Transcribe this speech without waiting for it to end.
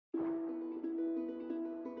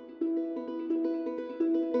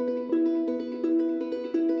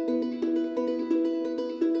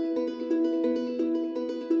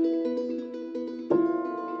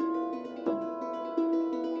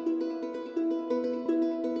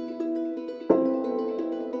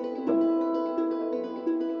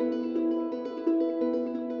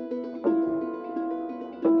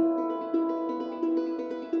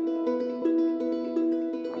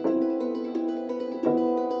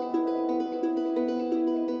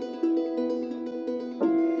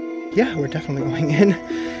Yeah, we're definitely going in.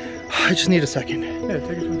 I just need a second. Yeah,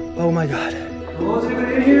 take your time. Oh my god. Oh, is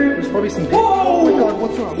anybody in here? There's probably some. Oh my god,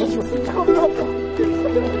 what's wrong? What's wrong? Oh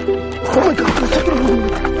my god, let's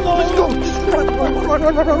go! Run.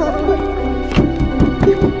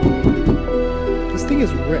 This thing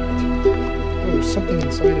is ripped. Oh, there's something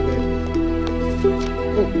inside of it.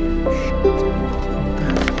 Oh, shit.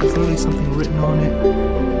 There's literally something written on it.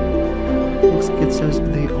 Looks like it says,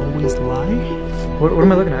 "They always lie." What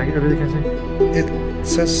am I looking at? I really can't see. It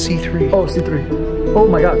says C3. Oh, C3. Oh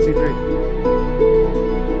my god, C3.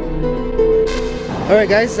 Alright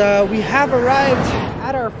guys, we have arrived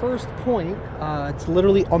at our first point. It's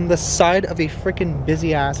literally on the side of a freaking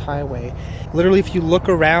busy ass highway. Literally, if you look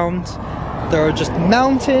around, there are just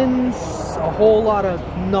mountains, a whole lot of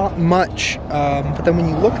not much. But then when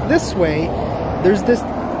you look this way, there's this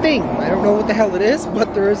thing. I don't know what the hell it is,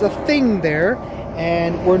 but there is a thing there,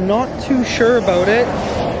 and we're not too sure about it.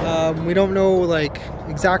 We don't know like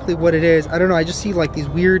exactly what it is. I don't know, I just see like these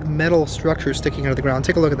weird metal structures sticking out of the ground.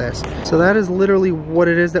 Take a look at this. So that is literally what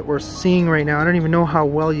it is that we're seeing right now. I don't even know how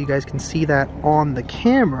well you guys can see that on the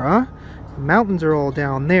camera. The mountains are all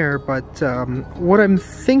down there, but what I'm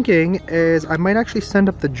thinking is I might actually send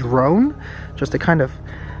up the drone just to kind of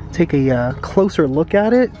take a closer look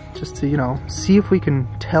at it, just to, you know, see if we can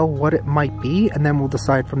tell what it might be, and then we'll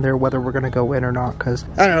decide from there whether we're gonna go in or not, because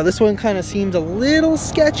I don't know, this one kind of seems a little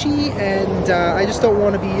sketchy, and I just don't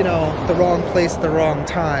want to be, you know, the wrong place at the wrong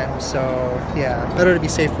time. So yeah, better to be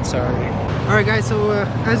safe than sorry. Alright guys, so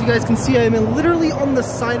as you guys can see, I'm literally on the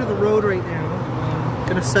side of the road right now.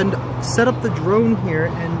 Gonna set up the drone here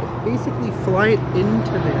and basically fly it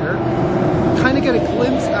into there, kind of get a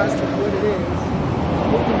glimpse as to what it is.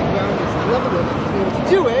 Hoping the ground is level enough to be able to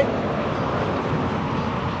do it.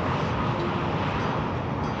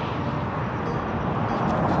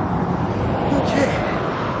 Okay.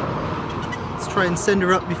 Let's try and send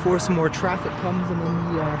her up before some more traffic comes and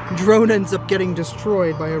then the drone ends up getting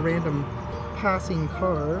destroyed by a random passing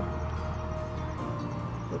car.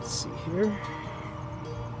 Let's see here.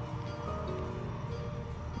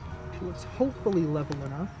 She looks hopefully level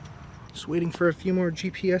enough. Just waiting for a few more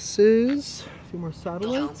GPSs, a few more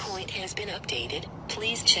satellites. The home point has been updated.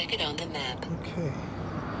 Please check it on the map. Okay.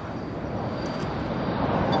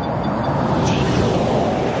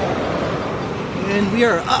 And we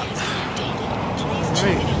are up.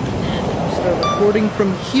 Alright. Start recording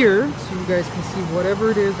from here so you guys can see whatever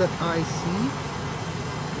it is that I see.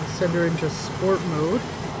 I'll send her into sport mode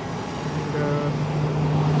and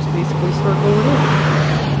just basically start going in.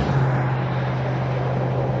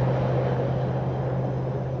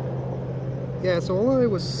 Yeah, so all I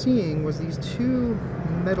was seeing was these two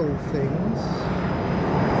metal things.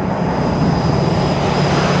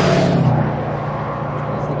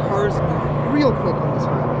 The cars move real quick on this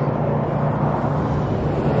highway.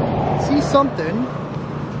 See something.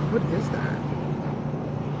 What is that?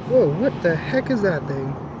 Whoa, what the heck is that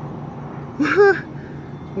thing?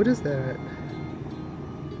 What is that?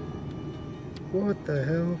 What the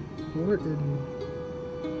hell?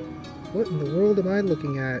 What in the world am I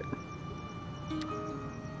looking at?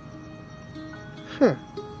 Huh.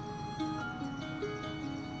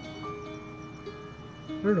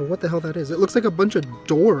 I don't know what the hell that is. It looks like a bunch of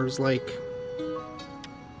doors, like...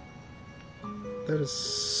 That is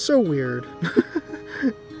so weird.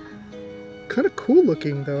 Kind of cool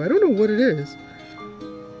looking, though. I don't know what it is.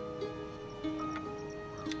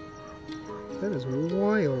 That is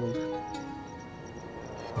wild.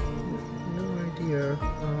 No idea.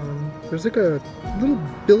 There's like a little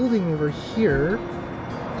building over here.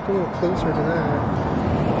 Let's go a little closer to that.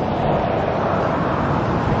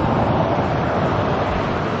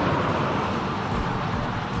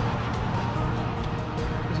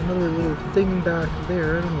 There's another little thing back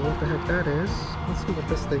there. I don't know what the heck that is. Let's see what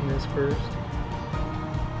this thing is first.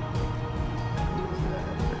 What is that?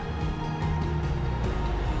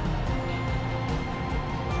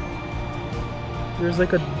 There's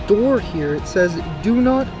like a door here. It says, "Do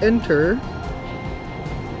not enter.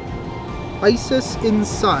 ISIS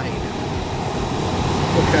inside."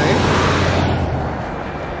 Okay.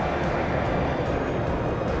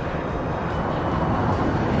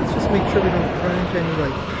 Let's just make sure we don't run into any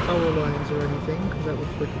like power lines or anything, because that would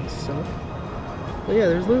freaking suck. But yeah,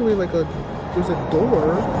 there's literally like there's a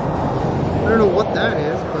door. I don't know what that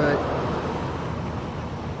is, but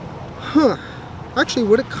huh. Actually,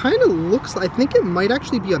 what it kind of looks like, I think it might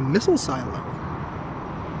actually be a missile silo.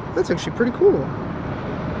 That's actually pretty cool.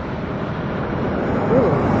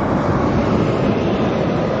 Whoa.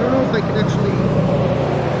 I don't know if I can actually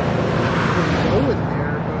go in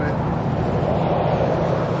there,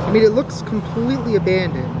 but I mean, it looks completely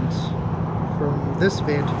abandoned from this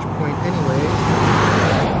vantage point anyway.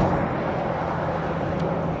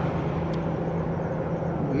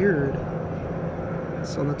 Weird.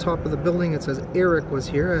 It's on the top of the building. It says Eric was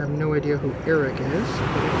here. I have no idea who Eric is.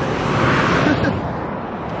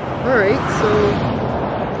 Alright, so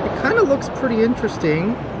it kind of looks pretty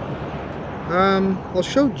interesting. I'll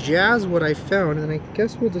show Jazz what I found, and I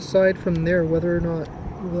guess we'll decide from there whether or not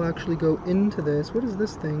we'll actually go into this. What is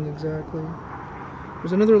this thing exactly?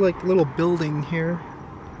 There's another like little building here.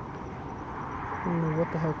 I don't know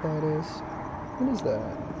what the heck that is. What is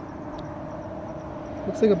that?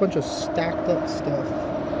 Looks like a bunch of stacked up stuff.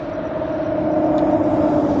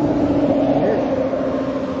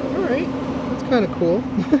 Alright, that's kind of cool.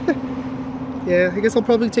 Yeah, I guess I'll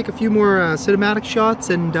probably take a few more cinematic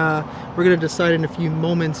shots, and we're going to decide in a few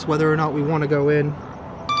moments whether or not we want to go in.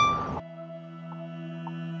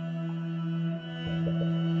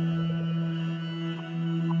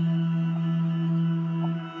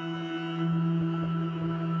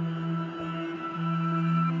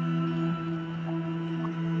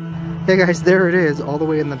 Hey guys, there it is, all the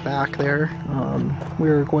way in the back there.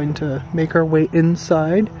 We're going to make our way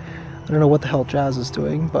inside. I don't know what the hell Jazz is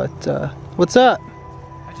doing, but what's up?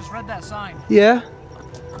 I just read that sign. Yeah?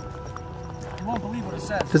 You won't believe what it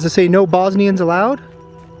says. Does it say no Bosnians allowed?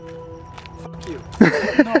 Fuck you.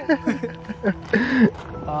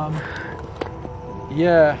 No.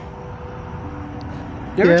 Yeah.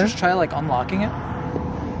 You ever just try like unlocking it?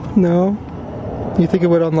 No. You think it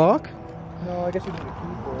would unlock? No, I guess you need a key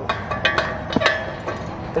for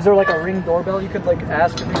it. Is there like a Ring doorbell you could like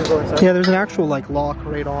ask if you to go inside? Yeah, there's an actual like lock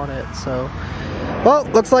right on it, so. Well,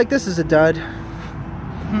 looks like this is a dud.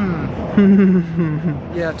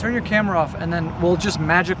 Yeah, turn your camera off and then we'll just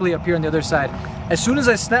magically appear on the other side. As soon as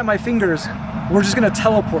I snap my fingers, we're just gonna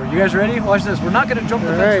teleport. You guys ready? Watch this. We're not gonna jump the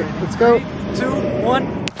fence. Alright, let's go. 3, 2,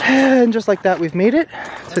 1. And just like that, we've made it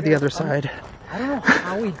to the other side. I don't know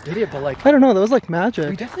how we did it, but like I don't know, that was like we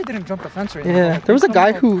magic. definitely didn't jump the fence right now. Yeah, Like, there was a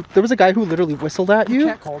guy who literally whistled at you.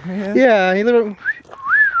 Cat called me. Yeah, he literally.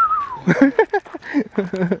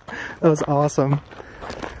 That was awesome.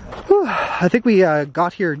 Whew, I think we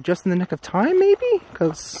got here just in the nick of time, maybe,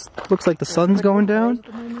 because looks like the sun's going down.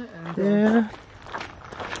 Yeah.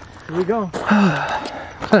 Here we go.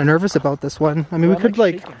 Kind of nervous about this one. I mean, we could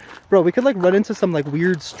like, shaking. bro, we could like run into some like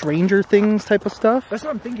weird Stranger Things type of stuff. That's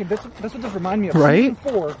what I'm thinking. That's what this reminds me of. Right?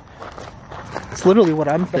 Season 4, It's literally what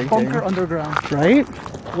I'm the thinking. bunker underground, Right?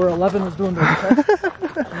 where 11 was doing the test. You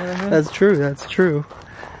know what I mean? That's true. That's true.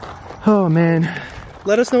 Oh man.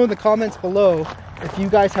 Let us know in the comments below if you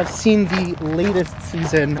guys have seen the latest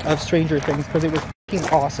season of Stranger Things, because it was fucking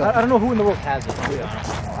awesome. I don't know who in the world has it, to be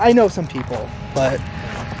honest. I know some people, but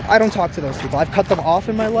I don't talk to those people. I've cut them off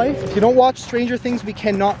in my life. If you don't watch Stranger Things, we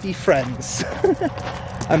cannot be friends.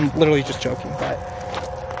 I'm literally just joking, but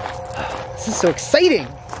this is so exciting.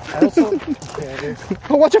 I also, yeah, it is.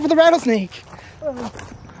 Oh, watch out for the rattlesnake.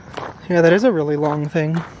 Yeah, that is a really long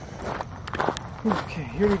thing. Okay,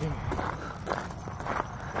 here we go.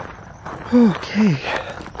 Okay.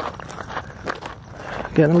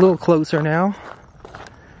 Getting a little closer now.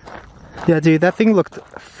 Yeah, dude, that thing looked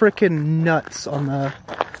freaking nuts on the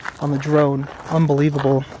drone.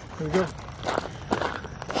 Unbelievable. Here we go.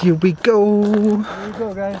 Here we go. Here we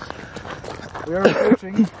go, guys. We are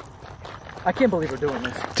approaching. I can't believe we're doing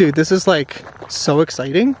this. Dude, this is like so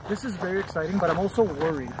exciting. This is very exciting, but I'm also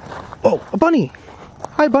worried. Oh, a bunny.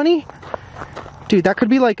 Hi, bunny. Dude, that could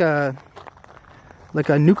be like a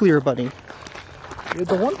nuclear bunny.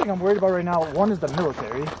 The one thing I'm worried about right now, one is the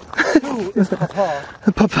military. 2 is Papa.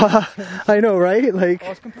 Papa. I know, right? Like,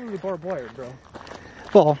 Oh, it's completely barbed wired, bro.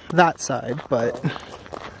 well, that side, but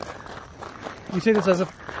You say this as if...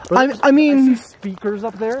 I mean, I see speakers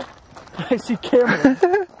up there. I see cameras.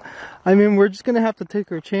 I mean, we're just gonna have to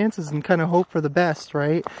take our chances and kind of hope for the best,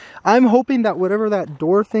 right? I'm hoping that whatever that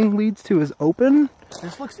door thing leads to is open.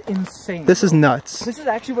 This looks insane. This is nuts, This is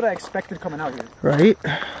actually what I expected coming out here. right?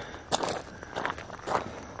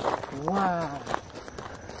 Wow.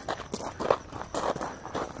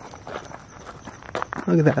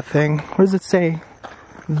 Look at that thing. What does it say?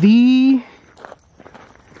 I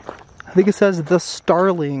think it says the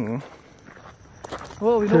Starling.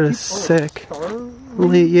 Well, we know That people, is sick. Yeah.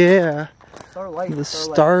 Yeah. Starlight. The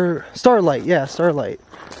Starlight. Yeah, Starlight.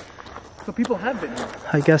 So people have been here.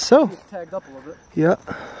 I guess so. It's tagged up a little bit. Yeah.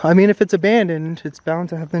 I mean, if it's abandoned, it's bound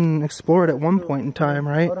to have been explored at one point in time,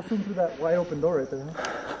 I right? would assume through that wide open door right there. Huh?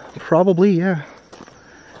 Probably, yeah.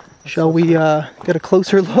 Shall we get a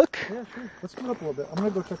closer look? Yeah, sure. Let's move up a little bit. I'm gonna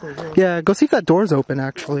go check over here. Yeah, go see if that door's open,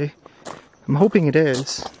 actually. I'm hoping it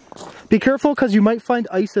is. Be careful because you might find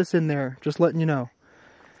ISIS in there. Just letting you know.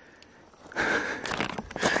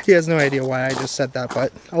 He has no idea why I just said that,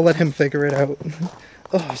 but I'll let him figure it out.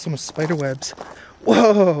 Oh, so much spider webs.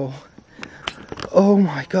 Whoa. Oh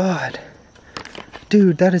my god.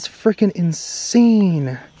 Dude, that is freaking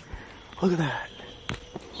insane. Look at that.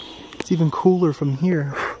 It's even cooler from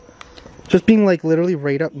here. Just being like literally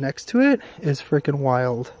right up next to it is freaking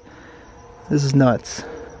wild. This is nuts.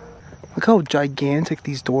 Look how gigantic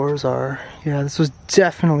these doors are. Yeah, this was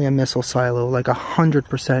definitely a missile silo, like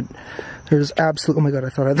 100%. There's absolutely, oh my god, I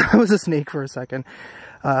thought that was a snake for a second.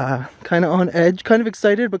 Kind of on edge, kind of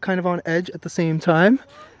excited, but kind of on edge at the same time.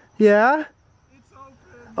 Yeah? It's open.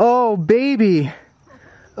 Oh, baby.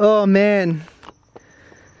 Oh, man.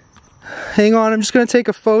 Hang on, I'm just gonna take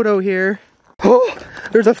a photo here. Oh,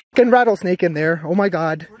 there's a fucking rattlesnake in there. Oh my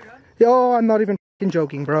god. Oh, I'm not even fucking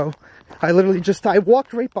joking, bro. I literally just, I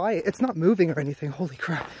walked right by it. It's not moving or anything. Holy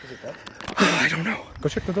crap. Is it dead? I don't know. Go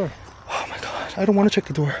check the door. Oh my god. I don't want to check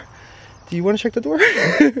the door. Do you want to check the door?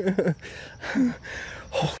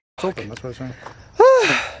 Oh, it's open, that's what I was saying.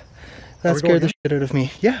 That scared the shit out of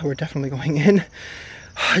me. Yeah, we're definitely going in.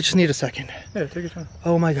 I just need a second. Yeah, take your time.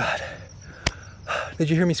 Oh my god. Did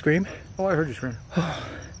you hear me scream? Oh, I heard you scream. Oh,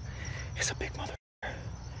 it's a big mother.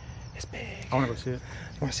 It's big. I want to go see it.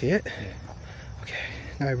 You want to see it? Yeah. Okay,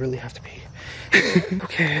 now I really have to pee.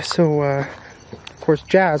 Okay, so, of course,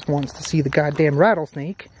 Jazz wants to see the goddamn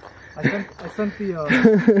rattlesnake. I sent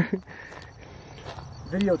the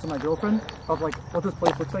video to my girlfriend of like what this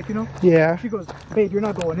place looks like, you know? Yeah. She goes, babe, you're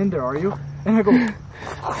not going in there, are you? And I go,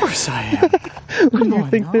 of course I am. What do you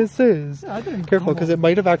think this is? Yeah, I didn't Careful, because it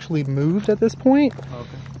might have actually moved at this point. Oh,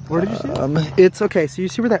 okay. Where did you see it? It's okay. So you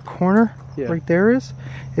see where that corner right there is?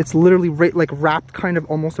 It's literally right, like wrapped, kind of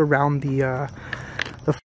almost around the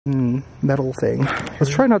metal thing. Let's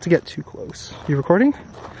try not to get too close. You recording?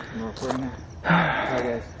 I'm recording now. Alright,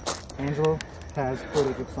 guys. Angelo has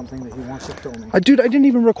footage of something that he wants to show me. Dude, I didn't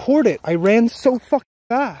even record it. I ran so fucking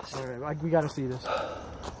fast. Alright, we gotta see this.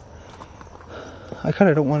 I kind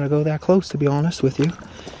of don't want to go that close, to be honest with you.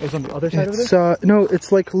 It's on the other side of it? No,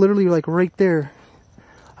 it's like literally like right there.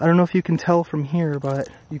 I don't know if you can tell from here, but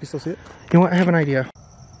you can still see it? You know what? I have an idea.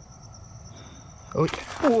 Oh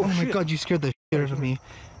my shit. god, you scared the shit out of me.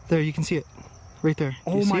 There, you can see it. Right there.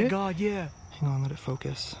 Oh my god, yeah. Hang on, let it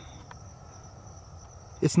focus.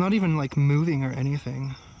 It's not even like moving or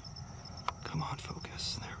anything. Come on,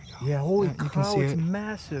 focus. There we go. Yeah, holy you cow, can see it's it.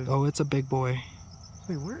 massive. Oh, it's a big boy.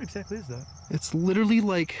 Wait, where exactly is that? It's literally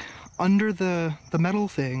like under the metal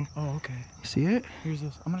thing. Oh, okay. You see it? Here's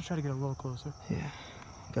this. I'm gonna try to get a little closer. Yeah.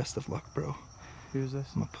 Best of luck, bro. Here's this.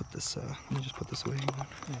 I'm gonna put this, let me just put this away.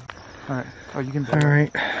 Yeah. Alright. Oh, you can.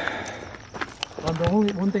 Alright. The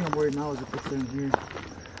only one thing I'm worried now is if it's in here.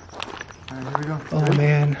 Alright, here we go. Oh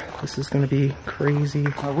man, this is gonna be crazy.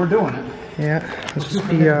 We're doing it. Yeah, let's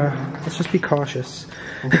just be cautious.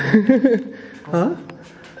 Huh?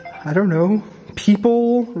 I don't know.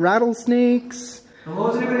 People, rattlesnakes.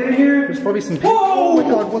 Hello, is anybody in here? There's probably some people. Oh my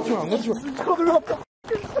god, what's wrong? What's wrong?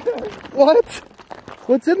 What?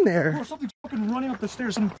 What's in there? Oh, something's fucking running up the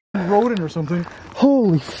stairs, some rodent or something.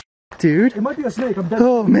 Holy f, dude. It might be a snake, I'm dead.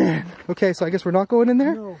 Oh man. Okay, so I guess we're not going in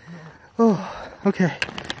there? No. Oh, okay.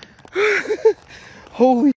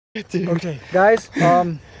 Holy shit, dude. Okay, guys,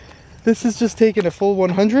 this is just taking a full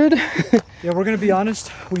 100. Yeah, we're gonna be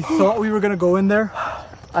honest. We thought we were gonna go in there.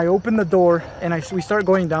 I opened the door and we start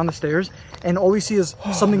going down the stairs, and all we see is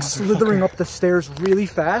something slithering up the stairs really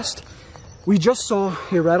fast. We just saw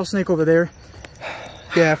a rattlesnake over there.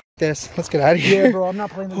 Yeah, f this. Let's get out of here. Yeah, bro, I'm not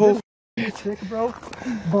playing this. It's sick, bro.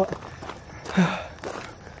 But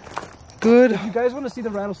good. if you guys want to see the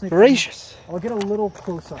rattlesnake, gracious. I'll get a little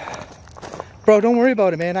close up. Bro, don't worry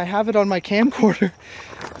about it, man. I have it on my camcorder.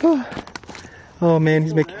 Oh man,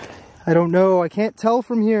 he's making. I don't know. I can't tell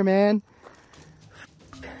from here, man.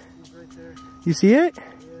 He's right there. You see it? Yeah.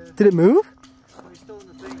 Did it move? Oh, he's still in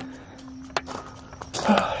the thing.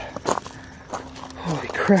 Holy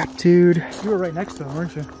crap, dude. You were right next to him,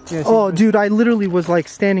 weren't you? Yeah. Oh, dude, I literally was like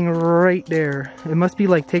standing right there. It must be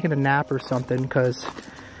like taking a nap or something, because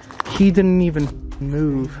he didn't even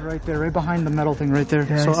move. He's right there, right behind the metal thing right there.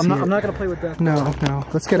 Yeah, so I I'm see not gonna play with that. No.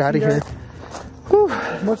 Let's get out of here. Whew.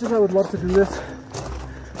 As much as I would love to do this,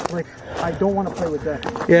 like, I don't want to play with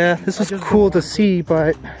that. Yeah, this was cool to see,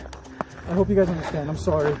 but I hope you guys understand. I'm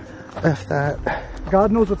sorry. F that.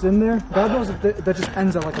 God knows what's in there. God knows that just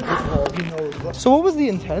ends at like a brick wall. He knows. So what was the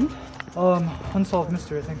intent? Unsolved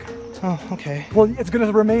mystery, I think. Oh, okay. Well, it's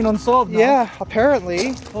gonna remain unsolved now. Yeah,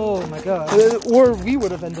 apparently. Oh my god. Or we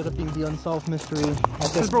would have ended up being the unsolved mystery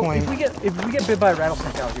at this Bro, point. if we get bit by a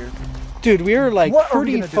rattlesnake out here, Dude, we are like What are we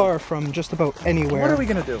pretty gonna do? far from just about anywhere. What are we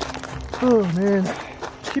gonna do? Oh man.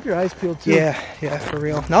 Just keep your eyes peeled too. Yeah, for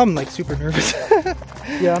real. Now I'm like super nervous.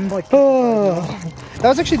 Yeah, I'm like. Oh, that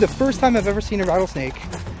was actually the first time I've ever seen a rattlesnake.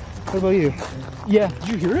 What about you? Yeah. Did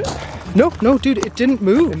you hear it? No, dude, it didn't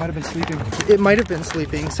move. It might have been sleeping. It might have been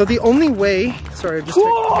sleeping. So the only way, sorry, I just.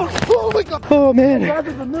 Oh my god. Oh man.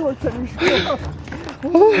 Rather the military.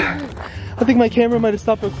 I think my camera might have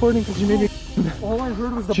stopped recording because you made me. All I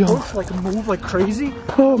heard was the Jump. bush like move like crazy.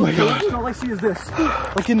 Oh my god. And all I see is this,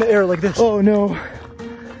 like in the air, like this. Oh no.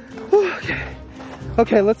 Okay.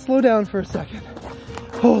 Okay, let's slow down for a second.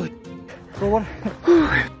 Holy. Bro, what?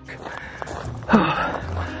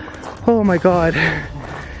 Oh my god.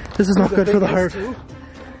 This is not good for the heart.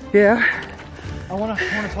 Yeah. I wanna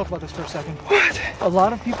talk about this for a second. What? A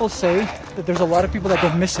lot of people say that there's a lot of people that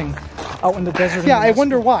go missing out in the desert. Yeah, I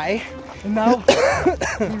wonder why. And now,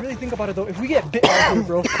 when you really think about it though, if we get bit out here,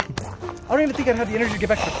 bro, I don't even think I'd have the energy to get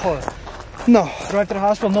back to the car. No. Drive to the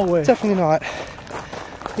hospital? No way. Definitely not.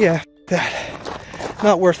 Yeah, that.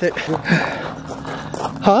 Not worth it.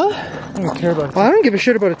 Huh? I don't even care about it. Well, I don't give a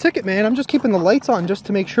shit about a ticket, man. I'm just keeping the lights on just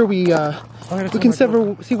to make sure we can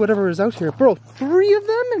see whatever is out here. Bro, 3 of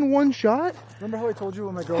them in one shot? Remember how I told you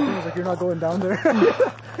when my girlfriend was like, you're not going down there?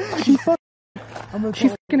 She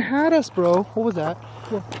fucking had us, bro. What was that?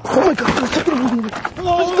 Oh my god, there's something moving.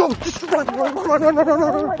 Let's go! Just run.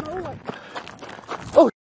 Oh.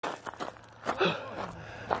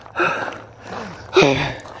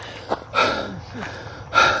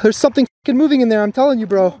 There's something fucking moving in there, I'm telling you,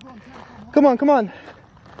 bro. Come on.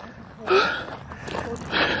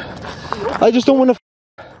 I just don't want to.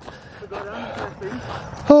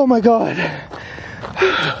 Oh my god.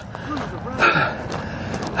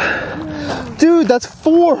 Dude, that's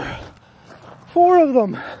 4. 4 of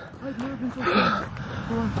them.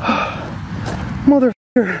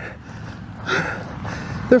 Motherfucker.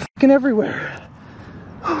 They're fucking everywhere.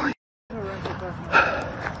 Holy.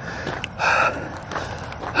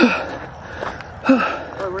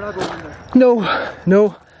 We're not going in there.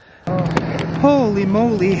 No. Holy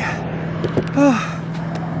moly.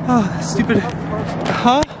 Oh, stupid.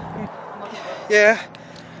 Huh? Yeah.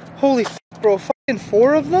 Holy f, bro, fucking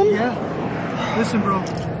 4 of them? Yeah. Listen, bro.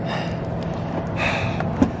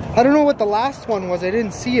 I don't know what the last one was, I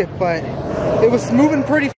didn't see it, but it was moving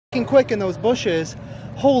pretty fucking quick in those bushes.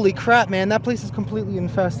 Holy crap, man, that place is completely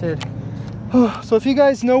infested. So if you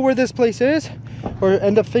guys know where this place is, or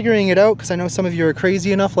end up figuring it out, because I know some of you are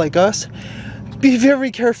crazy enough like us, be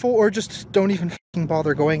very careful or just don't even fucking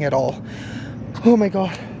bother going at all. Oh my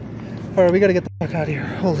god. Alright, we gotta get the fuck out of here.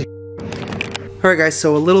 Holy. Alright guys,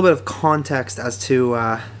 so a little bit of context as to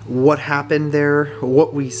what happened there,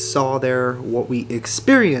 what we saw there, what we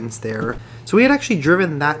experienced there. So we had actually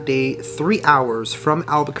driven that day 3 hours from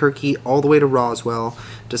Albuquerque all the way to Roswell,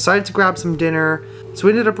 decided to grab some dinner, so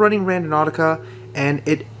we ended up running Randonautica, and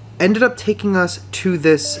it ended up taking us to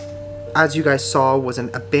this, as you guys saw, was an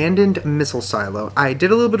abandoned missile silo. I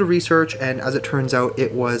did a little bit of research, and as it turns out,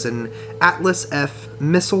 it was an Atlas F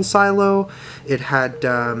missile silo. It had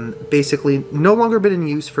basically no longer been in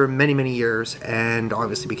use for many, many years, and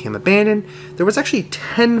obviously became abandoned. There was actually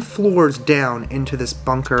 10 floors down into this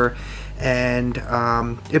bunker, and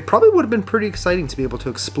it probably would have been pretty exciting to be able to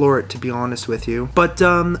explore it, to be honest with you. But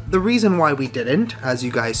the reason why we didn't, as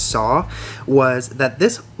you guys saw, was that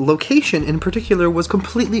this location in particular was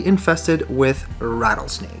completely infested with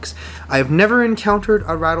rattlesnakes. I've never encountered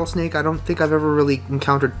a rattlesnake. I don't think I've ever really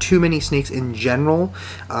encountered too many snakes in general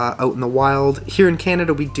out in the wild. Here in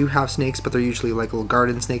Canada we do have snakes, but they're usually like little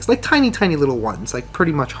garden snakes, like tiny little ones, like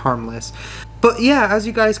pretty much harmless. But yeah, as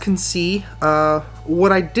you guys can see,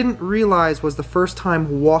 what I didn't realize was the first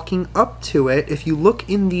time walking up to it, if you look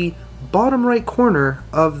in the bottom right corner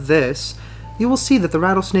of this, you will see that the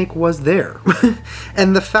rattlesnake was there.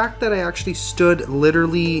 And the fact that I actually stood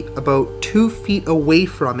literally about 2 feet away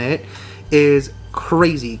from it is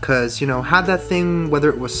crazy, because, you know, had that thing, whether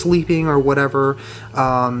it was sleeping or whatever,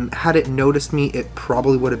 had it noticed me, it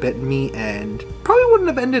probably would have bitten me and probably wouldn't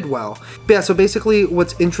have ended well. But yeah, so basically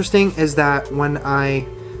what's interesting is that when I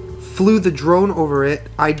flew the drone over it,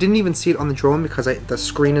 I didn't even see it on the drone because the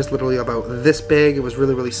screen is literally about this big. It was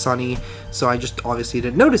really sunny, so I just obviously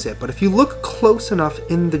didn't notice it. But if you look close enough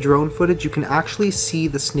in the drone footage, you can actually see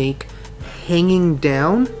the snake hanging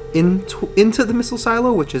down into the missile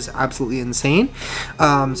silo, which is absolutely insane.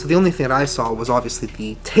 So the only thing that I saw was obviously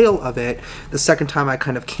the tail of it. The second time I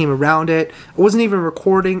kind of came around it, I wasn't even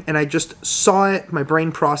recording, and I just saw it. My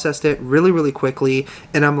brain processed it really quickly,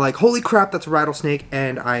 and I'm like, holy crap, that's a rattlesnake,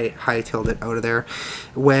 and I hightailed it out of there.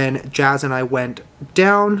 When Jazz and I went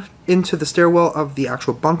down into the stairwell of the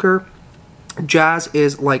actual bunker, Jazz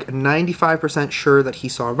is like 95% sure that he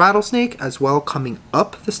saw a rattlesnake as well coming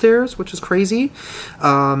up the stairs, which is crazy.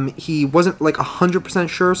 He wasn't like 100%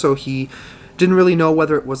 sure, so he didn't really know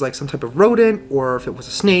whether it was like some type of rodent or if it was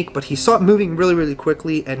a snake, but he saw it moving really, really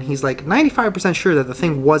quickly, and he's like 95% sure that the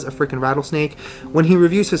thing was a freaking rattlesnake. When he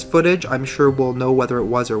reviews his footage, I'm sure we'll know whether it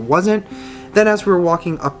was or wasn't. Then as we were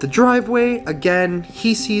walking up the driveway, again,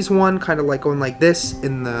 he sees one kind of like going like this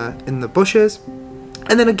in the bushes.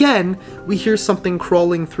 And then again, we hear something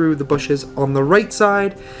crawling through the bushes on the right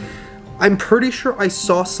side. I'm pretty sure I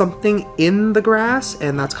saw something in the grass,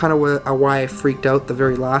 and that's kind of why I freaked out the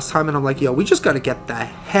very last time. And I'm like, yo, we just got to get the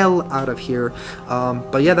hell out of here.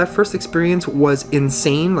 But yeah, that first experience was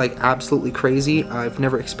insane, like absolutely crazy. I've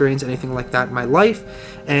never experienced anything like that in my life.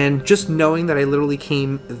 And just knowing that I literally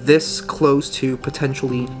came this close to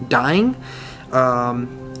potentially dying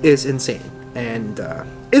is insane. And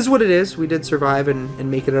is what it is. We did survive and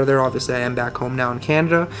make it out of there. Obviously, I am back home now in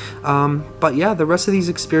Canada. But yeah, the rest of these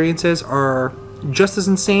experiences are just as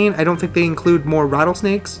insane. I don't think they include more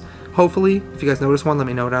rattlesnakes, hopefully. If you guys notice one, let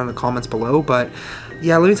me know down in the comments below. But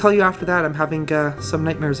yeah, let me tell you after that, I'm having some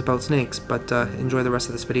nightmares about snakes. But enjoy the rest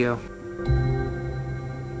of this video.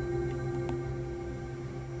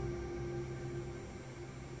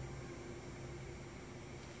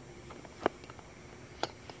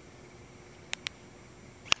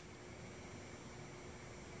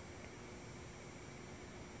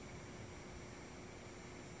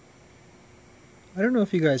 I don't know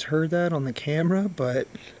if you guys heard that on the camera, but...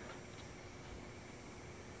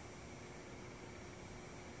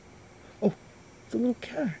 Oh, it's a little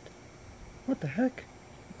cat. What the heck?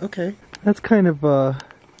 Okay. That's kind of a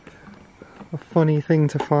funny thing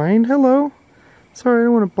to find. Hello. Sorry, I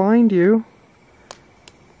don't want to bind you.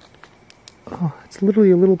 Oh, it's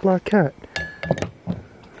literally a little black cat.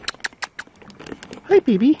 Hi,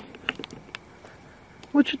 baby.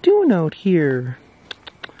 What you doing out here?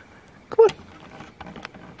 Come on.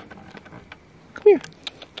 Come here.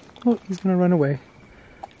 Oh, he's gonna run away.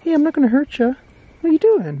 Hey, I'm not gonna hurt you. What are you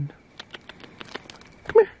doing?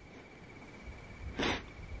 Come here.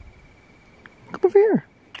 Come over here.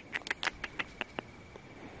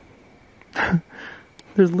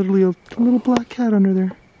 There's literally a little black cat under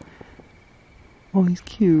there. Oh, he's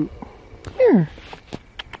cute. Come here.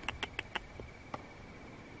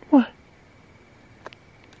 What?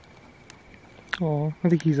 Oh, I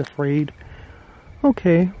think he's afraid.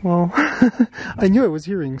 Okay, well, I knew I was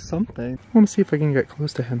hearing something. I want to see if I can get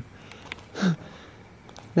close to him.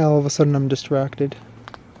 Now all of a sudden I'm distracted.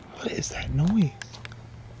 What is that noise?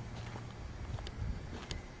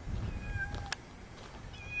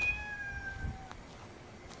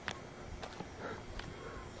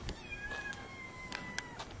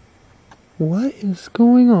 What is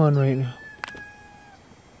going on right now?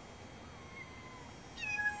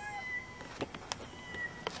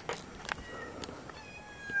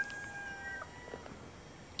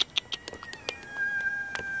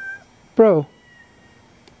 Bro,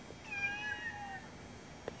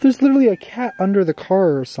 there's literally a cat under the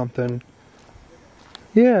car or something.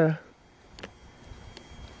 Yeah.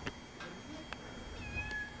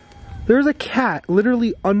 There's a cat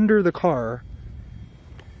literally under the car.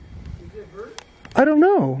 Is it hurt? I don't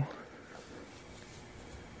know.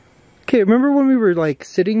 Okay, remember when we were like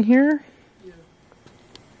sitting here? Yeah.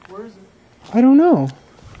 Where is it? I don't know.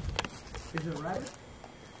 Is it right?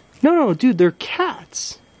 No, dude, they're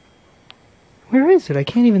cats. Where is it? I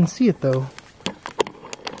can't even see it though.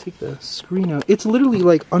 Take the screen out. It's literally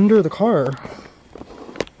like under the car.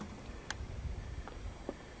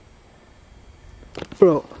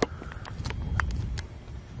 Bro.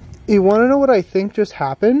 You wanna know what I think just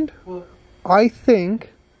happened? What? I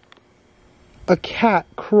think a cat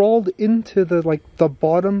crawled into the the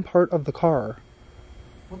bottom part of the car.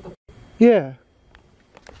 What the? Yeah.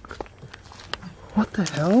 What the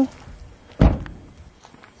hell?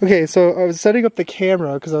 Okay, so I was setting up the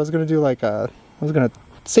camera because I was gonna do like I was gonna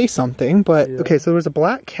say something, but yeah. Okay, so there was a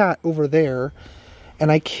black cat over there,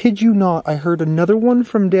 and I kid you not, I heard another one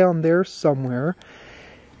from down there somewhere,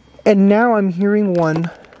 and now I'm hearing one.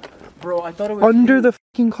 Bro, I thought it was under the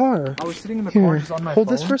fucking car. I was sitting in the car just on my Hold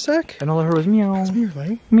phone, this for a sec. and all I heard was meow. That's weird,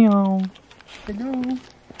 right? Meow. I know.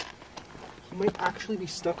 He might actually be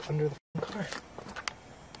stuck under the fucking car.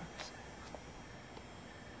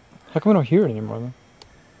 How come I don't hear it anymore then?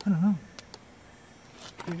 I don't know.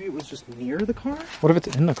 Maybe it was just near the car? What if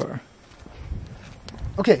it's in the car?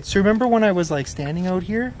 Okay, so remember when I was like standing out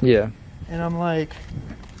here? Yeah. And I'm like,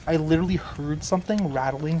 I literally heard something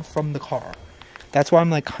rattling from the car. That's why I'm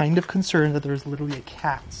like kind of concerned that there's literally a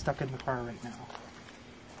cat stuck in the car right now.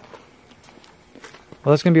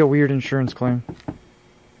 Well, that's gonna be a weird insurance claim.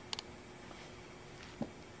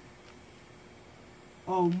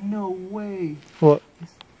 Oh, no way. What?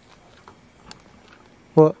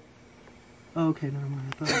 What? Oh, okay, never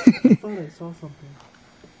mind. I thought I saw something.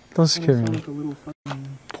 Don't scare I saw me. like a little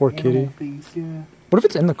fucking Poor animal kitty. face, yeah. What if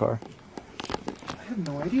it's in the car? I have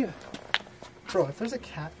no idea. Bro, if there's a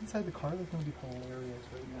cat inside the car, that's gonna be hilarious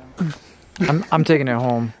right now. I'm taking it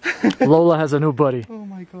home. Lola has a new buddy. Oh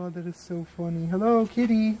my god, that is so funny. Hello,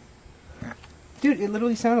 kitty. Dude, it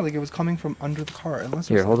literally sounded like it was coming from under the car. Unless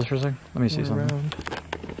Here, hold this for a second. Let me see something. something.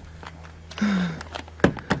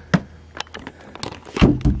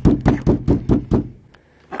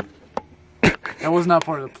 That was not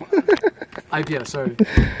part of the idea, sorry.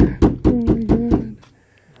 Oh my god.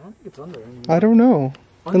 I don't think it's under anymore. I don't know.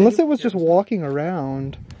 Unless it was just walking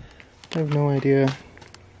around. I have no idea.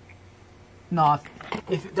 Nah,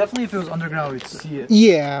 definitely if it was underground, we'd see it.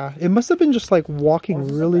 Yeah, it must have been just like walking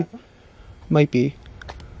really. Might be.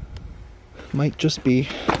 Might just be.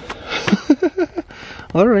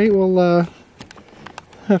 Alright, well,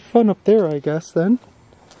 have fun up there, I guess, then.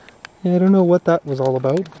 Yeah, I don't know what that was all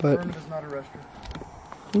about, but... It's not a restaurant.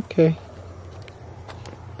 Okay.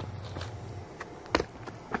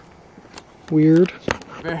 Weird.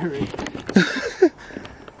 Very.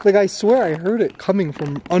 Like, I swear I heard it coming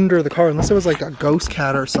from under the car, unless it was like a ghost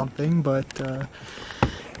cat or something, but,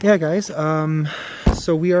 yeah, guys,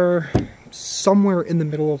 so we are somewhere in the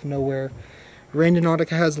middle of nowhere.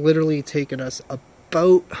 Randonautica has literally taken us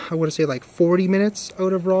about, I want to say like 40 minutes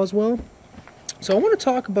out of Roswell. So I want to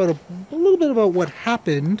talk about a little bit about what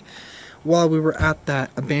happened while we were at that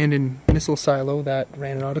abandoned missile silo that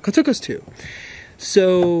Randonautica took us to.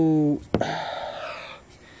 So,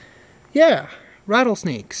 yeah,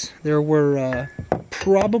 rattlesnakes. There were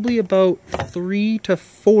probably about 3 to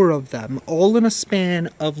 4 of them, all in a span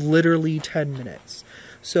of literally 10 minutes.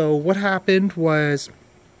 So what happened was,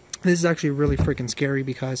 this is actually really freaking scary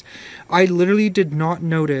because I literally did not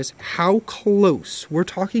notice how close, we're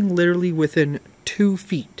talking literally within 2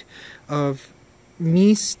 feet of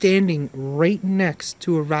me standing right next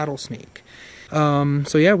to a rattlesnake.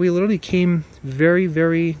 So yeah, we literally came very,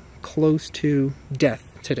 very close to death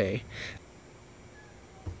today.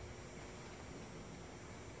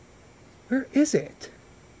 Where is it?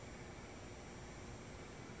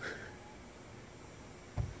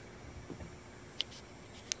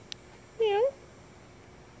 Meow.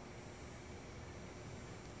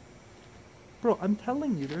 Bro, I'm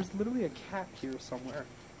telling you, there's literally a cat here somewhere.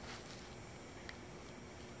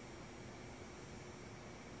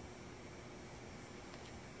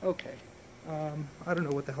 Okay. I don't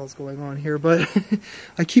know what the hell's going on here, but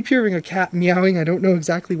I keep hearing a cat meowing. I don't know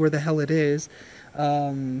exactly where the hell it is,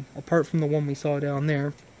 apart from the one we saw down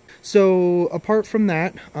there. So, apart from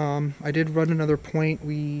that, I did run another point.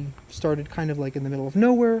 We started kind of like in the middle of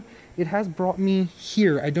nowhere. It has brought me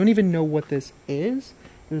here. I don't even know what this is.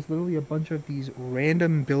 There's literally a bunch of these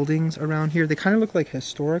random buildings around here. They kind of look like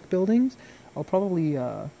historic buildings. I'll probably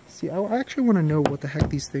see. I actually want to know what the heck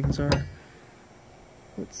these things are.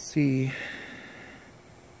 Let's see.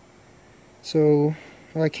 So,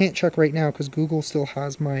 well, I can't check right now because Google still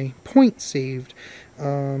has my point saved.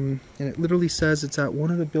 And it literally says it's at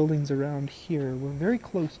one of the buildings around here. We're very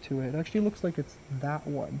close to it. It actually looks like it's that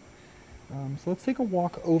one. So let's take a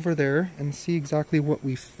walk over there and see exactly what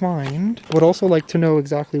we find. I would also like to know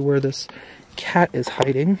exactly where this cat is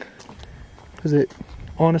hiding, because it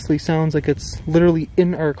honestly sounds like it's literally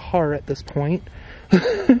in our car at this point.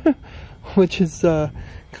 Which is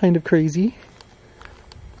kind of crazy.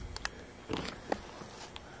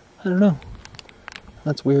 I don't know.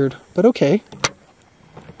 That's weird, but okay.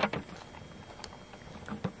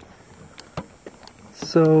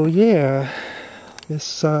 So yeah,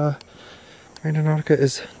 this Randonautica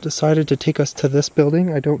has decided to take us to this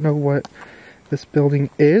building. I don't know what this building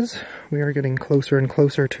is. We are getting closer and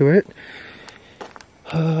closer to it.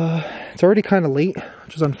 It's already kind of late,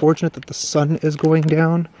 which is unfortunate that the sun is going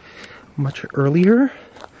down much earlier,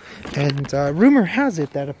 and rumor has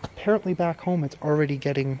it that apparently back home it's already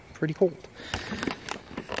getting pretty cold.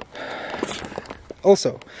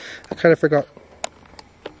 Also, I kind of forgot.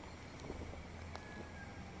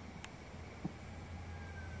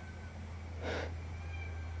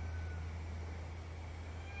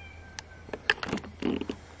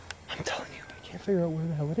 I'm telling you, I can't figure out where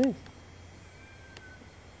the hell it is.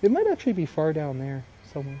 It might actually be far down there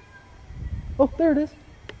somewhere. Oh, there it is.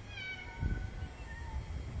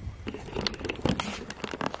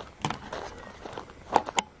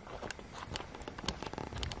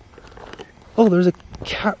 Oh, there's a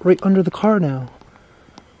cat right under the car now.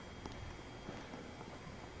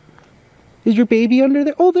 Is your baby under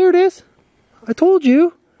there? Oh, there it is. I told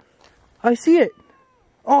you. I see it.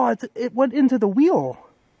 Oh, it went into the wheel.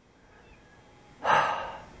 Come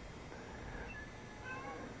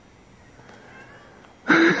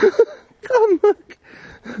look.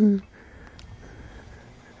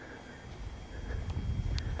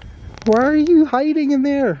 Why are you hiding in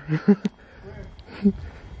there?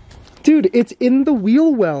 Dude, it's in the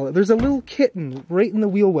wheel well. There's a little kitten right in the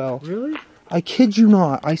wheel well. Really? I kid you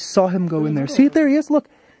not. I saw him go in there. See it there? Yes, look.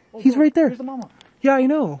 He's right there. Here's the mama. Yeah, I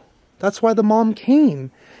know. That's why the mom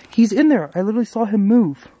came. He's in there. I literally saw him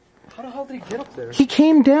move. How the hell did he get up there? He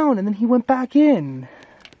came down and then he went back in.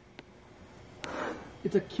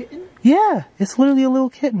 It's a kitten? Yeah, it's literally a little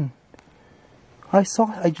kitten. I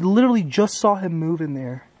literally just saw him move in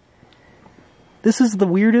there. This is the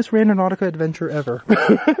weirdest Randonautica adventure ever.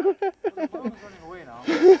 The mom is running away now.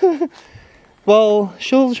 Well,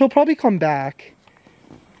 she'll probably come back.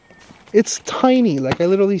 It's tiny, like I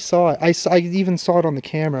literally saw it. I even saw it on the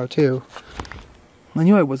camera too. I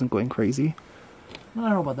knew I wasn't going crazy. I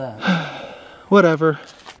don't know about that. Whatever.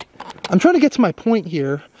 I'm trying to get to my point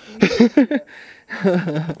here.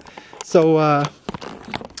 So,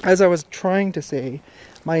 as I was trying to say,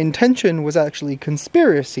 my intention was actually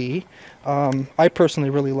conspiracy. I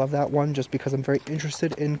personally really love that one just because I'm very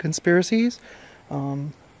interested in conspiracies.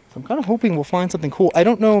 So I'm kind of hoping we'll find something cool. I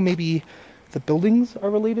don't know, maybe the buildings are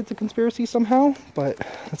related to conspiracy somehow, but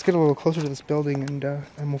let's get a little closer to this building and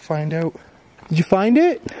we'll find out. Did you find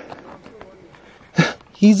it?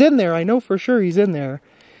 He's in there. I know for sure he's in there.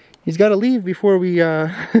 He's got to leave before we, oh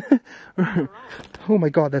my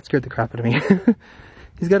god, that scared the crap out of me.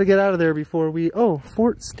 He's got to get out of there before we, oh,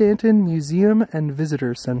 Fort Stanton Museum and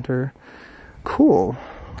Visitor Center. Cool.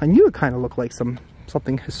 I knew it kind of looked like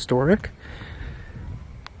something historic.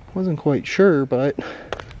 Wasn't quite sure, but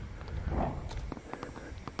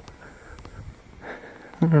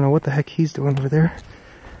I don't know what the heck he's doing over there.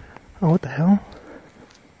 Oh, what the hell?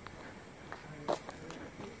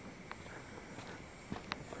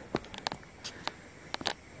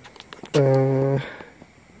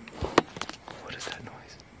 What is that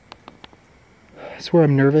noise? I swear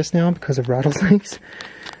I'm nervous now because of rattlesnakes.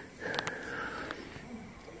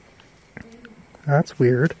 That's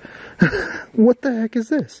weird. What the heck is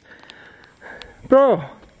this? Bro!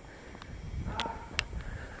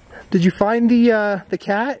 Did you find the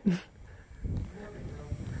cat?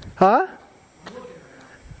 Huh?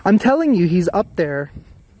 I'm telling you, he's up there.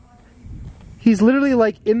 He's literally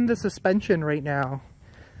like in the suspension right now.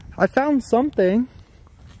 I found something.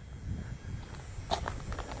 You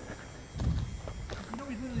know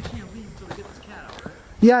we literally can't leave until we get this cat out, right?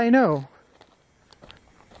 Yeah, I know.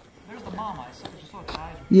 There's the mom. I just saw the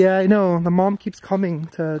eyes. Yeah, I know. The mom keeps coming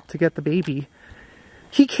to get the baby.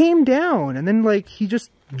 He came down and then like he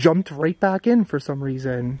just jumped right back in for some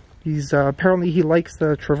reason. He's apparently he likes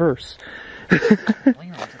the traverse.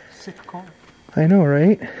 Sick call. I know,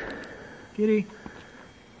 right? Kitty.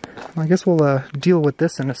 I guess we'll deal with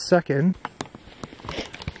this in a second.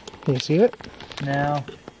 Can you see it? No.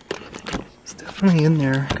 It's definitely in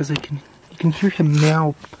there because you can hear him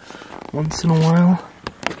meow once in a while.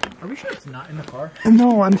 Are we sure it's not in the car?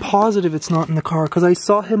 No, I'm positive it's not in the car because I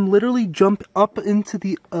saw him literally jump up into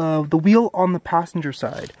the wheel on the passenger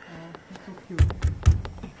side. That's so cute.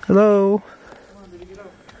 Hello. Come on, baby, get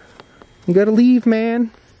out. You gotta leave,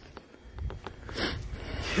 man.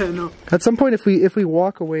 Yeah, no. At some point, if we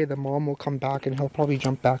walk away, the mom will come back and he'll probably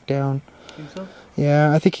jump back down. Think so?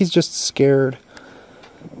 Yeah, I think he's just scared.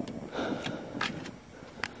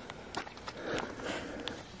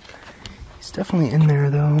 He's definitely in there,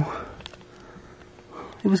 though.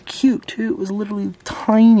 It was cute, too. It was literally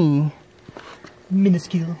tiny.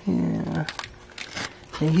 Minuscule. Yeah.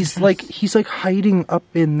 And he's like hiding up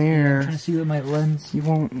in there. I'm trying to see with my lens. You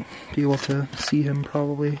won't be able to see him,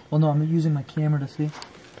 probably. Well, no, I'm using my camera to see.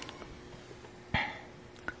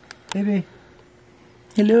 Baby.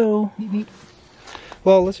 Hello. Meep, meep.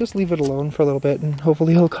 Well, let's just leave it alone for a little bit, and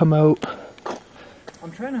hopefully he'll come out.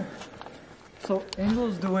 I'm trying to. So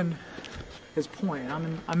Angelo's doing his point.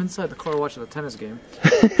 I'm inside the car watching the tennis game.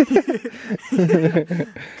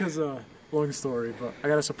 Because long story, but I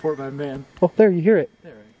gotta support my man. Oh, there, you hear it.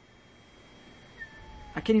 There, right.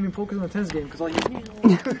 I can't even focus on the tennis game because all you.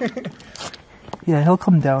 Yeah, he'll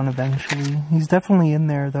come down eventually. He's definitely in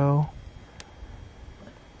there, though.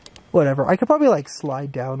 Whatever. I could probably like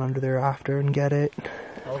slide down under there after and get it.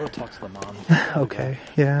 I'll go talk to the mom. Okay.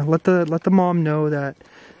 Yeah. Let the mom know that,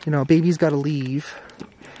 you know, baby's got to leave.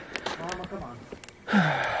 Mama, come on.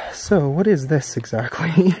 So, what is this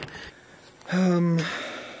exactly?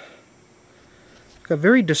 Got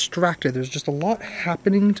very distracted. There's just a lot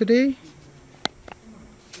happening today.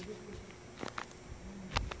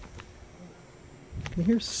 I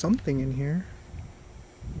hear something in here.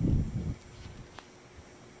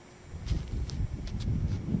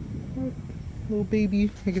 Oh, little baby,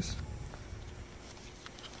 I guess.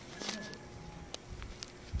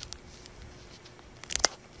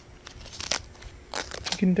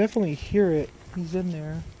 You can definitely hear it. He's in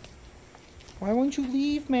there. Why won't you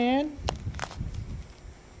leave, man?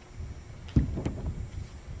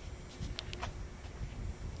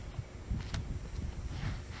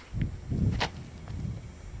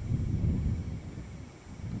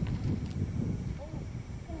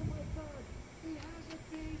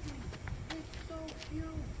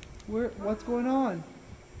 What's going on?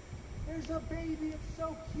 There's a baby, it's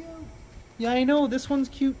so cute. Yeah, I know, this one's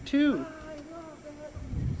cute too. I love that.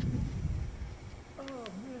 Oh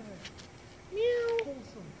man. Meow.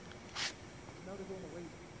 Wholesome. Now they're going away.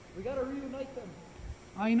 We gotta reunite them.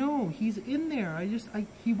 I know, he's in there.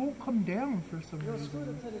 He won't come down for some Screw the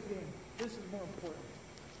reason. tennis game. This is more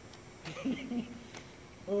important.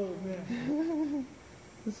 Oh man.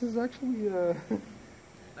 This is actually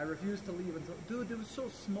I refuse to leave until, dude, it was so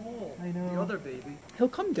small. I know. The other baby. He'll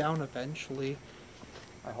come down eventually.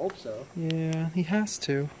 I hope so. Yeah, he has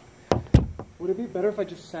to. Would it be better if I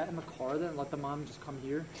just sat in the car then and let the mom just come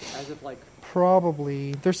here? As if like...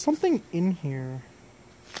 Probably. There's something in here.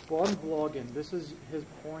 Well, I'm vlogging. This is his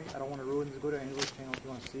point. I don't want to ruin this. Go to Angelo's channel if you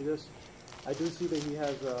want to see this. I do see that he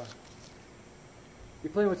has You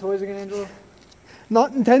playing with toys again, Angelo?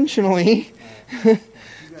 Not intentionally. You guys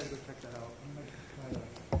go check that out. I'm going to try to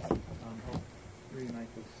help reunite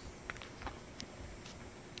this.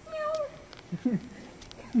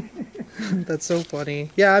 That's so funny.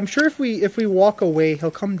 Yeah, I'm sure if we walk away,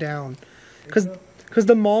 he'll come down. Cause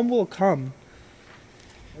the mom will come.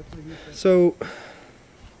 So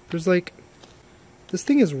there's like, this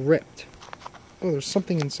thing is ripped. Oh, there's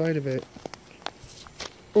something inside of it.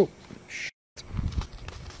 Oh, shit.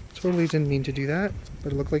 Totally didn't mean to do that,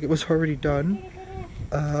 but it looked like it was already done.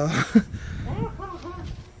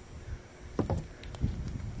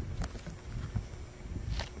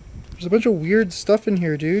 There's a bunch of weird stuff in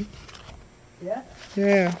here, dude. Yeah?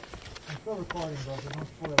 Yeah. I'm still recording, bro, so don't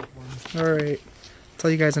spoil it for me. Alright. I'll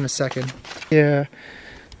tell you guys in a second. Yeah.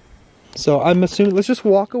 So I'm assuming, let's just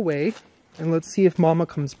walk away and let's see if Mama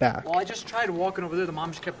comes back. Well, I just tried walking over there. The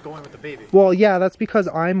mom just kept going with the baby. Well, yeah, that's because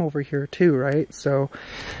I'm over here too, right? So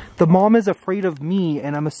the mom is afraid of me,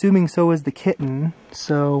 and I'm assuming so is the kitten.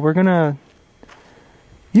 So we're gonna...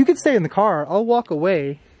 You can stay in the car. I'll walk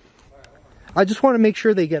away. I just want to make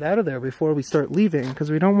sure they get out of there before we start leaving,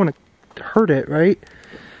 because we don't want to hurt it, right?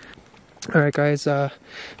 Alright guys,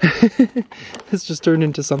 this just turned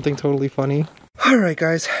into something totally funny. Alright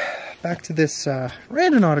guys, back to this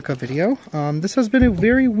Randonautica video. This has been a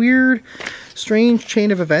very weird, strange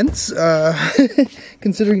chain of events,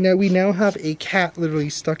 considering that we now have a cat literally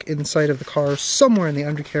stuck inside of the car somewhere in the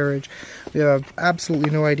undercarriage. We have absolutely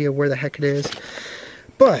no idea where the heck it is.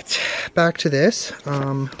 But, back to this,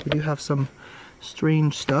 we do have some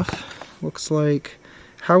strange stuff. Looks like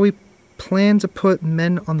how we plan to put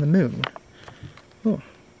men on the moon. Oh.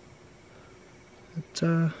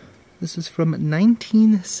 This is from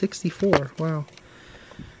 1964. Wow.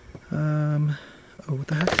 Oh, what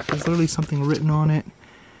the heck? There's literally something written on it.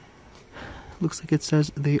 Looks like it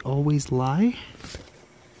says, "They always lie."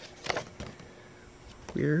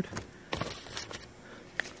 Weird.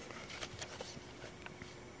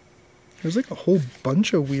 There's like a whole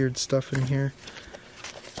bunch of weird stuff in here.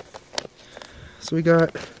 So we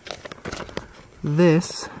got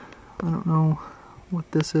this. I don't know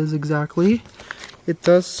what this is exactly. It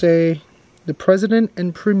does say, "The President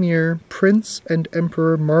and Premier, Prince and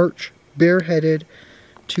Emperor march bareheaded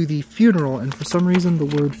to the funeral." And for some reason the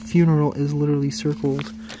word funeral is literally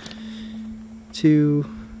circled. To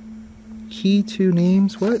key to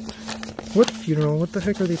names. What? What funeral? What the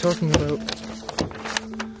heck are they talking about?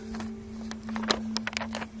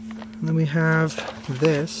 And then we have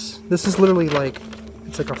this. This is literally like,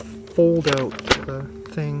 it's like a fold out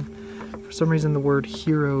thing. For some reason the word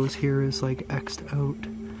heroes here is like X'd out.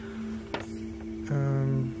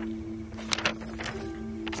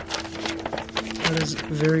 That is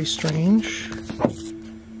very strange.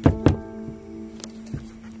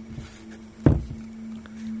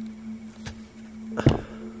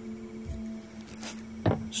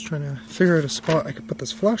 Just trying to figure out a spot I could put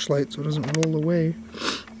this flashlight so it doesn't roll away.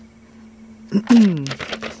 And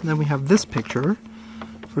then we have this picture.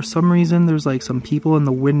 For some reason there's like some people in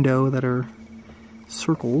the window that are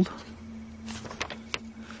circled.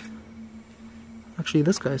 Actually,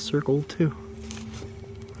 this guy's circled too.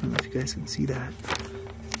 I don't know if you guys can see that.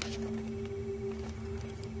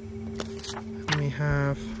 And we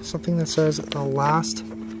have something that says the last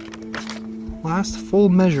full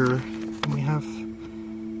measure, and we have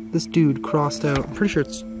this dude crossed out. I'm pretty sure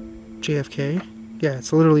it's JFK. Yeah,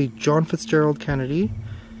 it's literally John Fitzgerald Kennedy.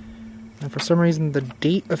 And for some reason, the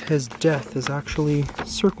date of his death is actually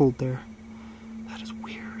circled there. That is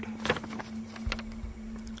weird.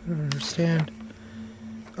 I don't understand.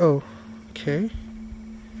 Oh, okay.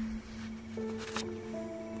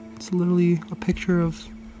 It's literally a picture of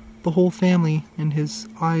the whole family, and his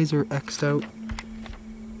eyes are X'd out.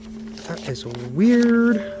 That is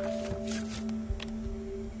weird.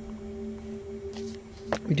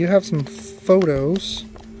 We do have some photos.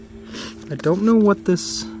 I don't know what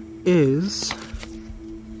this is.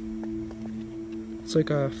 It's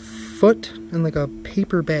like a foot and like a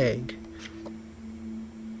paper bag.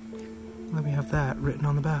 Let me have that written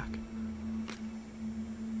on the back.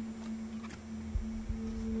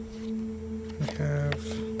 We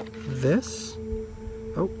have this.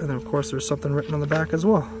 Oh, and then of course there's something written on the back as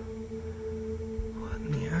well. What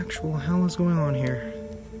in the actual hell is going on here?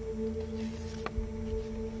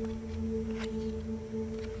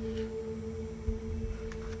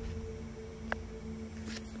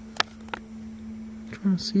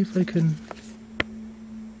 Trying to see if I can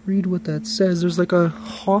read what that says. There's like a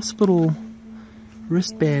hospital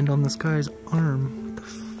wristband on this guy's arm. What the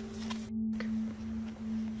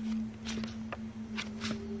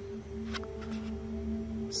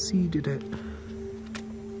f? Seeded it.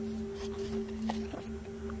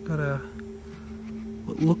 Got a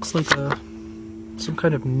what looks like some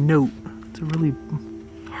kind of note. It's a really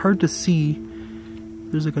hard to see.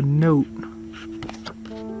 There's like a note.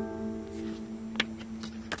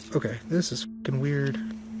 Okay, this is fucking weird.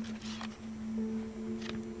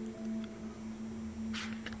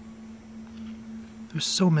 There's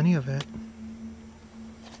so many of it.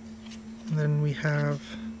 And then we have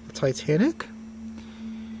the Titanic.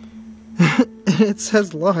 It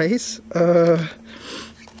says lies.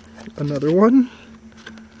 Another one.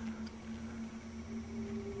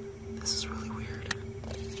 This is really weird.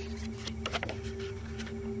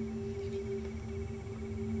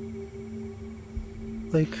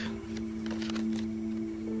 Like,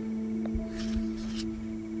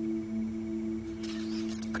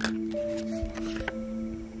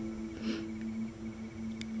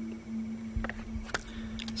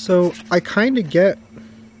 so I kind of get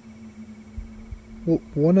what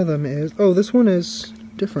one of them is. Oh, this one is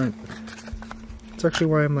different. It's actually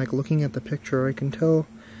why I'm like looking at the picture. I can tell.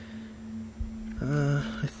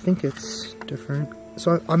 I think it's different.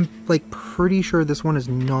 So I'm like pretty sure this one is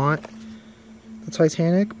not the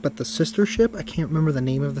Titanic, but the sister ship. I can't remember the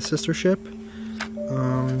name of the sister ship.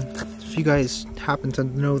 If you guys happen to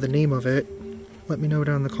know the name of it, let me know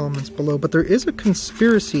down in the comments below. But there is a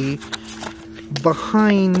conspiracy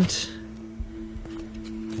behind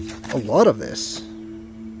a lot of this.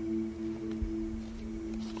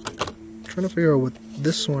 I'm trying to figure out what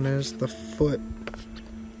this one is. The foot.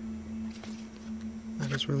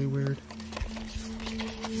 That is really weird.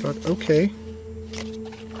 But okay.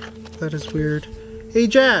 That is weird. Hey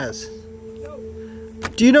Jazz!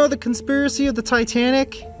 Do you know the conspiracy of the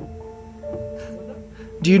Titanic?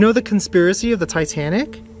 Do you know the conspiracy of the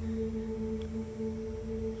Titanic?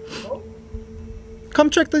 Come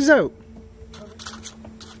check these out.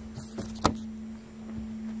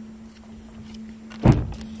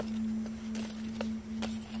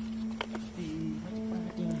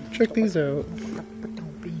 Check these out.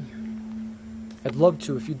 I'd love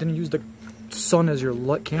to if you didn't use the sun as your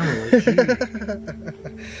camera.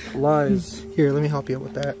 Lies. Here, let me help you out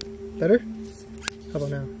with that. Better? How about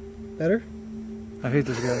now? Better? I hate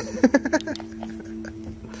this guy.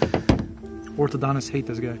 Orthodontists hate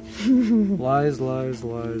this guy. Lies, lies,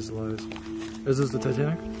 lies, lies. Is this the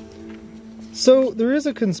Titanic? So there is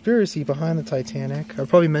a conspiracy behind the Titanic. I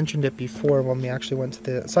probably mentioned it before when we actually went to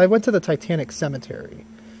the... So I went to the Titanic cemetery,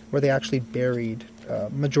 where they actually buried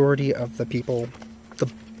majority of the people,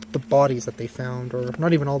 the bodies that they found, or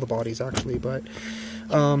not even all the bodies actually, but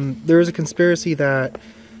there is a conspiracy that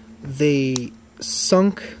they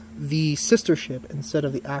sunk the sister ship instead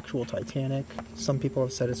of the actual Titanic. Some people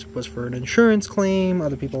have said it was for an insurance claim.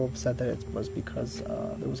 Other people have said that it was because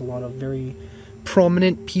there was a lot of very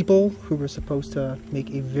prominent people who were supposed to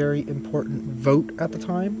make a very important vote at the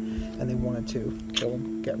time, and they wanted to kill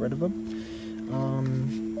them, get rid of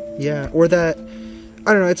them. Yeah, or that,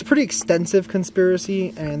 I don't know, it's a pretty extensive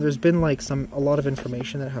conspiracy, and there's been like a lot of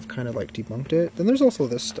information that have kind of like debunked it. Then there's also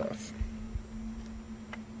this stuff.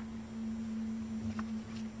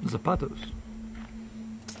 Zapatos.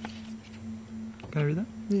 Can I read that?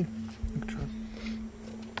 Yeah. I can try.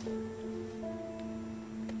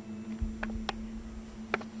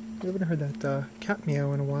 We haven't heard that cat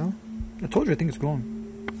meow in a while. I told you, I think it's gone.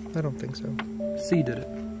 I don't think so. C did it.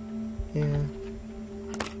 Yeah.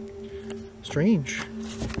 Strange.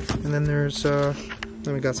 And then there's, then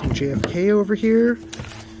we got some JFK over here.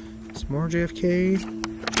 Some more JFK.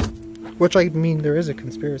 Which, I mean, there is a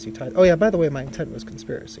conspiracy tied. Oh yeah, by the way, my intent was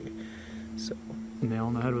conspiracy. So. Nail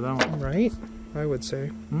on the head with that one. Right? I would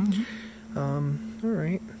say. Mm-hmm.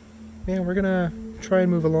 Alright. Yeah, we're gonna try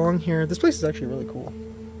and move along here. This place is actually really cool.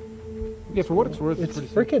 Yeah, for what it's worth, it's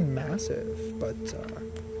freaking massive, but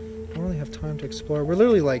I don't really have time to explore. We're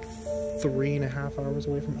literally like 3.5 hours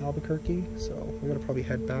away from Albuquerque, so we're gonna probably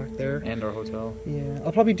head back there. And our hotel. Yeah,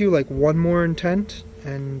 I'll probably do like one more intent,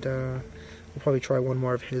 and we'll probably try one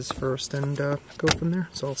more of his first, and go from there.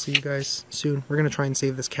 So I'll see you guys soon. We're gonna try and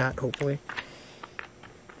save this cat, hopefully.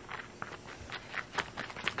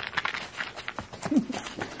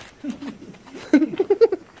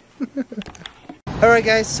 Alright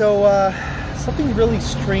guys, so something really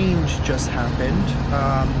strange just happened.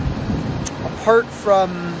 Apart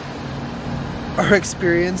from our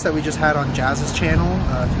experience that we just had on Jazz's channel,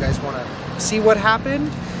 if you guys want to see what happened,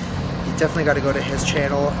 you definitely got to go to his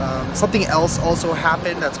channel. Something else also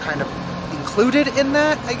happened that's kind of included in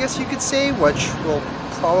that, I guess you could say, which we'll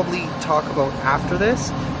probably talk about after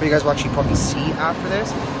this, but you guys will actually probably see after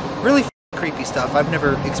this. Really creepy stuff. I've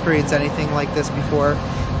never experienced anything like this before.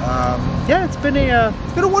 Yeah, it's been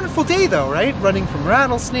a wonderful day though, right? Running from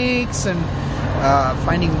rattlesnakes and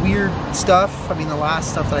finding weird stuff. I mean, the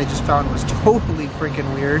last stuff that I just found was totally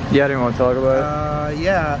freaking weird. Yeah, I didn't want to talk about it.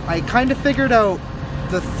 Yeah, I kind of figured out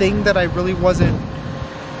the thing that I really wasn't...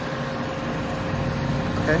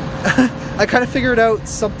 Okay. I kind of figured out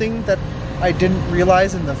something that I didn't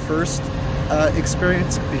realize in the first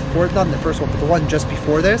experience before, not in the first one, but the one just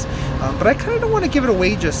before this. But I kind of don't want to give it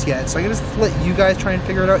away just yet, so I'm gonna just let you guys try and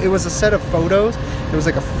figure it out. It was a set of photos. There was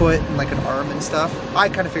like a foot and like an arm and stuff. I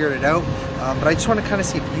kind of figured it out, but I just want to kind of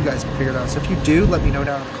see if you guys can figure it out. So if you do, let me know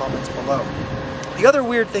down in the comments below. The other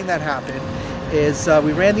weird thing that happened is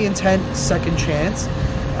we ran the intent second chance.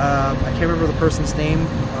 I can't remember the person's name.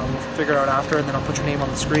 We'll figure it out after, and then I'll put your name on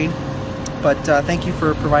the screen. But thank you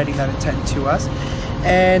for providing that intent to us.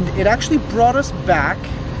 And it actually brought us back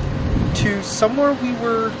to somewhere we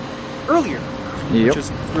were earlier, which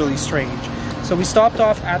is really strange. So we stopped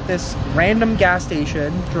off at this random gas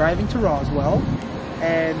station driving to Roswell,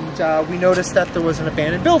 and we noticed that there was an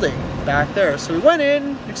abandoned building back there. So we went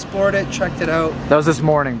in, explored it, checked it out. That was this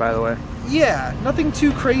morning, by the way. Yeah, nothing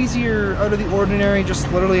too crazy or out of the ordinary,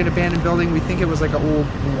 just literally an abandoned building. We think it was like an old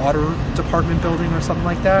water department building or something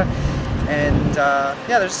like that. And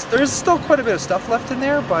yeah, there's still quite a bit of stuff left in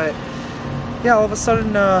there, but yeah, all of a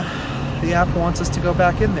sudden the app wants us to go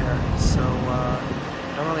back in there. So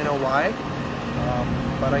I don't really know why,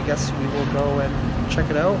 but I guess we will go and check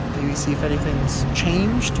it out, maybe see if anything's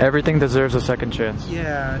changed. Everything deserves a second chance.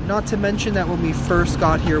 Yeah, not to mention that when we first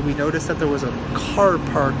got here, we noticed that there was a car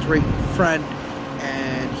parked right in front,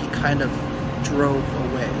 and he kind of drove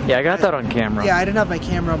away. Yeah, I got that on camera. Yeah, I didn't have my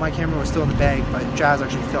camera. My camera was still in the bag, but Jazz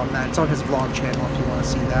actually filmed that. It's on his vlog channel if you want to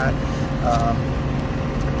see that.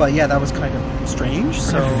 But yeah, that was kind of strange.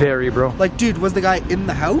 So very, bro. Like, dude, was the guy in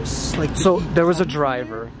the house? Like, so there was a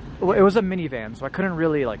driver. It was a minivan, so I couldn't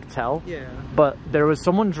really like tell. Yeah. But there was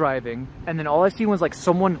someone driving, and then all I seen was like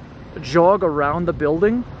someone jog around the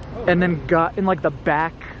building, and then got in like the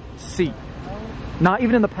back seat. Not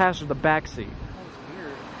even in the passenger, the back seat.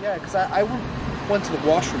 Yeah, because I went to the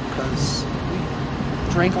washroom because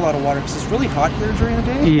we drank a lot of water because it's really hot here during the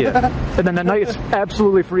day. Yeah. And then at night it's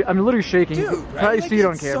absolutely free. I'm literally shaking. Dude, you right? probably Like, see it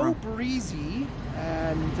on it's camera. so breezy,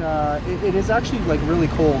 and it is actually like really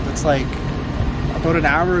cold. It's like about an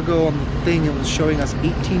hour ago on the thing it was showing us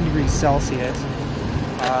 18 degrees Celsius.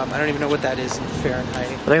 I don't even know what that is in Fahrenheit. I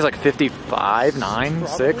think it's like 55, 9, Probably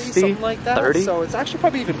 60, something like that. 30. So it's actually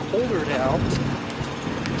probably even colder now.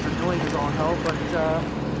 The noise is all hell, but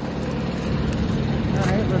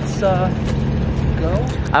alright, let's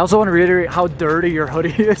go. I also want to reiterate how dirty your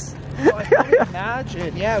hoodie is. Oh, I can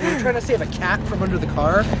imagine. Yeah, we were trying to save a cat from under the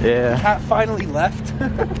car. Yeah. The cat finally left.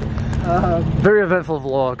 Very eventful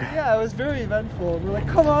vlog. Yeah, it was very eventful. We're like,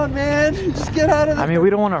 come on, man, just get out of there. I mean, we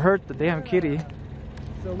don't want to hurt the damn kitty.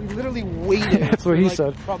 So we literally waited. That's what he like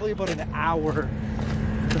said. Probably about an hour for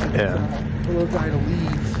Yeah. the little guy to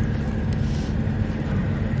leave.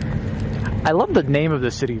 I love the name of the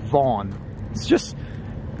city, Vaughn. It's just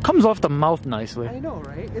comes off the mouth nicely. I know,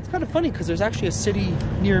 right? It's kind of funny because there's actually a city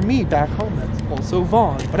near me back home that's also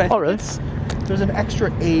Vaughn. But I think really? There's an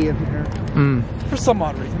extra A in there. For some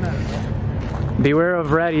odd reason. I don't know. Beware of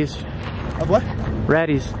ratties. Of what?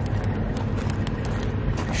 Ratties.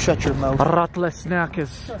 Shut your mouth. Ratle snack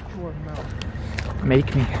is. Shut your mouth.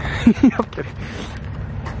 Make me. I'm kidding.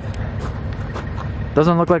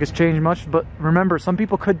 Doesn't look like it's changed much, but remember, some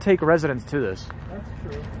people could take residence to this. That's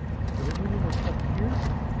true.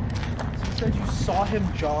 You said you saw him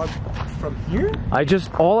jog from here?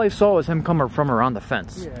 All I saw was him come from around the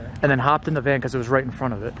fence. Yeah. And then hopped in the van because it was right in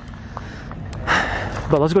front of it.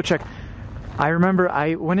 But let's go check. I remember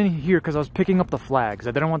I went in here because I was picking up the flags.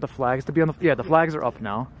 I didn't want the flags to be on the... Yeah, the flags are up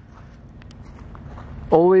now.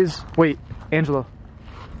 Always... Wait, Angelo.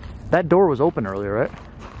 That door was open earlier, right?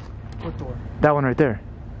 What door? That one right there.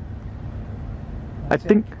 I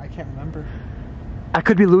think... I can't remember. I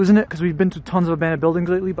could be losing it because we've been to tons of abandoned buildings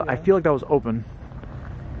lately, but yeah. I feel like that was open.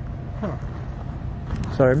 Huh.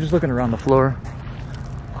 Sorry, I'm just looking around the floor.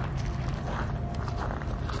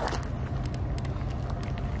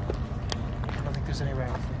 I don't think there's any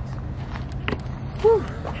rattles. Whew.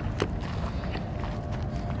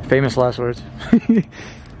 Famous last words. I don't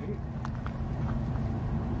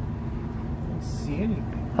see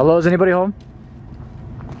anything. Hello, is anybody home?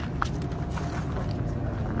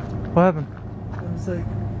 What happened? It was like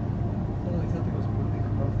something was moving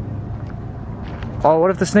above me. Oh,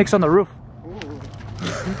 what if the snake's on the roof?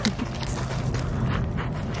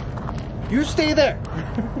 You stay there.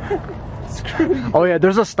 Screw you. Oh yeah,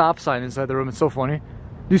 there's a stop sign inside the room. It's so funny. Do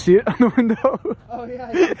you see it on the window? Oh yeah.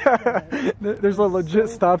 I did see that. There's a legit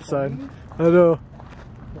So stop funny. sign. I know.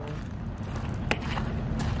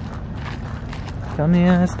 Tell me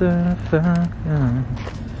as the fire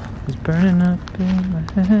is burning up in my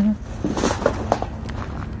head.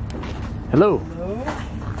 Hello. Hello?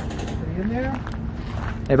 Are you in there?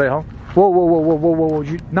 Anybody home? Whoa, whoa, whoa, whoa, whoa, whoa!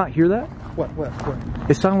 Did you not hear that? What?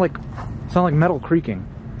 It sounded like metal creaking.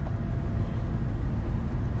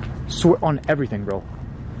 Swear on everything, bro.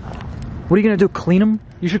 What are you gonna do? Clean them?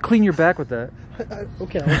 You should clean your back with that.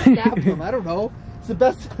 Okay, I'll stab them. I don't know. It's the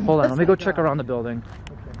best. Hold on, let me go check around the building.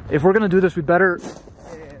 Okay. If we're gonna do this, we better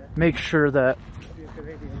make sure that.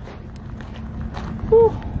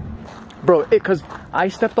 Whew. Bro, because I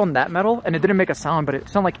stepped on that metal and it didn't make a sound, but it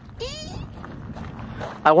sounded like.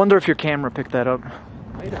 I wonder if your camera picked that up.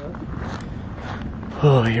 Might have.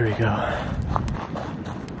 Oh, here we go.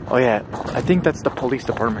 Oh yeah, I think that's the police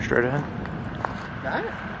department straight ahead. That?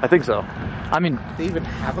 I think so. I mean, they even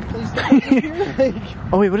have a police department here? Like...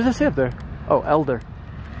 Oh wait, what does that say up there? Oh, elder.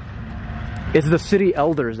 It's the city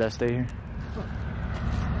elders that stay here.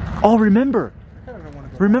 Oh, remember?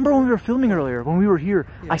 Remember when we were filming earlier? When we were here,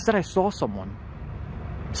 yeah. I said I saw someone.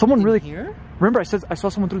 Someone in really here? Remember, I said I saw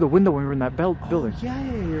someone through the window when we were in that building. Yeah,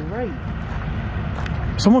 you're right.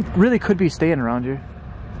 Someone really could be staying around here.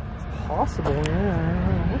 It's possible,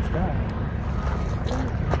 yeah. What's that? Some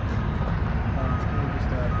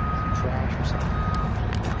trash or something.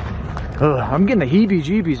 Ugh, I'm getting the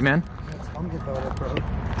heebie-jeebies, man. I'm good about it, bro.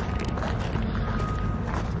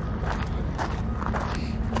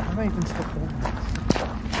 I might even still hold this.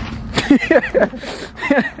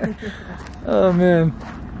 Oh, man.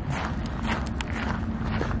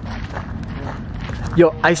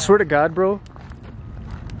 Yo, I swear to God, bro.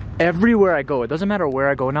 Everywhere I go, it doesn't matter where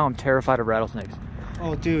I go now, I'm terrified of rattlesnakes.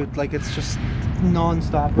 Oh, dude, like it's just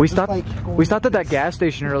non-stop. We stopped at that gas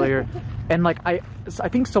station earlier, and like I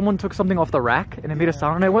think someone took something off the rack, and it made a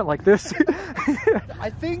sound, and I went like this. I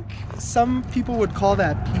think some people would call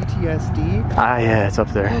that PTSD. Ah, yeah, it's up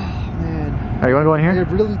there. Oh, man. Are you want to go in here? I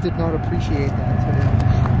really did not appreciate that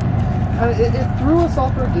today. It threw us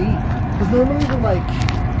off our date. Because normally we're like,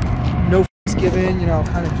 no f***s given, you know,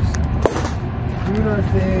 kind of just doing our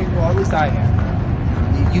thing. Well, at least I am.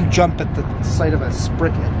 You jump at the sight of a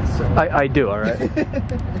spricket. So. I do, all right.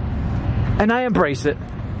 And I embrace it.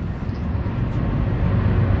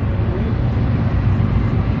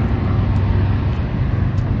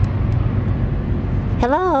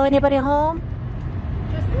 Hello, anybody home?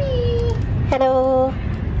 Just me. Hello.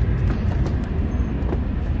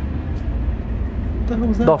 What the hell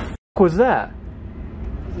was that? The f*** was that?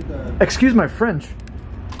 Excuse my French.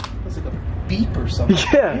 It's like a beep or something.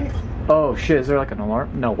 Yeah. Oh shit, is there like an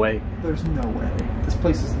alarm? No way. There's no way. This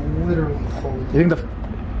place is literally full. You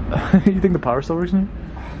think the power still works in here?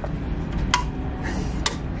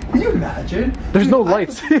 Can you imagine? There's no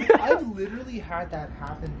lights. I've literally had that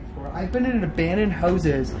happen before. I've been in abandoned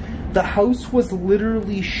houses. The house was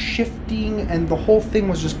literally shifting and the whole thing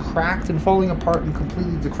was just cracked and falling apart and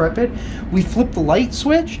completely decrepit. We flipped the light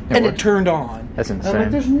switch and it turned on. That's insane. And I'm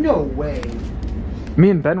like, there's no way. Me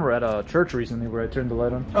and Ben were at a church recently where I turned the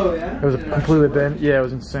light on. Oh yeah? It was completely abandoned. Yeah, it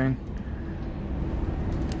was insane.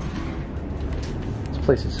 This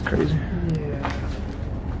place is crazy. Yeah.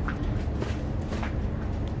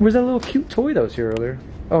 Where's that little cute toy that was here earlier?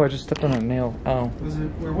 Oh, I just stepped on a nail. Oh.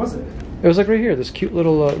 Where was it? It was like right here. This cute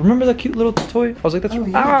little. Remember that cute little toy? I was like, that's. Oh,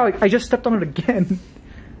 yeah. Ow! I just stepped on it again.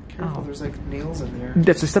 Careful, there's like nails in there.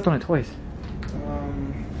 That's I stepped on it twice.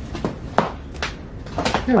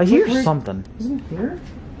 Yeah, I hear something. Isn't it here?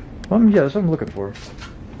 Yeah, that's what I'm looking for.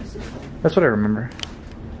 That's what I remember.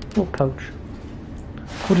 Little pouch.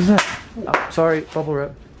 What is that? Oh, sorry, bubble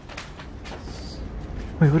wrap.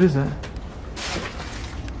 Wait, what is that?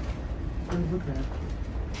 What are you looking at?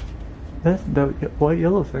 That's the white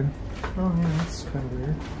yellow thing. Oh yeah, that's kind of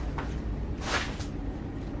weird.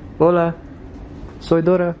 Hola. Soy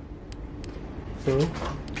Dora. So?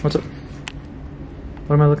 What's up?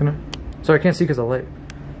 What am I looking at? Sorry, I can't see because of the light.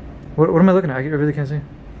 What am I looking at? I really can't see.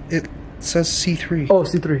 It says C3. Oh,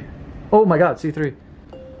 C3. Oh my god, C3.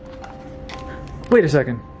 Wait a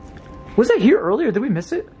second. Was that here earlier? Did we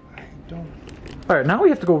miss it? I don't. Alright, now we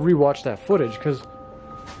have to go rewatch that footage because...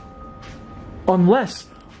 Unless...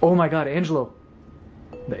 Oh my god, Angelo.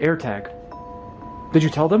 The air tag. Did you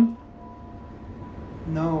tell them?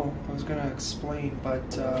 No, I was gonna explain, but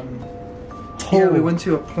yeah, we went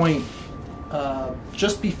to a point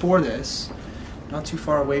just before this, not too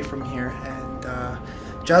far away from here, and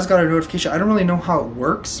Jazz got a notification. I don't really know how it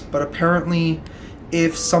works, but apparently,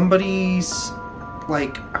 if somebody's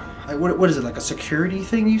like, what is it, like a security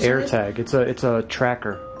thing? You said? Air tag. It's a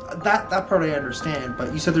tracker. That part I understand,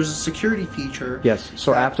 but you said there's a security feature. Yes.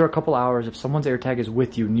 So after a couple hours, if someone's air tag is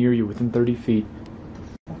with you, near you, within 30 feet.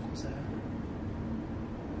 What was that?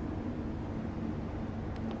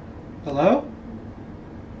 Hello?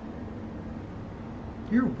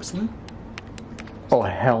 You're whistling? Oh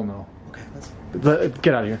hell no. Okay,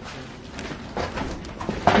 Get out of here.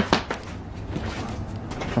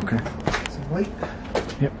 Okay. some light.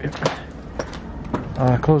 Yep.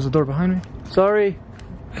 Close the door behind me. Sorry.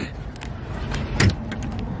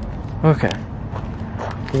 Okay.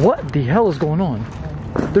 What the hell is going on?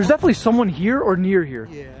 There's definitely someone here or near here.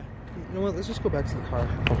 Yeah. You know what? Let's just go back to the car.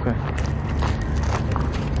 Okay.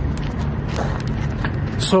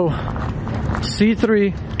 So,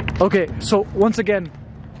 C3. Okay, so once again,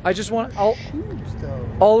 I just want...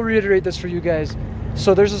 I'll reiterate this for you guys.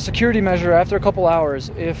 So there's a security measure after a couple hours.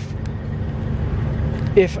 If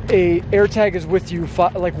a AirTag is with you,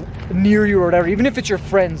 like near you or whatever, even if it's your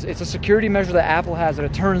friends, it's a security measure that Apple has that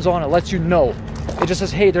it turns on. It lets you know. It just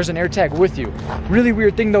says, hey, there's an AirTag with you. Really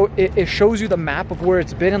weird thing though, it shows you the map of where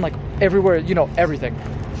it's been and like everywhere, you know, everything.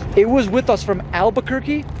 It was with us from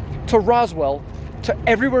Albuquerque to Roswell to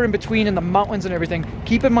everywhere in between in the mountains and everything.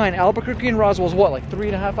 Keep in mind, Albuquerque and Roswell is what, like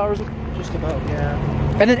 3.5 hours? Just about, yeah.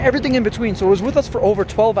 And then everything in between. So it was with us for over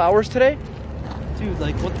 12 hours today. Dude,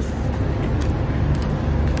 like what the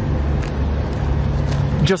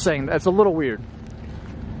Just saying, that's a little weird.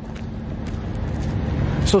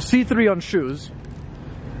 So C3 on shoes.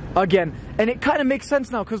 Again, and it kind of makes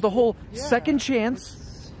sense now because the whole second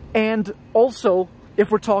chance and also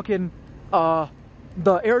if we're talking the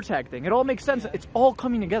AirTag thing, it all makes sense. It's all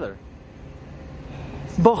coming together.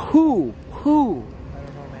 But who? I don't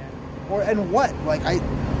know, man. Or and what? Like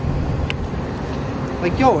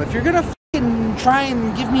yo, if you're gonna fucking try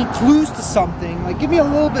and give me clues to something, like give me a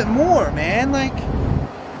little bit more, man. Like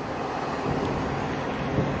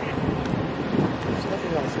there's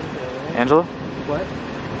nothing else in there, right? Angelo? What?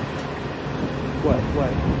 What?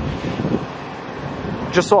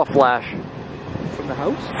 Just saw a flash. From the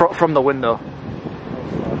house? From the window.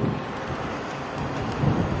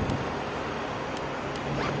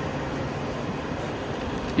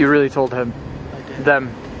 You really told him. I did. Them.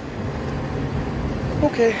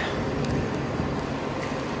 Okay.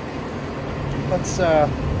 Let's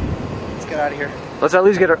get out of here. Let's at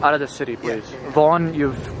least get her out of the city, please. Yeah. Vaughn,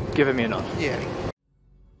 you've given me enough. Yeah.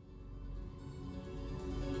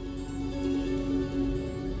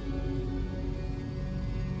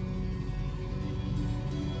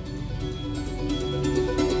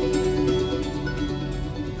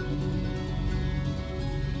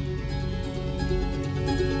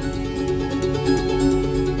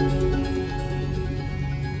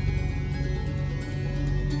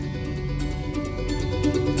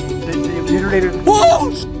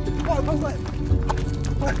 Whoa!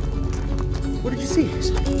 What did you see? There's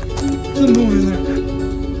a moon in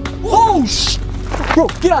there. Oh, bro,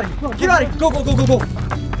 get out of here! Get out of here! Go!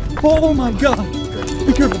 Oh my god!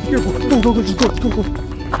 Be careful! Go! Just go!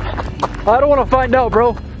 I don't want to find out,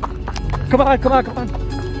 bro. Come on.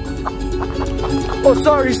 Oh,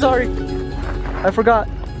 sorry. I forgot.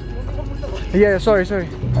 Yeah, sorry.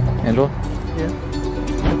 Angelo? Yeah.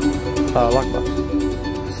 Lockbox.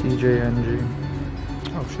 CJNG.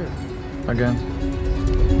 Oh shit. Again.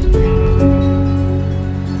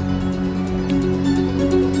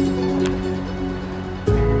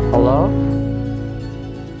 Hello?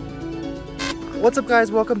 What's up, guys?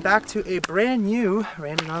 Welcome back to a brand new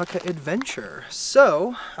Randonautica adventure.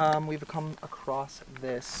 So, we've come across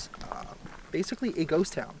this, basically a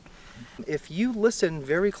ghost town. If you listen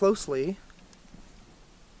very closely...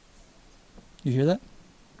 You hear that?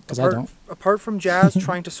 Because I don't. Apart from Jazz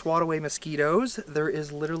trying to swat away mosquitoes, there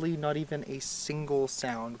is literally not even a single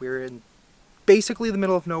sound. We're in basically the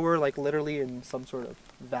middle of nowhere, like literally in some sort of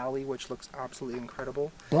valley, which looks absolutely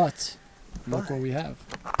incredible. But look what we have.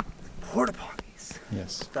 Porta potties.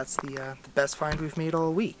 Yes. That's the best find we've made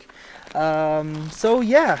all week. So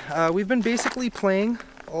yeah, we've been basically playing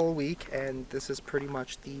all week, and this is pretty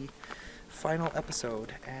much the final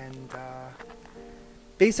episode. And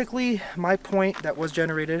basically, my point that was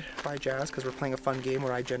generated by Jazz, because we're playing a fun game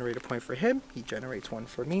where I generate a point for him, he generates one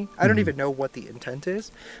for me. I don't even know what the intent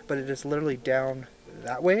is, but it is literally down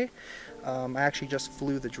that way. I actually just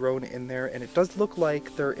flew the drone in there, and it does look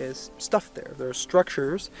like there is stuff there. There are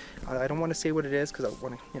structures. I don't want to say what it is because I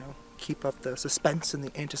want to, you know, keep up the suspense and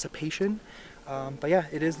the anticipation. But yeah,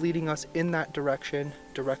 it is leading us in that direction,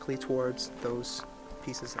 directly towards those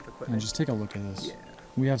pieces of equipment. And just take a look at this. Yeah.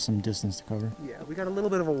 We have some distance to cover. Yeah, we got a little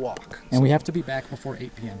bit of a walk. And we have to be back before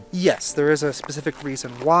 8 p.m. Yes, there is a specific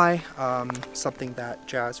reason why. Something that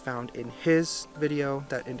Jazz found in his video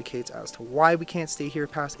that indicates as to why we can't stay here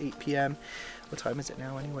past 8 p.m. What time is it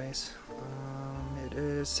now anyways? It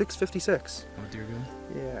is 6:56. Oh dear God.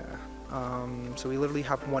 Yeah. So we literally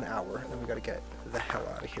have 1 hour, and then we gotta get the hell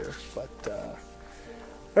out of here. But,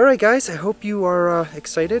 alright guys, I hope you are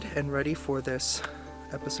excited and ready for this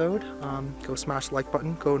episode. Go smash the like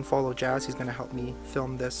button, go and follow Jazz, he's gonna help me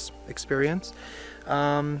film this experience.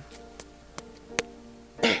 Smack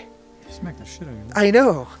the shit out of you. I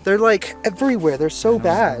know, they're like everywhere, they're so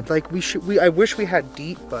bad. Like I wish we had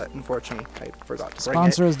Deep, but unfortunately I forgot to bring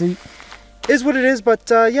Sponsor it. us, Deep. Is what it is, but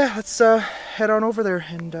yeah, let's head on over there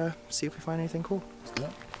and see if we find anything cool. Let's do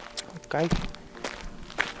that. Okay.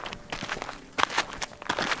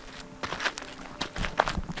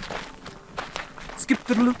 Skip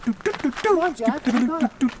the loop. Well,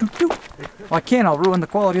 I can't. I'll ruin the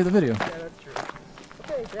quality of the video. Yeah, that's true.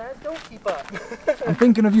 Okay, Jazz, don't keep up. I'm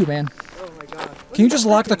thinking of you, man. Oh my god. Can you just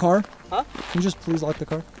lock the car? Huh? Can you just please lock the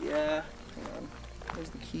car? Yeah. Hang on. There's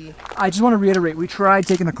the key. I just want to reiterate, we tried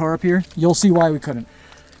taking the car up here. You'll see why we couldn't.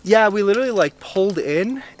 Yeah, we literally like pulled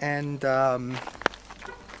in and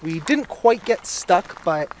we didn't quite get stuck,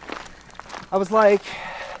 but I was like,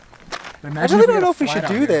 I really don't know if we should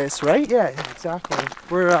do this, right? Yeah, exactly.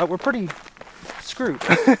 We're pretty screwed.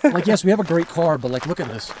 Like, yes, we have a great car, but like, look at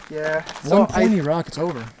this. Yeah. One pointy rock, it's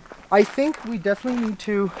over. I think we definitely need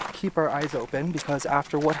to keep our eyes open, because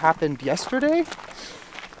after what happened yesterday...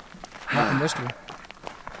 What happened yesterday?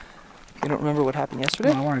 You don't remember what happened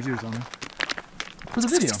yesterday? No, I wanted you to tell me. For the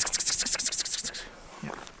video.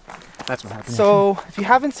 Yeah. That's what happened. So, if you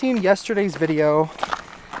haven't seen yesterday's video,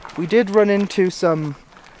 we did run into some...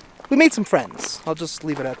 We made some friends. I'll just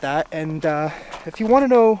leave it at that. And if you want to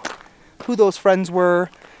know who those friends were,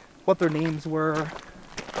 what their names were,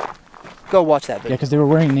 go watch that video. Yeah, because they were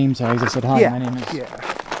wearing name tags that said, hi, my name is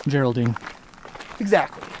Geraldine.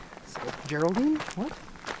 Exactly. So, Geraldine? What?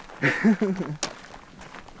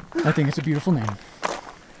 I think it's a beautiful name.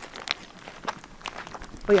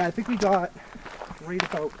 But yeah, I think we got right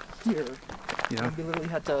about here. Yeah. We literally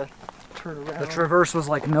had to turn around. The traverse was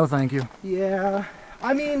like, no thank you. Yeah.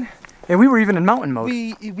 I mean... And we were even in mountain mode.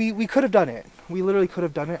 We could have done it. We literally could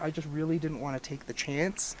have done it. I just really didn't want to take the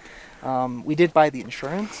chance. We did buy the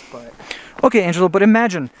insurance, but... Okay, Angelo, but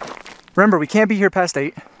imagine. Remember, we can't be here past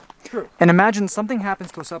 8. True. And imagine something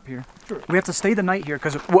happens to us up here. True. We have to stay the night here,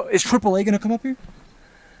 because... Is AAA going to come up here?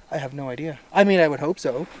 I have no idea. I mean, I would hope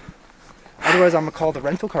so. Otherwise, I'm going to call the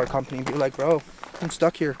rental car company and be like, bro, I'm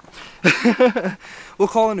stuck here. We'll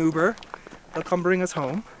call an Uber. They'll come bring us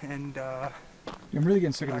home, and... I'm really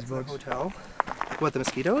getting sick of back these to the bugs. hotel. What, the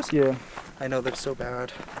mosquitoes? Yeah. I know, they're so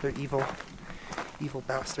bad. They're evil. Evil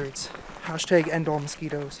bastards. Hashtag end all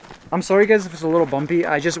mosquitoes. I'm sorry guys if it's a little bumpy.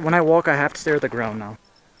 When I walk, I have to stare at the ground now.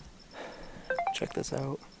 Check this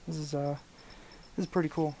out. This is pretty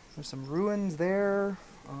cool. There's some ruins there.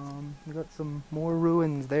 We got some more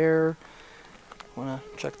ruins there. Wanna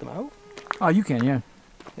check them out? Oh, you can, yeah.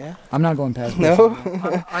 Yeah? I'm not going past No?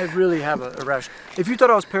 I really have a rash. If you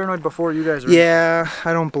thought I was paranoid before, you guys are... Yeah,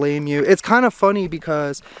 I don't blame you. It's kind of funny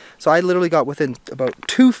because, so I literally got within about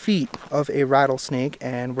 2 feet of a rattlesnake,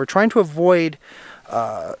 and we're trying to avoid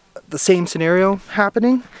the same scenario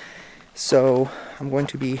happening. So I'm going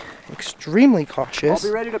to be extremely cautious.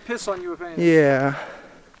 I'll be ready to piss on you if anything. Yeah.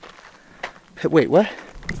 Wait, what?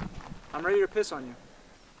 I'm ready to piss on you.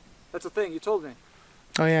 That's the thing, you told me.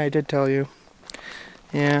 Oh yeah, I did tell you.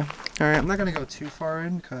 Yeah. Alright, I'm not gonna go too far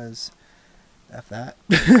in because F that.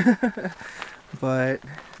 But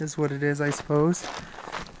is what it is, I suppose.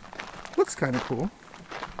 Looks kind of cool.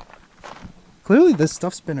 Clearly this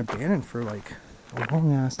stuff's been abandoned for like a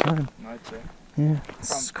long ass time. I'd say. Yeah,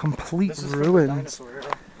 it's complete This is ruins. from the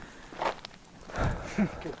dinosaur era.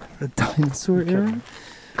 The dinosaur era?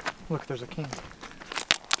 Look, there's a can.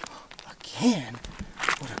 A can?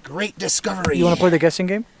 What a great discovery! You want to play the guessing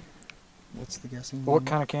game? What's the guessing What game?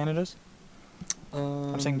 kind of can it is?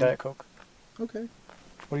 I'm saying Diet Coke. Okay.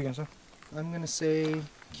 What are you gonna say? I'm gonna say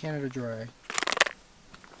Canada Dry.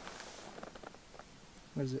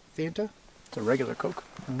 What is it? Fanta? It's a regular Coke.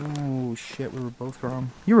 Oh shit, we were both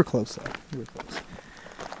wrong. You were close though. You were close.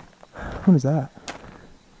 What is that?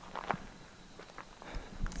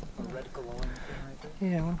 A red glowing thing right there.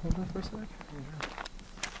 Yeah, wanna hold that for a sec?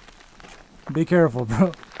 Be careful,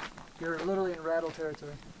 bro. You're literally in rattle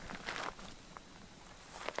territory.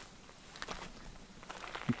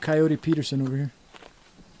 Coyote Peterson over here.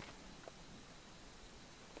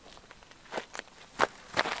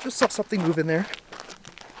 Just saw something move in there.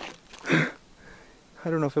 I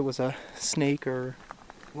don't know if it was a snake or...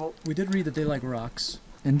 Well, we did read that they like rocks.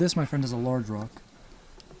 And this, my friend, is a large rock.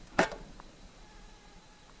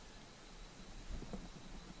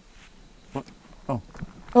 What? Oh.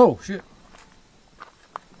 Oh, shit.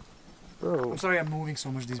 Bro. I'm sorry I'm moving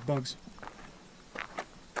so much, these bugs.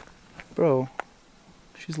 Bro.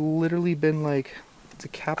 She's literally been like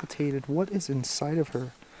decapitated. What is inside of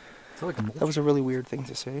her? I feel like a mulch. That was a really weird thing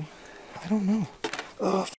to say. I don't know.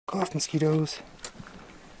 Oh, f off, mosquitoes.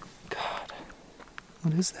 God.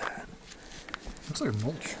 What is that? Looks like a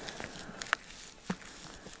mulch.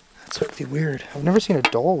 That's really weird. I've never seen a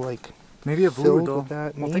doll like Maybe a filled blue doll. with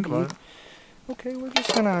that. Well, think about it. Okay, we're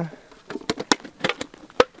just gonna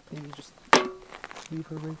maybe just leave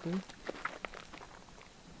her right there.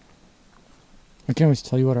 I can't always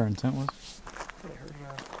tell you what our intent was. I heard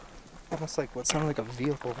almost like what sounded like a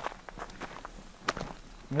vehicle.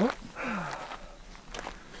 What?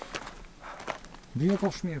 Vehicle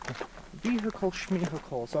schmehicle. Vehicle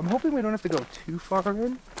schmehicle. So I'm hoping we don't have to go too far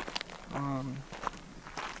in.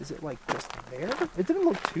 Is it like just there? It didn't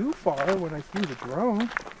look too far when I flew the drone.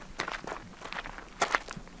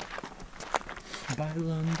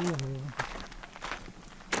 Bailando.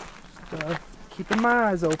 Just, keeping my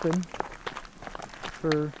eyes open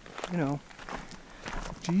for, you know,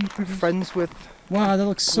 friends with Wow, that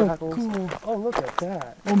looks so rattles. cool. Oh, look at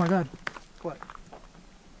that. Oh my god. What?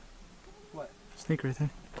 What? Snake right there.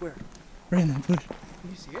 Where? Right in that bush. Can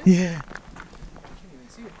you see it? Yeah. I can't even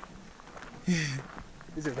see it. Yeah.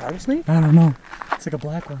 Is it rattlesnake? I don't know. It's like a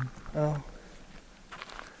black one. Oh.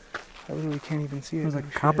 I literally can't even see it. It was like Oh,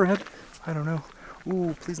 a shit. copperhead. I don't know.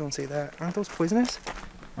 Ooh, please don't say that. Aren't those poisonous?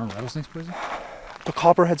 Are rattlesnakes poison? The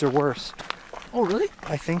copperheads are worse. Oh, really?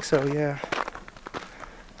 I think so, yeah.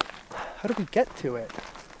 How do we get to it?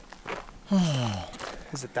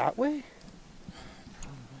 Is it that way?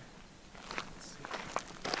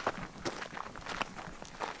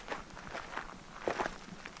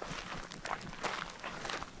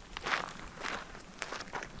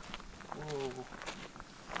 Whoa.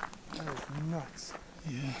 That is nuts.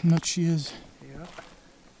 Yeah, nuts she is. Yeah.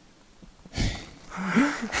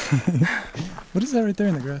 What is that right there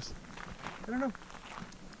in the grass? I don't know. Are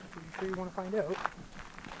you sure you want to find out?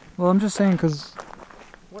 Well, I'm just saying because...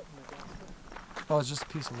 What in the grass? Oh, it's just a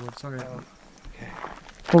piece of wood. It's alright. Oh, okay.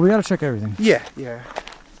 Well, we gotta check everything. Yeah, yeah.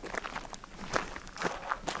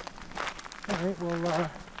 Alright,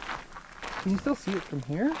 well, can you still see it from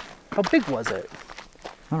here? How big was it?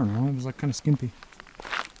 I don't know. It was like kind of skimpy.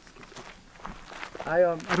 I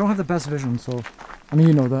don't have the best vision, so... I mean,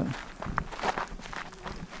 you know that.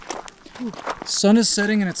 Sun is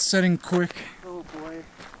setting and it's setting quick. Oh boy.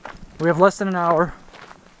 We have less than an hour.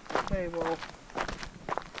 Okay, well,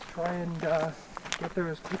 try and get there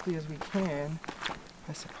as quickly as we can,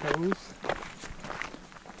 I suppose.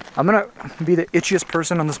 I'm gonna be the itchiest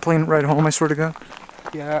person on this plane ride home, I swear to God.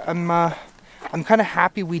 Yeah, I'm kind of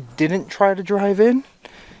happy we didn't try to drive in.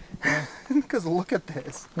 Because look at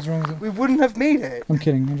this. What's wrong with it? We wouldn't have made it. I'm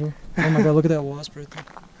kidding, Angelo. Oh my God, look at that wasp right there.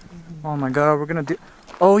 Oh my God, we're gonna do...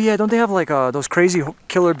 Oh yeah, don't they have like those crazy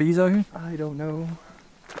killer bees out here? I don't know.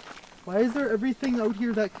 Why is there everything out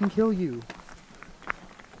here that can kill you?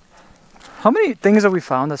 How many things have we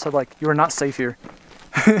found that said like, you are not safe here?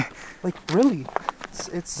 Like, really?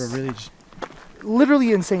 It's They're really just...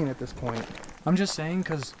 literally insane at this point. I'm just saying,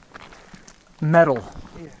 because metal.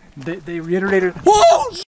 Yeah. They reiterated...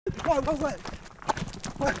 Whoa!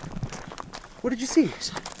 What? What did you see?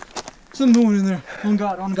 Something moving in there. On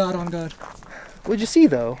God, on God, on God. What'd you see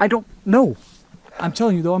though? I don't know. I'm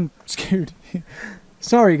telling you though, I'm scared.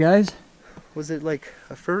 Sorry guys. Was it like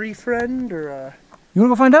a furry friend or a... You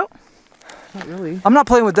wanna go find out? Not really. I'm not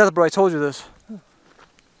playing with death, bro. I told you this.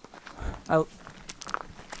 Oh,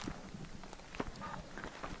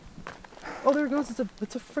 there it goes. It's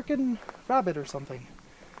a freaking rabbit or something.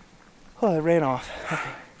 Oh, it ran off.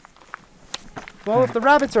 Okay. Well, if the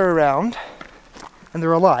rabbits are around and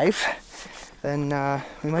they're alive, then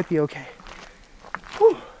we might be okay.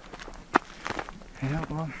 Whew. Yeah,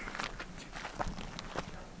 well.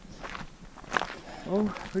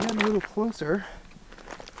 Oh, we're getting a little closer.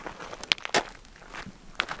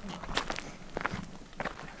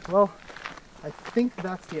 Well, I think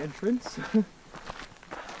that's the entrance.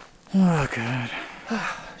 Oh, God.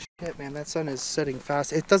 Shit, man, that sun is setting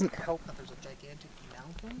fast. It doesn't help that there's a gigantic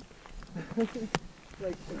mountain.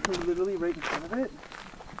 Like, we're literally right in front of it.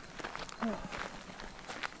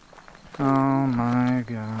 Oh, my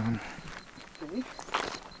God. Okay.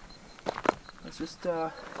 Let's just do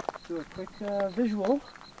a quick visual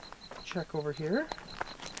check over here.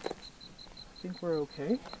 I think we're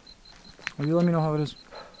okay. Will you let me know how it is?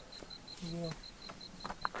 Yeah.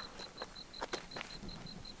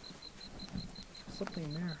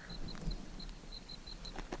 Something there.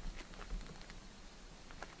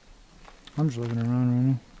 I'm just looking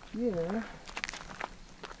around right now. Yeah.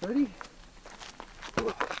 Ready?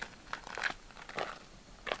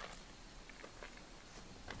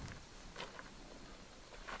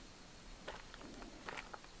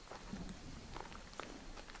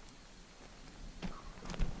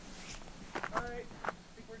 Alright, I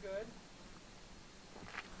think we're good.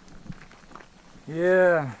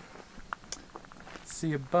 Yeah.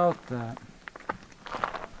 See about that.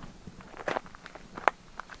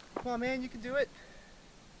 Come on, man, you can do it.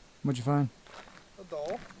 What'd you find? A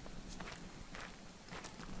doll.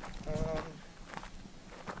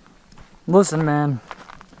 Listen, man.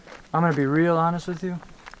 I'm gonna be real honest with you.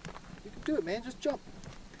 You can do it, man. Just jump.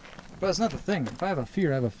 But that's not the thing. If I have a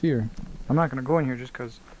fear, I have a fear. I'm not gonna go in here just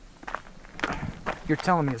because you're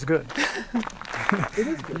telling me it's good. It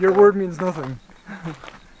is good. Your word means nothing.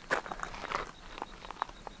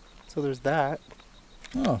 So there's that.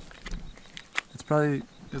 Oh.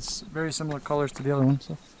 It's very similar colors to the other one,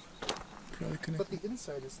 so. Probably But the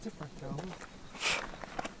inside is different though.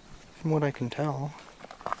 From what I can tell.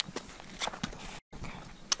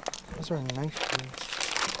 Those are nice things.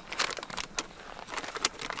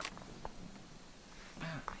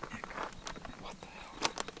 What the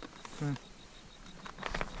hell?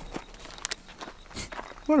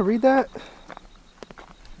 You want to read that?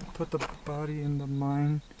 Put the body in the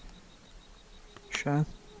mine shaft.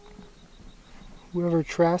 Whoever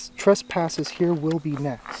trespasses here will be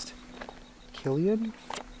next. Killian?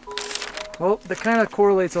 Well, that kind of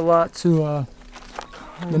correlates a lot to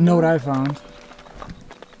the note I found.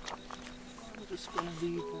 I'm just going to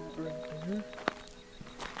leave that right there.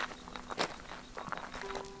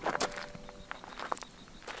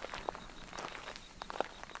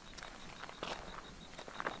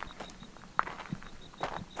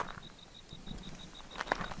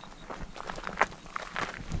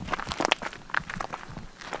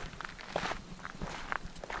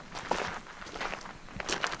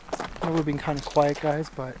 We're being kind of quiet, guys,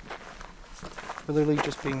 but we're literally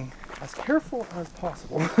just being as careful as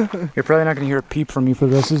possible. You're probably not going to hear a peep from me for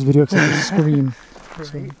the rest of this video except a scream. Right.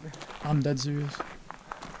 So, I'm dead serious.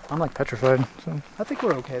 I'm like petrified. So. I think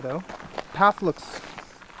we're okay though. Path looks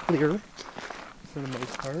clear for the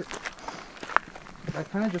most part. I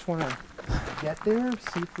kind of just want to get there,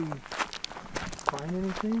 see if we find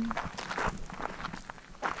anything.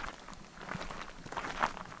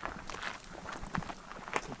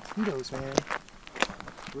 Tito's, man.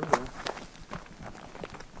 Brutal.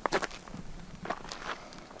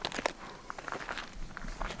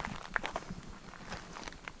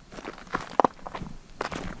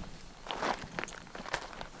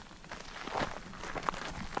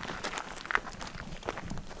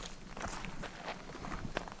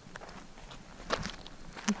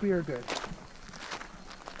 I think we are good.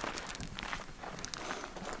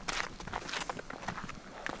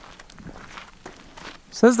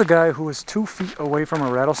 Says the guy who was 2 feet away from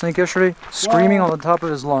a rattlesnake yesterday, screaming Well, on the top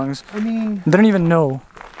of his lungs. I mean, Didn't even know.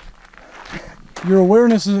 Your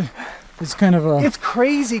awareness is kind of a... it's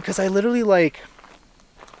crazy because I literally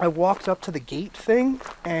I walked up to the gate thing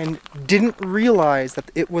and didn't realize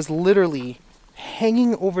that it was literally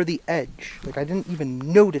hanging over the edge. Like, I didn't even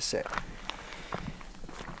notice it.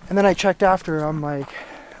 And then I checked after, I'm like,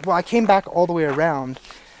 well, I came back all the way around,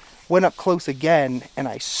 went up close again, and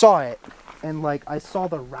I saw it. And like, I saw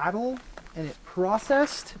the rattle, and it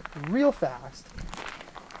processed real fast.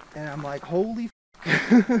 And I'm like, holy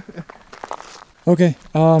Okay,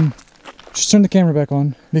 just turn the camera back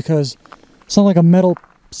on because it sounded like a metal,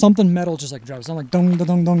 something metal just like dropped. It sounded like dong,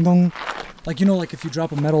 dong, dong, dong. Like, you know, like if you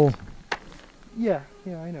drop a metal. Yeah,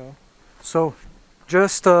 I know. So,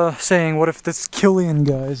 just saying, what if this Killian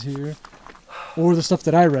guy is here? Or the stuff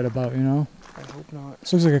that I read about, you know? I hope not.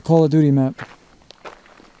 This looks like a Call of Duty map.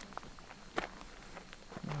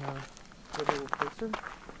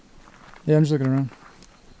 Yeah, I'm just looking around.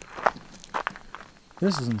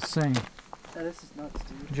 This is insane. Yeah, this is nuts,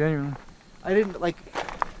 dude. Genuinely. I didn't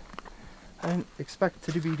expect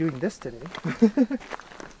to be doing this today.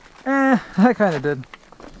 I kind of did.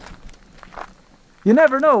 You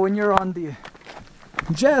never know when you're on the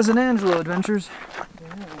Jazz and Angelo adventures.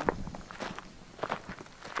 Yeah.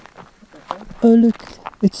 Oh look,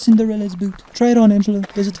 it's Cinderella's boot. Try it on, Angelo.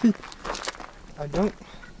 Does it fit? I don't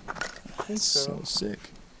think That's so. so sick.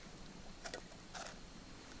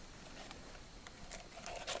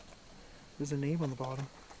 There's a name on the bottom.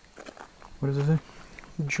 What does it say?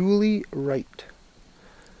 Julie Wright.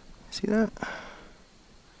 See that?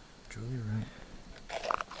 Julie Wright.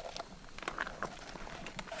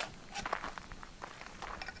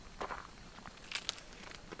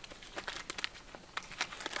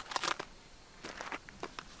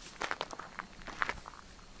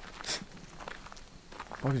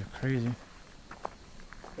 Bugs are crazy.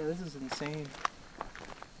 Yeah, this is insane.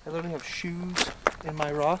 I literally have shoes in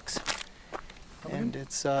my rocks. And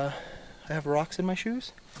it's, I have rocks in my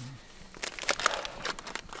shoes.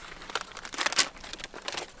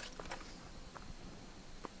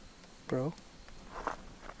 Bro.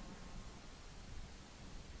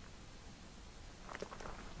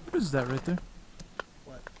 What is that right there?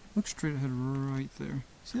 What? Look straight ahead right there.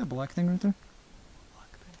 See that black thing right there?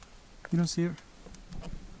 You don't see it?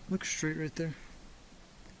 Look straight right there.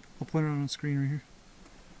 I'll point it on the screen right here.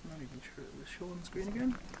 I'm not even sure it was showing the screen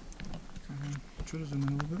again. Try to zoom in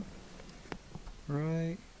a little bit.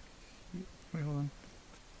 Right. Wait, hold on.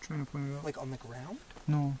 Trying to point it out. Like on the ground?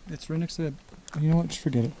 No, it's right next to that. You know what? Just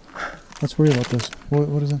forget it. Let's worry about this.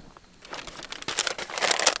 What is it?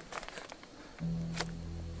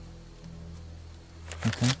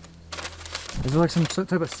 Okay. Is there like some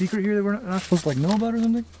type of secret here that we're not supposed to like know about or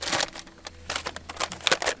something?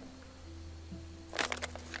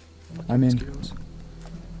 I'm in. Mosquitoes.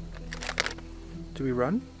 Do we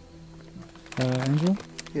run? Angelo?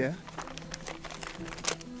 Yeah.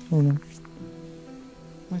 Oh no.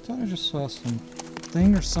 I thought I just saw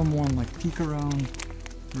something or someone like peek around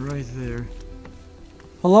right there.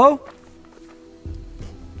 Hello?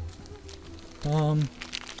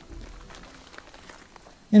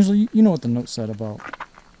 Angelo, you know what the note said about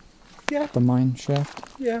Yeah. the mine shaft?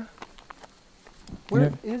 Yeah.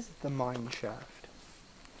 Where is the mine shaft?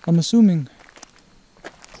 I'm assuming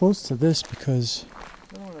close to this because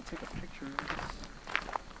I don't want to take a picture of this.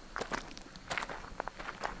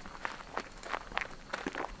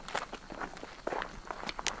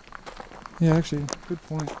 yeah, actually, good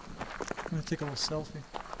point. I'm gonna take a little selfie.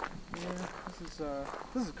 Yeah,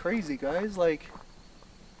 this is crazy, guys. Like,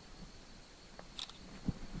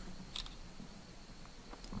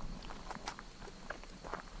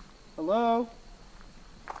 hello?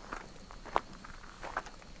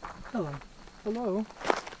 Hello. Hello?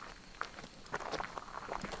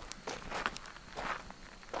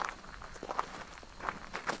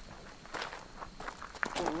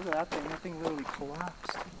 Oh, look at that thing. That thing literally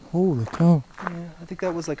collapsed. Holy cow. Yeah, I think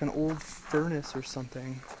that was like an old furnace or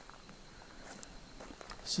something.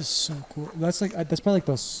 This is so cool. That's like that's probably like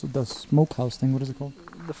the smokehouse thing. What is it called?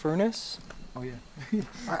 The furnace? Oh yeah.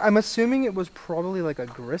 I'm assuming it was probably like a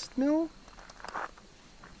grist mill.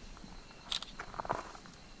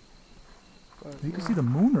 But, You can see the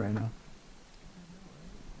moon right now.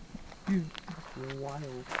 Dude,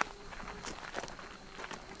 wild.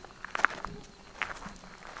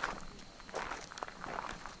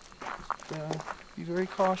 Be very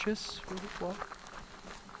cautious for the walk.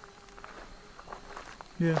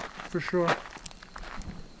 Yeah, for sure.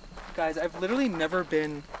 Guys, I've literally never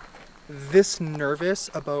been this nervous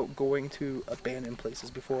about going to abandoned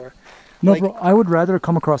places before. No, Like- bro, I would rather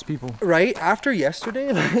come across people. Right? After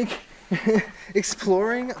yesterday, like,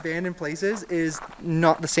 exploring abandoned places is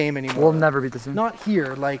not the same anymore. We'll never be the same. Not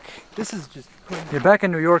here. Like, this is just crazy. Yeah, back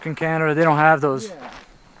in New York and Canada, they don't have those. Yeah.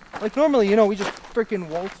 Like, normally, you know, we just freaking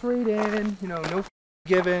waltz right in, you know, no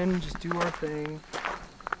given, just do our thing.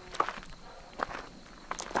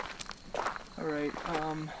 Alright,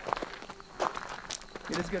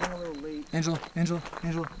 it is getting a little late. Angelo.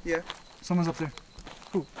 Yeah. Someone's up there.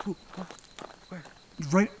 Who? Where?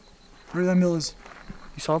 Right. Where that mill is.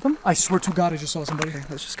 You saw them? I swear to God, I just saw somebody. Okay,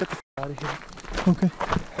 let's just get the out of here. Okay.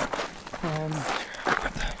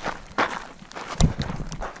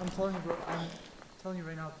 I'm telling you, bro. I'm telling you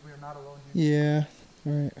right now that we are not alone here.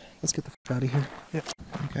 Yeah. All right. Let's get the out of here. Yep.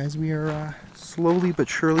 Okay, guys, we are slowly but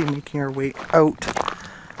surely making our way out.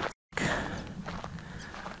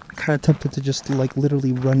 I'm kind of tempted to just like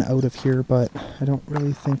literally run out of here, but I don't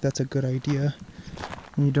really think that's a good idea.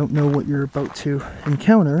 And you don't know what you're about to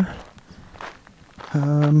encounter.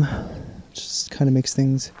 Just kind of makes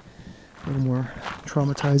things a little more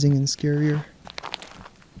traumatizing and scarier.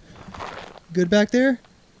 Good back there?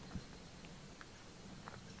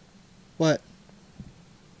 What?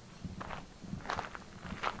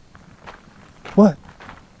 What?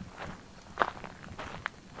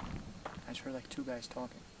 I just heard like two guys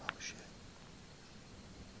talking. Oh shit.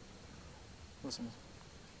 Listen.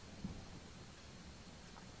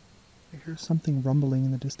 I hear something rumbling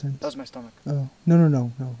in the distance. That was my stomach. Oh,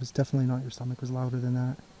 no. It was definitely not your stomach. It was louder than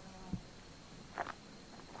that.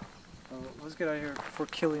 Let's get out of here before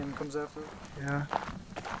Killian comes after. Yeah.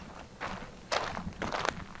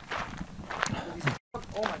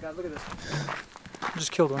 Oh my God, look at this. I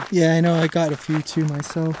just killed one. Yeah, I know. I got a few too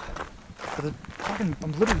myself. But I'm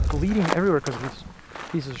literally bleeding everywhere because of these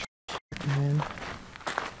pieces of shit. Man.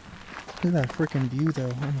 Look at that freaking view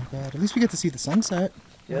though. Oh my God. At least we get to see the sunset.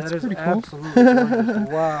 Yeah, that's that is pretty cool. absolutely gorgeous.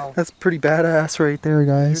 Wow. That's pretty badass right there,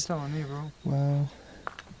 guys. You're telling me, bro. Wow.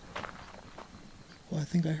 Well, I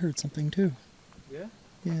think I heard something too. Yeah?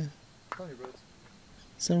 Yeah. Tell me, bro. It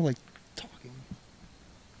sounded like talking.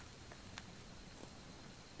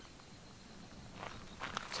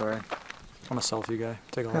 Sorry. I'm a selfie guy.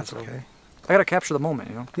 Take a That's selfie. okay. I gotta capture the moment,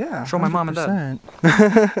 you know? Yeah. Show my mom and dad.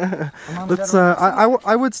 100%. My mom and Let's. dad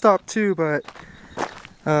I would stop too, but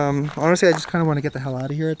honestly, I just kind of want to get the hell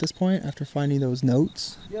out of here at this point after finding those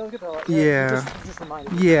notes. Yeah, let's get the hell out. Yeah. Just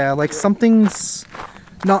reminded me. Yeah, like something's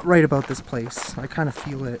not right about this place. I kind of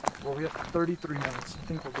feel it. Well, we have 33 minutes. I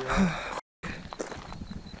think we'll be alright.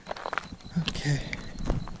 Okay.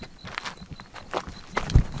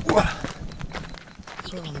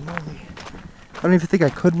 Holy moly. I don't even think I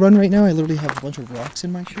could run right now. I literally have a bunch of rocks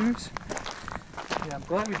in my shoes. Yeah, I'm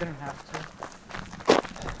glad we didn't have to.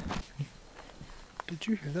 Did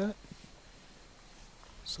you hear that?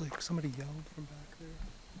 It's like somebody yelled from back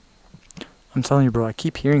there. I'm telling you, bro, I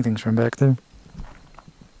keep hearing things from back there.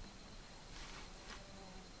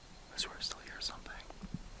 I swear I still hear something.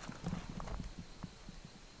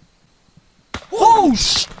 Oh,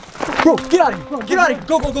 shh! Bro, get out of here! Get out of here!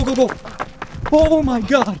 Go, go, go, go, go! Oh my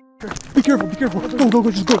God! Be careful, be careful! Go, go,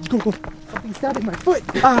 go, just go, go, go! Something's stabbing my foot!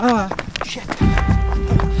 Ah! Shit!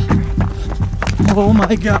 Oh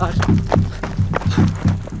my God!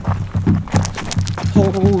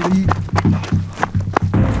 Holy!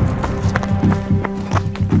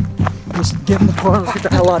 Let's get in the car. Let's get the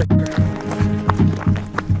hell out of here.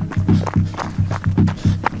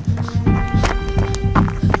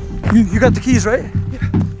 You got the keys, right? Yeah.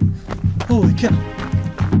 Holy cow!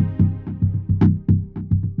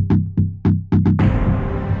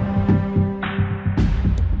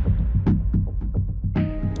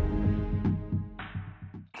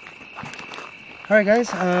 Alright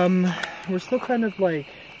guys, we're still kind of like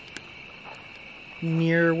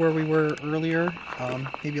near where we were earlier,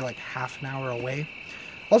 maybe like half an hour away.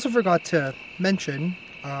 Also forgot to mention,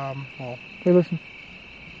 well... Hey, listen.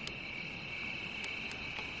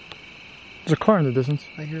 There's a car in the distance.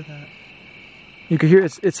 I hear that. You can hear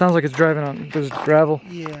it. It sounds like it's driving on. There's gravel.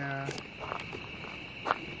 Yeah.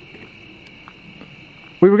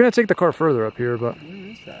 We were gonna take the car further up here, but Where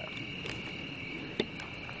is that?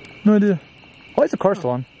 no idea. Why is the car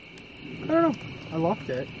still on? I don't know. I locked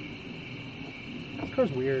it. This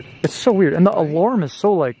car's weird. It's so weird, and the alarm is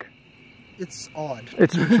so like. It's odd.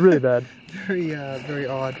 It's really bad. Very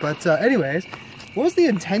odd. But anyways, what was the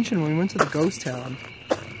intention when we went to the ghost town?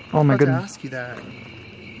 Oh my I was about to goodness. ask you that.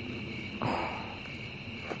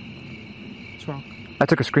 What's wrong? I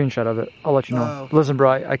took a screenshot of it. I'll let you know. Oh. Listen,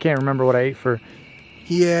 bro, I can't remember what I ate for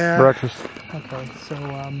Yeah. breakfast. Okay, so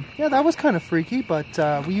yeah, that was kind of freaky, but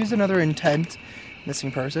we used another intent,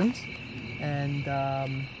 missing persons, and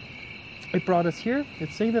it brought us here.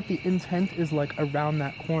 It's saying that the intent is like around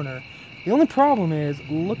that corner. The only problem is,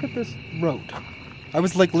 look at this road. I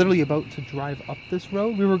was like literally about to drive up this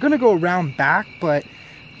road. We were gonna go around back, but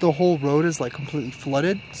the whole road is like completely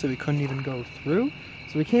flooded, so we couldn't even go through.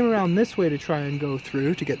 So we came around this way to try and go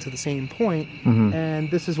through to get to the same point,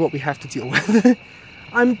 and this is what we have to deal with.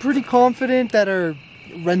 I'm pretty confident that our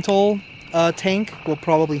rental tank will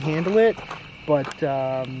probably handle it, but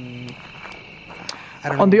I I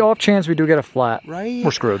don't know. On the off chance we do get a flat, right?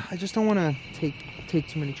 we're screwed. I just don't want to take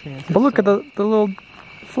too many chances. But look at the little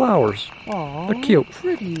flowers. Aw, they're cute.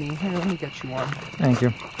 Pretty. Here, let me get you one. Thank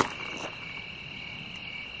you.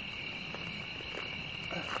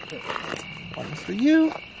 One is for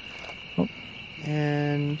you. Oh.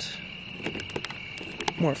 And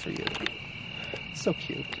more for you. So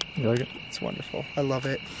cute. You like it? It's wonderful. I love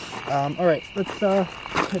it. All right, let's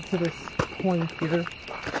head to this point here.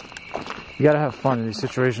 You gotta have fun in these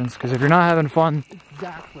situations, because if you're not having fun,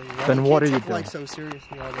 exactly. Right? Then what are you take doing? Life so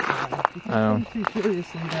seriously all the time. If you I know. take it too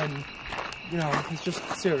seriously, then you know it's just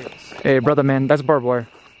serious. hey, brother, man, that's barbed wire.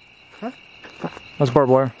 Huh? That's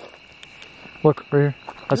barbed wire. Look right here.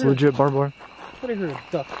 That's Where? legit barbed wire. I thought I heard a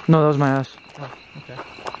duck. No, that was my ass. Oh, okay.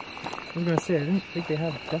 I was gonna say I didn't think they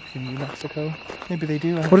have ducks in New Mexico. Maybe they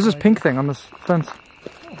do. What is this pink thing on this fence?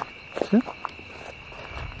 See it?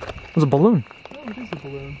 It's a balloon. Oh, it is a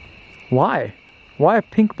balloon. Why? Why a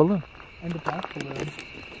pink balloon? And a black balloon.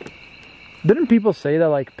 Didn't people say that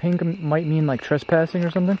like pink might mean like trespassing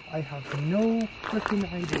or something? I have no freaking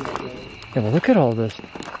idea, bro. Yeah, but look at all this.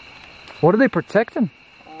 What are they protecting?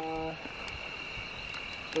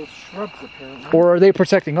 Those shrubs apparently. Or are they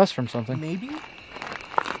protecting us from something? Maybe?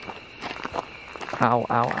 Ow,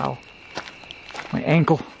 ow, ow. My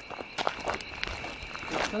ankle.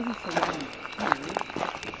 It doesn't say that here.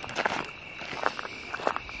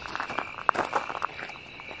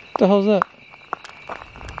 What the hell's that?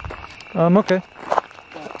 Okay.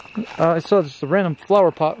 I saw just a random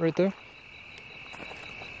flower pot right there.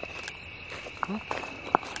 Huh?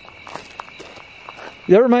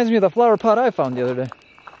 That reminds me of the flower pot I found the other day.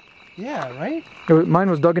 Yeah, right? Mine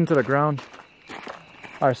was dug into the ground.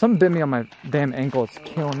 Alright, something bit me on my damn ankle. It's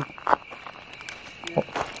killing me. Yeah. Oh.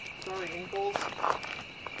 Sorry, ankles.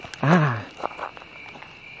 Ah.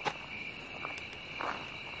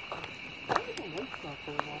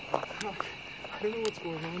 I don't know what's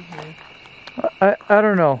going on here. I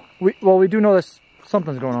don't know. We do know that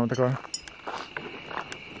something's going on with the car.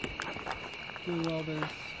 Well, there's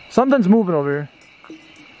Something's moving over here.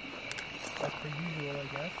 like per usual,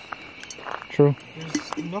 I guess. True.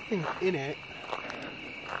 There's nothing in it.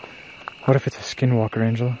 What if it's a skinwalker,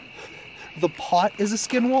 Angelo? The pot is a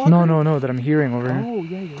skinwalker? No, that I'm hearing over here. Oh,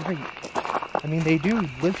 yeah, you're right. I mean, they do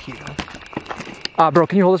live here. Bro,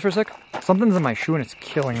 can you hold this for a sec? Something's in my shoe and it's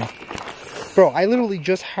killing me. Bro, I literally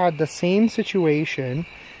just had the same situation.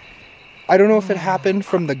 I don't know if it happened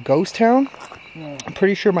from the ghost town. Yeah. I'm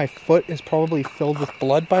pretty sure my foot is probably filled with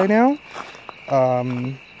blood by now.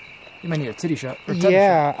 You might need a titty shot. Or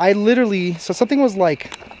Yeah, I literally, so something was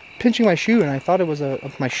like pinching my shoe and I thought it was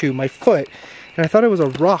my foot, and I thought it was a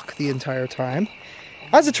rock the entire time.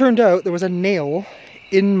 As it turned out, there was a nail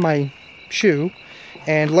in my shoe,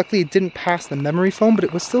 and luckily it didn't pass the memory foam, but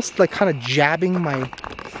it was still like kind of jabbing my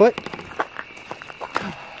foot.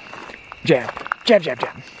 Jab. Jab, jab,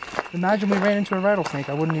 jab. Imagine we ran into a rattlesnake,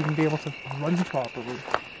 I wouldn't even be able to run properly.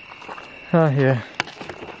 Yeah.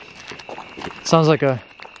 Sounds like a...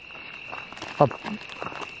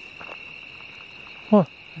 What?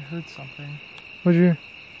 I heard something. What'd you hear?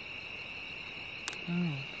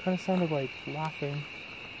 Oh, kind of sounded like laughing.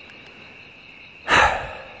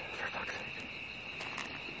 For fuck's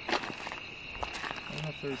sake. I don't know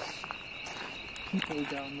if there's people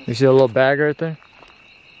down this. You see a little bag right there?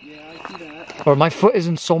 Yeah, I see that. Or my foot is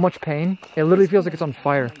in so much pain, it literally feels like it's on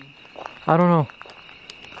fire. I don't know.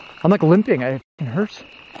 I'm like limping, it hurts.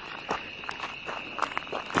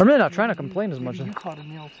 I'm really not trying to complain as much. Maybe you caught a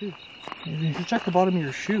nail too. You should check the bottom of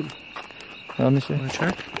your shoe. Let me see. Want to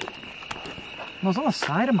check? No, it's on the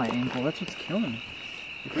side of my ankle. That's what's killing me.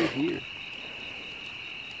 It's right here.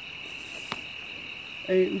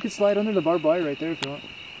 Hey, we could slide under the barbed wire right there if you want.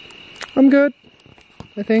 I'm good,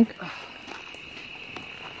 I think.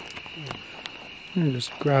 Let me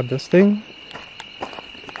just grab this thing.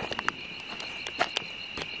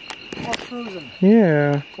 Oh, frozen.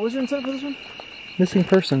 Yeah, What was your intent for this one? missing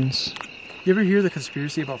persons. You ever hear the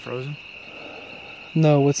conspiracy about Frozen?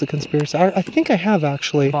 No, what's the conspiracy? I think I have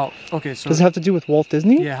actually. Okay, so... Does it have to do with Walt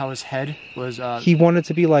Disney? Yeah, how his head was... He wanted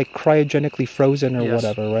to be like cryogenically frozen or Yes.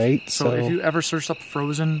 whatever, right? So if you ever searched up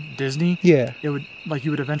Frozen Disney, Yeah. it would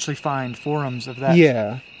you would eventually find forums of that.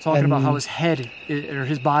 Yeah. Talking about And- how his head or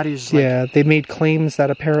his body is like... Yeah, they made claims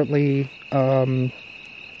that apparently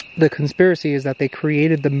the conspiracy is that they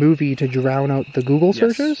created the movie to drown out the Google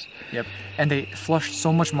searches. Yep. And they flushed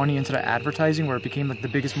so much money into the advertising where it became like the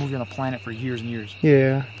biggest movie on the planet for years and years.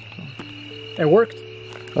 Yeah. It worked.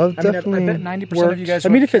 Oh, I mean, definitely. I bet 90% of worked. you guys I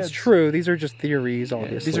who mean, have if it's kids- true, these are just theories,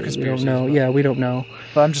 obviously. these are We conspiracies, don't know. but- Yeah, we don't know.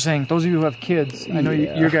 But I'm just saying, those of you who have kids, I know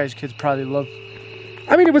Yeah. your guys' kids probably love...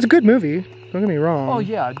 I mean, it was a good movie. Don't get me wrong. Oh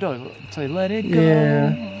yeah, it does. Say let it go.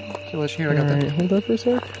 Yeah. Okay, let's hear. I got that. Hold that for a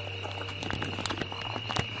sec.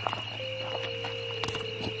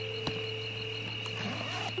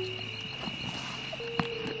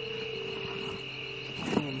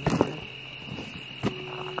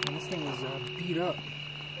 This thing is beat up.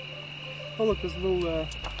 Oh look, there's a little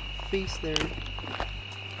face there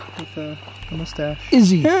with a mustache.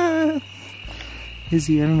 Izzy.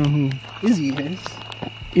 Izzy, I don't know who Izzy is.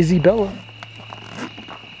 Isabella.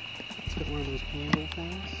 Let's get one of those handle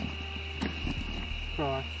things.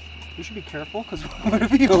 Bro, we should be careful, because what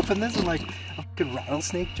if we open this and like a fucking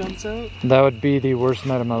rattlesnake jumps out? That would be the worst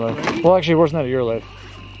night of my life. Right? Well, actually, worst night of your life.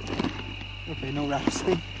 Okay, no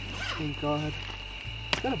rattlesnake. Thank God.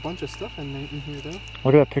 It's got a bunch of stuff in here though.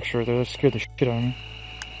 Look at that picture right there. That scared the shit out of me.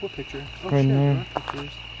 What picture? Oh right shit, there. there are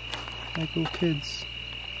pictures. Like little kids.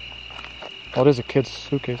 Oh, it is a kid's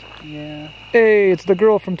suitcase. Yeah. Hey, it's the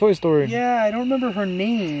girl from Toy Story. Yeah, I don't remember her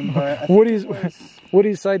name, but I think Woody's it was,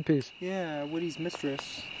 Woody's side piece. yeah, Woody's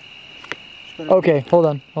mistress. Okay, hold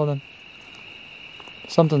on.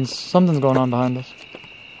 Something's going on behind us.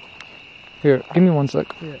 Here, give me 1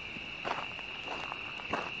 sec. Yeah.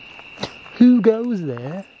 Who goes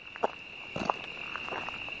there?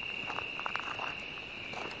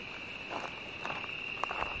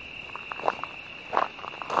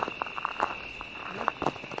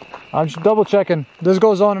 I'm just double checking. This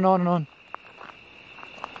goes on and on and on.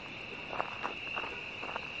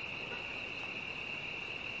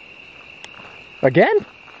 Again?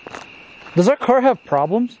 Does our car have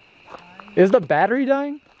problems? Is the battery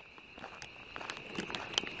dying?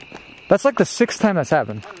 That's like the 6th time that's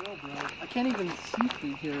happened. I don't know, bro. I can't even see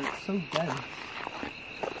through here. It's so dead.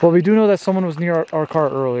 Well, we do know that someone was near our car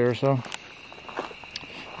earlier, so...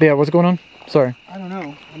 But yeah, what's going on? Sorry. I don't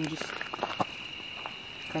know. I'm just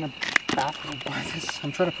kind of baffled by this.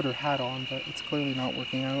 I'm trying to put her hat on, but it's clearly not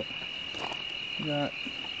working out. We got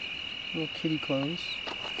little kitty clothes.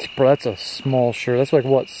 Bro, that's a small shirt. That's like,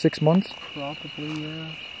 what, 6 months? Probably, yeah.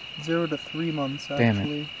 0 to 3 months, actually. Damn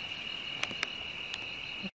it.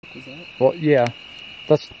 What was that? Well, yeah.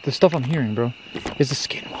 That's the stuff I'm hearing, bro. Is the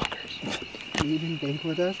skinwalkers. Made in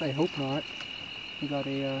Bangladesh? I hope not. We got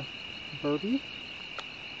a Burby.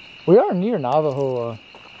 We are near Navajo.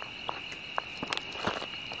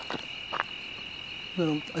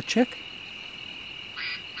 A chick.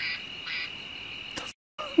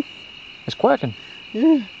 It's quacking.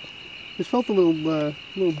 Yeah. It felt a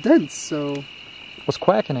little dense, so. What's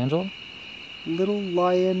quacking, Angelo? Little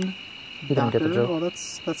lion You didn't get the joke. Oh,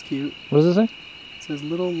 that's cute. What does it say? It says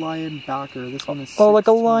little lion backer. This one is. Oh, like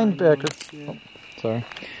a 6 to 9 linebacker. months, yeah. Oh, sorry.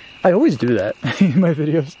 I always do that in my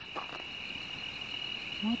videos.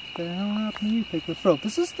 What the hell happened to you, Pickler? Bro,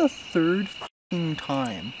 this is the 3rd f***ing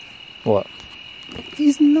time. What?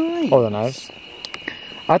 These knives. Oh, the knives?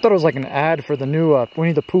 I thought it was like an ad for the new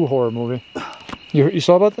Winnie the Pooh horror movie. You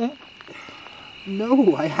saw about that?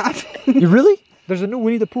 No, I haven't. You really? There's a new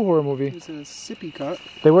Winnie the Pooh horror movie. It's a sippy cut.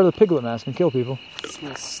 They wear the piglet mask and kill people. It's a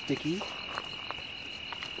little sticky.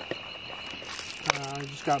 I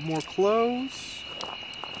just got more clothes.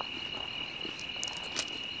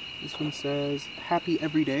 This one says, happy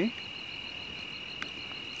every day.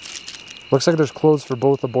 Looks like there's clothes for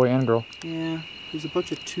both the boy and girl. Yeah, there's a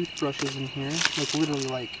bunch of toothbrushes in here. Like literally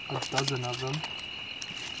like a dozen of them.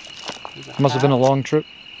 Must have been a long trip.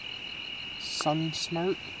 Sun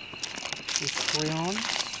Smart. There's crayons.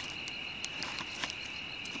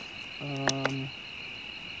 I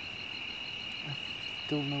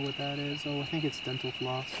don't know what that is. Oh, I think it's dental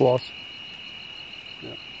floss. Floss.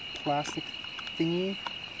 The plastic thingy.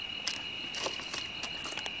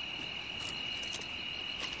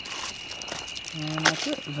 And that's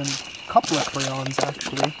it. There's a couple of crayons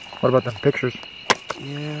actually. What about them pictures?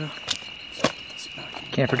 Yeah.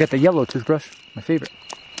 Can't forget the yellow toothbrush. My favorite.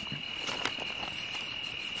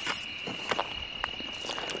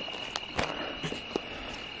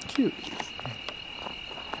 Cute.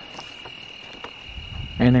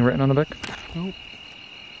 Anything written on the back? Nope.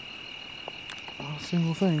 Not a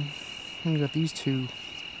single thing. And we got these two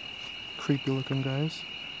creepy looking guys.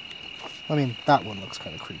 I mean, that one looks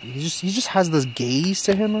kind of creepy. He just has this gaze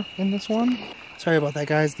to him in this one. Sorry about that,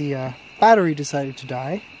 guys. The battery decided to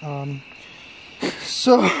die.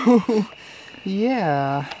 So,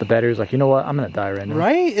 yeah. The battery's like, you know what? I'm gonna die right now.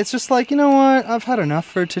 Right? It's just like, you know what? I've had enough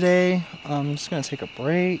for today. I'm just gonna take a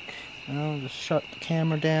break. You know, just shut the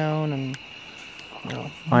camera down and, you know.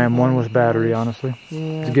 I am one with battery, honestly.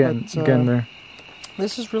 Yeah, it's getting there.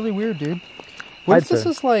 This is really weird, dude. What if this say.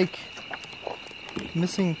 is like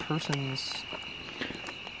missing persons?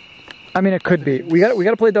 I mean, it could be. We got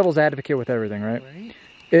to play devil's advocate with everything, right? Right?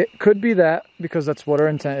 It could be that, because that's what our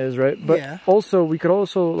intent is, right? But Yeah. also, we could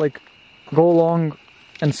also, like, go along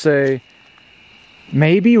and say,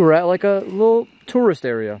 maybe we're at, like, a little tourist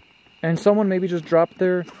area, and someone maybe just dropped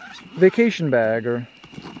their vacation bag, or,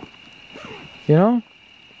 you know?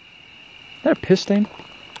 Is that a piss stain?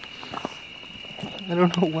 I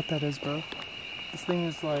don't know what that is, bro. This thing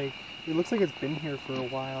is like, it looks like it's been here for a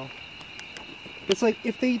while. It's like,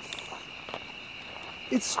 if they...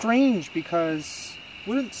 It's strange because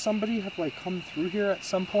wouldn't somebody have like come through here at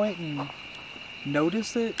some point and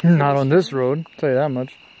noticed it? Not on this road, I'll tell you that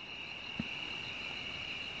much.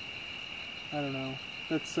 I don't know.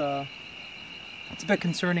 That's it's a bit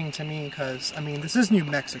concerning to me because, I mean, this is New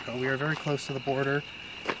Mexico. We are very close to the border.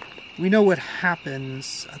 We know what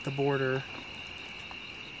happens at the border.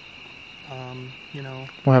 You know.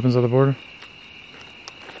 What happens at the border?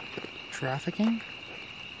 Trafficking?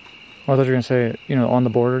 Oh, I thought you were going to say, you know, on the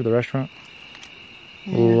border, the restaurant.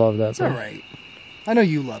 Yeah, love that. It's alright. I know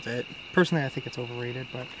you love it. Personally, I think it's overrated,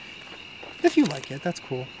 but if you like it, that's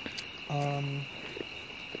cool.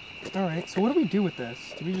 Alright, so what do we do with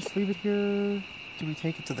this? Do we just leave it here? Do we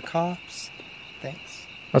take it to the cops? Thanks.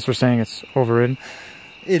 That's for saying it's overrated.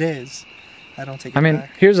 It is. I don't take it I mean,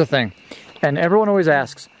 back. here's the thing. And everyone always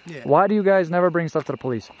asks, Yeah. why do you guys never bring stuff to the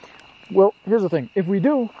police? Well, here's the thing. If we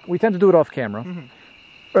do, we tend to do it off camera.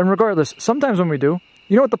 And regardless, sometimes when we do,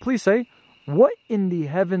 you know what the police say? What in the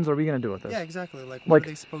heavens are we going to do with this? Yeah, exactly. Like, what are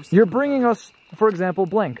they supposed to you're do bringing about us, for example,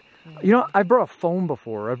 blank. You know, I brought a phone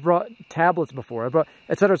before. I've brought tablets before. I brought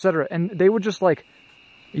et cetera, and they would just like,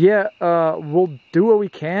 yeah, we'll do what we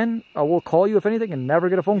can. We'll call you if anything, and never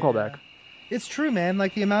get a phone call back. It's true, man.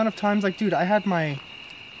 Like, the amount of times, like, dude, I had my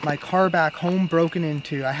car back home broken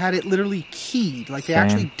into. I had it literally keyed. Like, they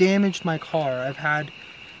actually damaged my car. I've had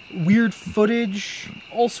weird footage,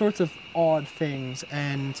 all sorts of odd things,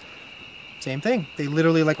 and same thing. They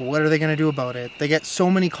literally, like, what are they going to do about it? They get so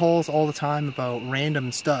many calls all the time about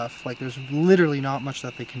random stuff. Like, there's literally not much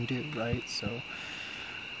that they can do, right? So,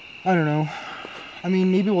 I don't know. I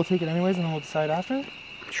mean, maybe we'll take it anyways and then we'll decide after.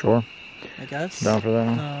 Sure. I guess. Down for that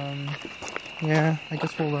one. Yeah, I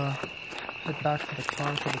guess we'll head back to the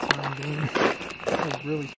car for the time being. That was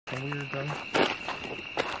really weird, though.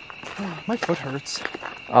 My foot hurts.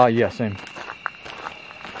 Yeah, same.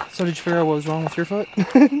 So did you figure out what was wrong with your foot?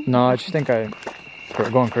 No, I just think I'm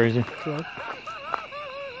going crazy. Good.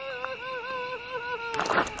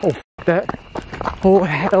 Oh, f that. Oh,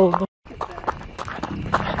 hell no.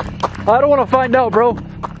 I don't want to find out, bro.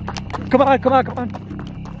 Come on, come on, come on.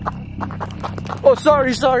 Oh,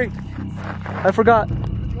 sorry. I forgot.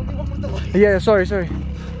 Yeah, sorry.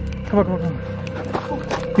 Come on.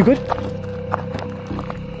 You good?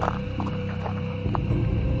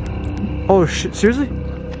 Oh, shit, seriously?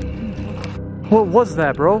 What was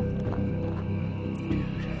that, bro?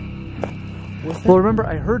 Well, remember,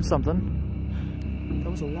 I heard something. That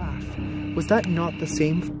was a laugh. Was that not the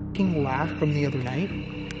same fucking laugh from the other night?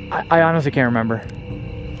 I honestly can't remember.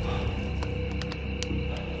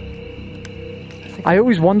 I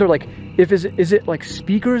always wonder, like, is it like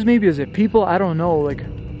speakers maybe? Is it people? I don't know, like.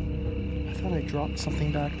 I thought I dropped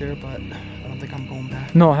something back there, but I don't think I'm going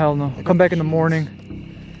back. No, hell no. Come back in the morning.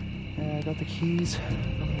 Yeah, I got the keys.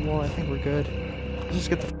 Well, I think we're good. Let's just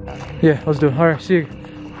get the f out of here. Yeah, let's do it. Alright, see you.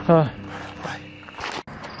 Bye.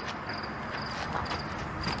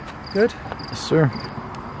 Good? Yes, sir.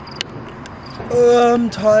 I'm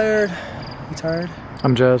tired. You tired?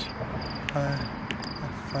 I'm Jazz.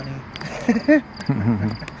 Funny.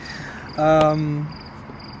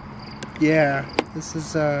 Yeah,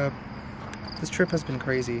 this trip has been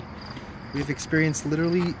crazy. We've experienced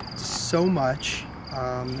literally so much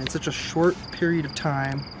in such a short period of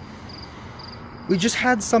time. We just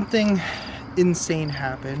had something insane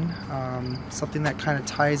happen, something that kind of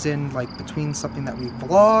ties in, like, between something that we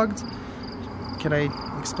vlogged. Can I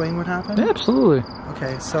explain what happened? Yeah, absolutely.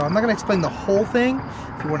 Okay, so I'm not going to explain the whole thing.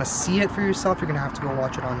 If you want to see it for yourself, you're going to have to go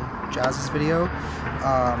watch it on Jazz's video.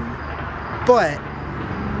 But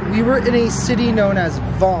we were in a city known as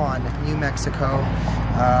Vaughn, New Mexico.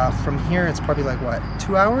 From here, it's probably like, what,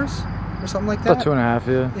 2 hours or something like that? About 2.5,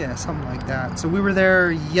 yeah. Yeah, something like that. So we were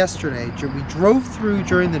there yesterday. We drove through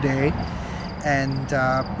during the day, and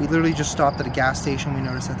we literally just stopped at a gas station. We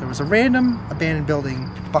noticed that there was a random abandoned building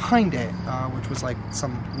behind it, which was like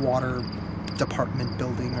some water department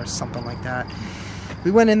building or something like that.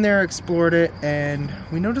 We went in there, explored it, and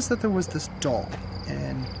we noticed that there was this doll.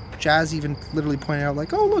 And Jazz even literally pointed out,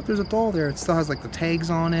 like, oh, look, there's a doll there. It still has like the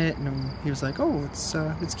tags on it. And he was like, oh,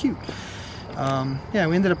 it's cute. Yeah,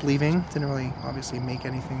 we ended up leaving. Didn't really obviously make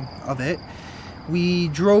anything of it. We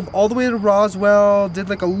drove all the way to Roswell, did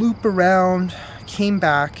like a loop around, came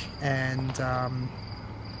back and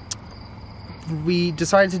we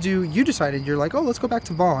decided to do, you're like, oh, let's go back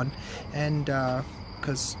to Vaughn, and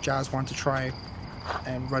because Jazz wanted to try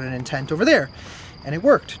and run an intent over there, and it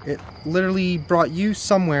worked. It literally brought you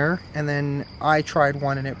somewhere, and then I tried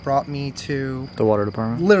one and it brought me to the water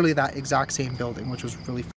department, literally that exact same building, which was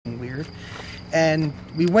really fucking weird. And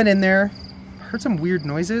we went in there, heard some weird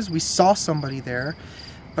noises, we saw somebody there,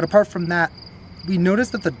 but apart from that, we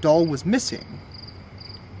noticed that the doll was missing.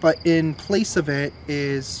 But in place of it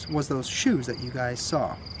was those shoes that you guys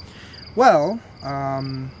saw. Well,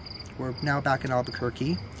 we're now back in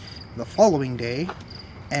Albuquerque the following day,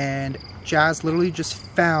 and Jazz literally just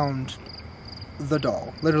found the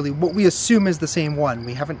doll. Literally, what we assume is the same one.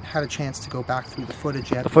 We haven't had a chance to go back through the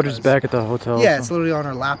footage yet. The footage is back at the hotel. Yeah, it's literally on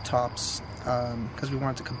our laptops because we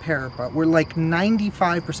wanted to compare, but we're like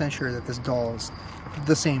 95% sure that this doll is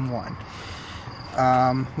the same one.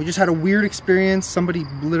 We just had a weird experience. Somebody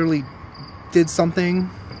literally did something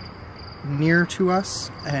near to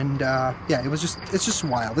us, and yeah, it's just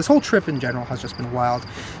wild. This whole trip in general has just been wild.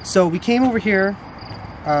 So we came over here.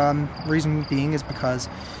 Reason being is because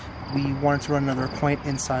we wanted to run another point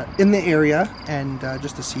in the area, and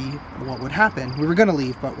just to see what would happen. We were gonna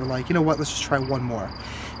leave, but we're like, you know what, let's just try one more.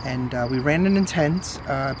 And we ran an intent.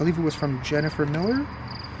 I believe it was from Jennifer Miller.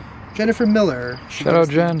 She Shout out,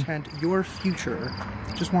 Jen. Intent, your future.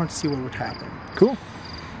 Just wanted to see what would happen. Cool.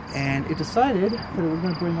 And it decided that it was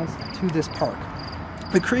going to bring us to this park.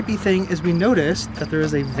 The creepy thing is we noticed that there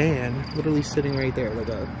is a van literally sitting right there. Like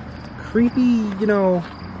a creepy, you know,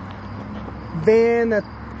 van that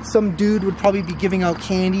some dude would probably be giving out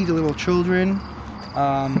candy to little children.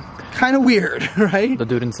 Kind of weird, right? The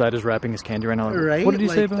dude inside is wrapping his candy right now. Right? What did he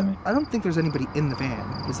say about me? I don't think there's anybody in the van.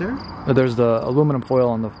 Is there? There's the aluminum foil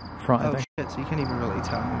on the front, I think. Shit, so you can't even really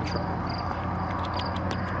tell. I'm gonna try.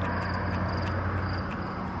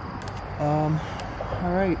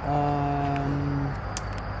 Alright,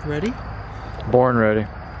 ready? Born ready.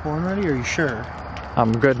 Born ready? Are you sure?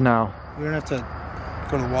 I'm good now. We don't have to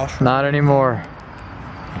go to the washroom? Not anymore.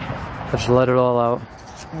 I just let it all out.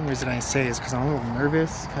 The only reason I say is because I'm a little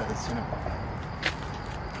nervous, because, you know...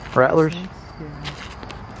 Rattlers?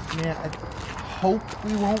 Yeah, I hope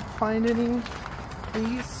we won't find any.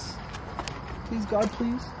 Please? Please, God,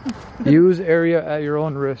 please? Use area at your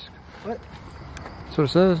own risk. What? That's what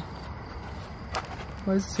it says.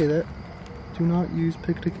 Why does it say that? Do not use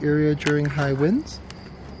picnic area during high winds?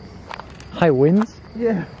 High winds?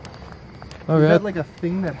 Yeah. Okay. Is that like a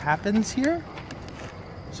thing that happens here?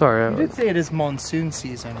 Sorry. You did say it is monsoon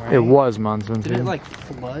season, right? It was monsoon Did season. it like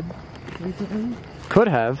flood recently? Could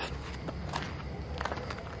have.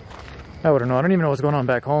 I wouldn't know. I don't even know what's going on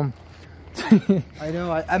back home. I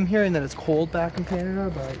know. I'm hearing that it's cold back in Canada,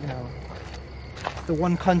 but you know, it's the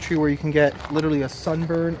one country where you can get literally a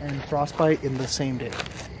sunburn and frostbite in the same day.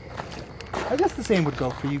 I guess the same would go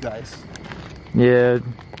for you guys. Yeah.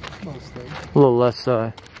 Mostly. A little less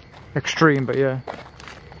extreme, but yeah.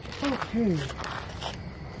 Okay.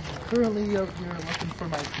 Currently out here looking for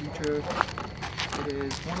my future. It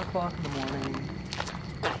is 1 o'clock in the morning.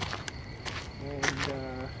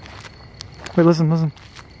 And Wait, listen.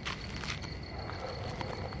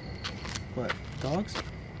 what? Dogs?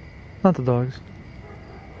 Not the dogs.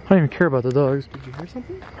 I don't even care about the dogs. Did you hear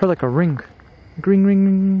something? I heard like a ring. Like ring, ring,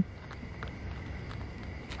 ring.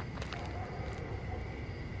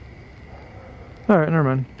 Alright, never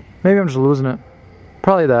mind. Maybe I'm just losing it.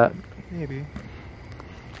 Probably that. Maybe.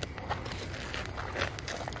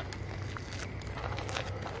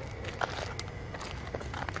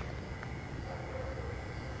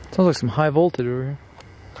 Sounds like some high voltage over here.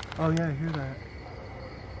 Oh yeah, I hear that.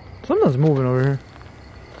 Something's moving over here.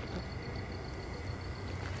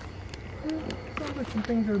 Sounds like some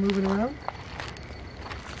things are moving around.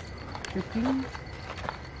 Shifting.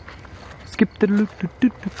 Skip the loop.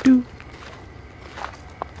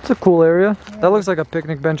 It's a cool area. Yeah. That looks like a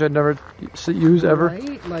picnic bench I'd never use ever.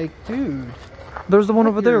 Right? Like, dude. There's the one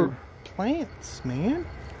over there. Plants, man.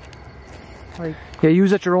 Like. Yeah,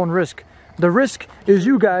 use at your own risk. The risk is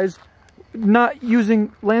you guys not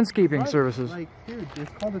using landscaping services. Like, dude, it's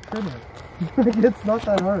called a trimmer. Like, it's not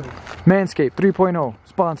that hard. Manscaped 3.0,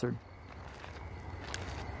 sponsored.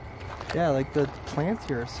 Yeah, like the plants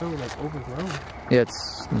here are so like overgrown. Yeah,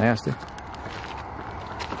 it's nasty.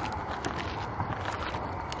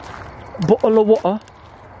 Bottle of water.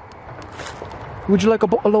 Would you like a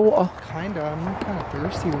bottle of water? Kinda. I'm kind of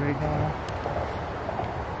thirsty right now.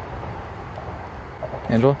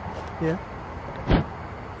 Angelo? Yeah.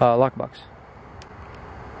 Lockbox.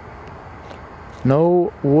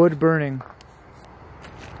 No wood burning.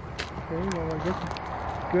 Okay, well, I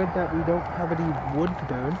guess good that we don't have any wood to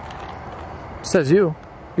burn. Says you.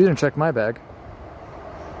 You didn't check my bag.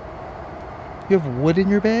 You have wood in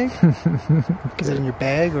your bag? Is it in your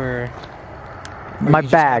bag or my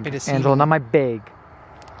bag, Angelo, not my bag.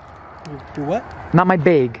 Your what? Not my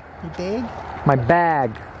bag. Your bag? My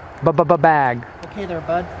bag. Bag. Okay there,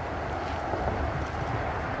 bud.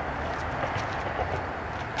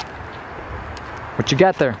 What you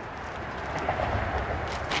got there?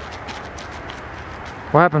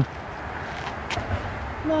 What happened?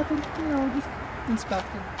 Nothing, you know, just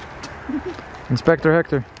inspecting. Inspector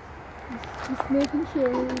Hector. Just making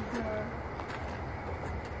sure.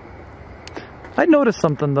 I noticed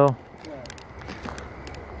something though.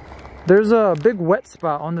 There's a big wet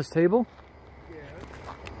spot on this table.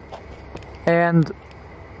 And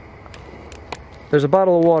there's a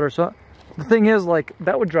bottle of water, so the thing is, like,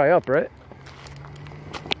 that would dry up, right?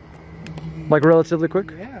 Like relatively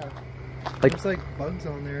quick? Yeah. Like, there's like bugs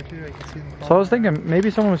on there too, I can see them. So I was thinking maybe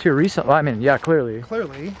someone was here recently. Well, I mean, yeah, clearly.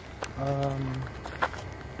 Clearly. I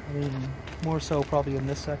mean, more so probably in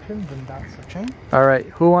this section than that section. Alright,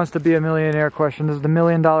 who wants to be a millionaire question? This is the $1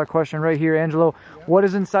 million question right here, Angelo. Yeah. What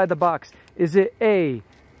is inside the box? Is it A?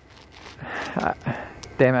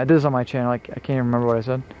 Damn it, I did this on my channel. I can't even remember what I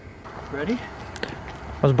said. Ready?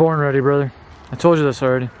 I was born ready, brother. I told you this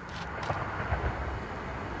already.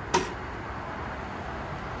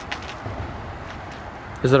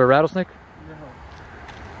 Is it a rattlesnake? No.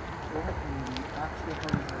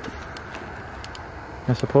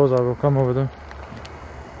 I suppose I will come over there.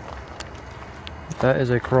 That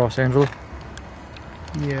is a cross, Angelo.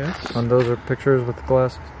 Yes. And those are pictures with the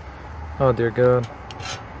glasses. Oh dear God.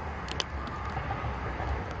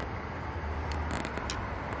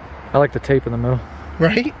 I like the tape in the middle.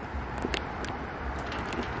 Right?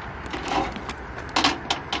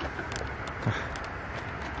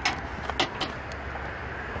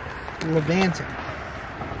 Levantin.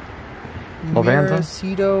 Levantin?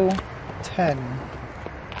 Cedo 10.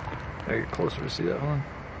 Gotta get closer to see that one.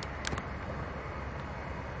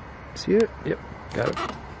 See it? Yep, got it.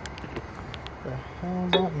 What the hell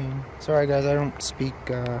does that mean? Sorry guys, I don't speak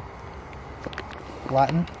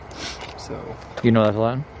Latin, so... You know that's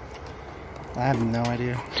Latin? I have no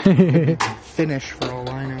idea. Finnish for all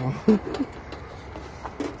I know.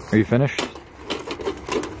 Are you finished?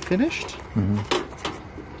 Finished? Mm-hmm.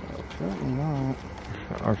 Apparently not.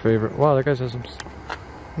 Our favorite. Wow, that guy has some...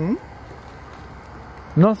 Hmm?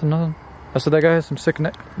 Nothing. I said that guy has some sick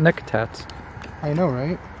neck tats. I know,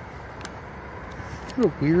 right? What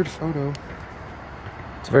a weird photo.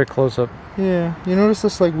 It's very close up. Yeah, you notice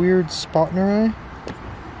this like weird spot in her eye?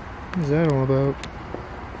 What is that all about?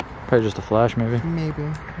 Probably just a flash, maybe. Maybe.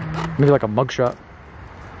 Maybe like a mugshot.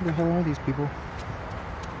 Who the hell are these people?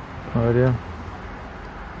 No idea.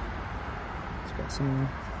 He's got some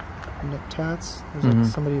neck tats. There's like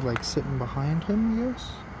somebody like sitting behind him, I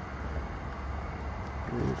guess.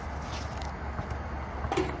 Weird.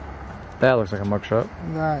 That looks like a mugshot.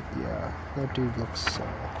 That dude looks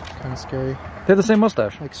kind of scary. They have the same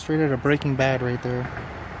mustache. Like straight out of Breaking Bad right there.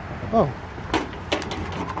 Oh.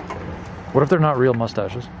 What if they're not real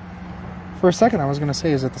mustaches? For a second I was going to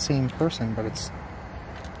say, is it the same person, but it's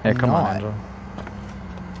Hey, come not. on, Angelo.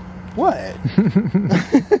 What?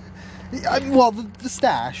 Well, the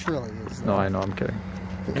stash really is. No, I know, I'm kidding.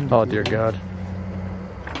 Oh, dear God.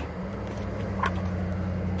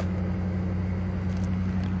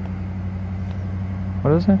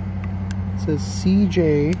 What is it? It says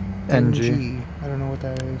CJNG. I don't know what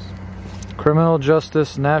that is. Criminal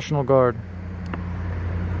Justice National Guard.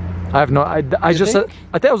 I have no... I just said...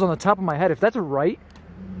 I thought it was on the top of my head. If that's right,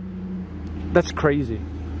 that's crazy.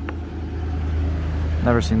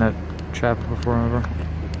 Never seen that chapter before, ever.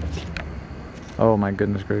 Oh my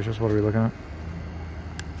goodness gracious, what are we looking at?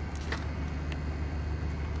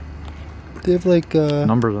 They have like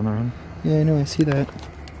numbers on there, huh? Yeah, I know, I see that.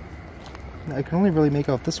 I can only really make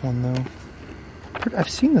out this one though. I've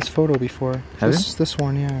seen this photo before. Have you? This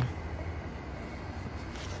one, yeah.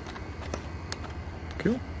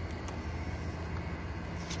 Cool.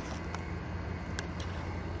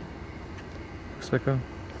 Looks like a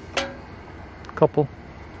couple.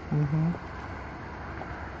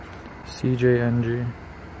 CJNG.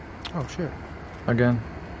 Oh shit. Again.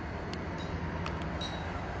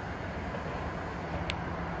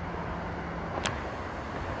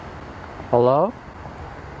 Hello?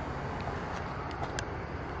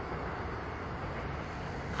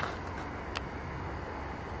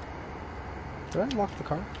 Did I lock the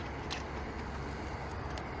car?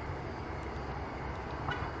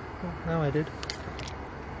 Oh, no, I did.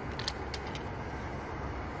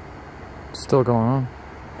 Still going on.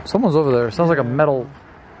 Someone's over there. Sounds like a metal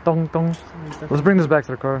Dong dong. Let's bring this back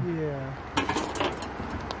to the car. Yeah.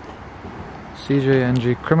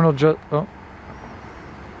 CJNG criminal ju. Oh.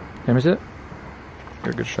 Can we see it?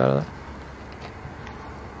 Get a good shot of that.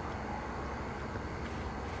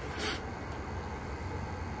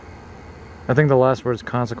 I think the last word is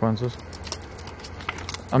consequences.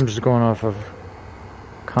 I'm just going off of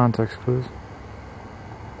context clues.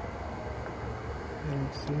 I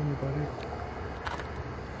don't see anybody.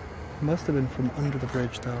 Must have been from under the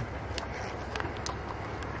bridge, though.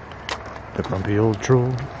 The grumpy old troll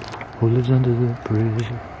who lives under the bridge.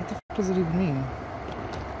 What the f does it even mean?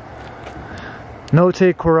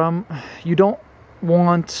 Note quorum. You don't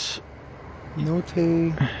want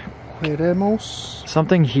Note queremos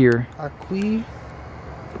something here. aquí.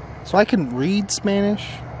 So I can read Spanish.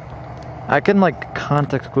 I can like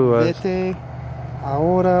context clue us. Vete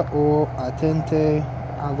ahora o atente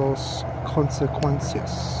a los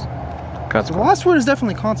consecuencias. So the last word is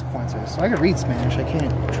definitely consequences. So I can read Spanish. I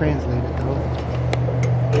can't translate it though.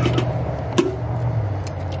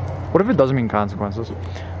 What if it doesn't mean consequences?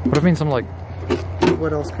 What if it means something like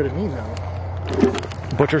What else could it mean though?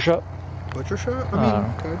 butcher shop? Butcher shop? I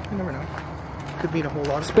mean, could. You never know. Could mean a whole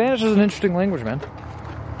lot of Spanish is an interesting language, man.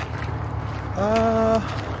 Yeah,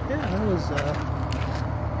 that was,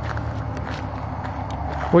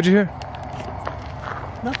 What'd you hear?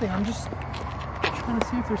 nothing. I'm just trying to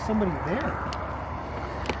see if there's somebody there.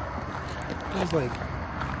 It was like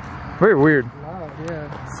Very weird. loud,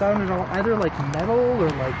 yeah. It sounded either like metal or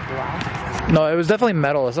like glass. No, it was definitely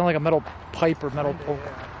metal. It sounded like a metal pipe or metal pole.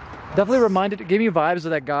 Definitely reminded, it gave me vibes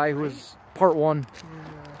of that guy who was part one.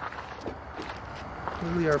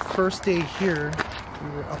 Literally our first day here, we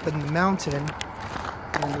were up in the mountain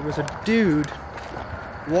and there was a dude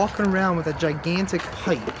walking around with a gigantic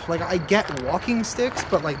pipe. Like, I get walking sticks,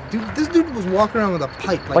 but like, dude, this dude was walking around with a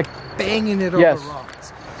pipe, like banging it over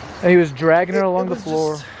rocks. And he was dragging it along the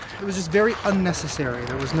floor. It was just very unnecessary.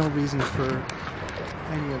 There was no reason for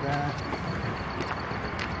any of that.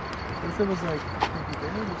 What if it was like,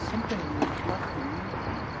 maybe there was something reflecting?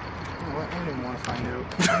 You know what? I didn't want to find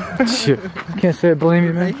out. Shit. I can't say I blame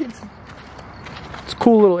you, man. Right? It's a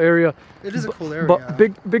cool little area. It is a cool area. But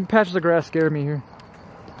big patches of grass scare me here.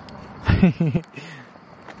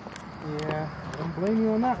 Yeah, I don't blame you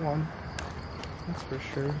on that one. That's for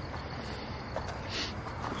sure.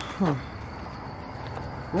 Huh.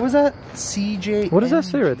 What was that? CJ. What does that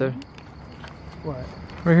say right there? What?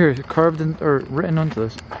 Right here, carved in or written onto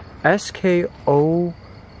this. SKOL,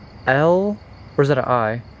 or is that an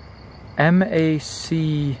I?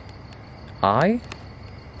 MACI? What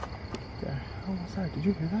the hell was that? Did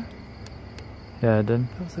you hear that? Yeah, I did.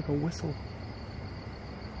 That was like a whistle.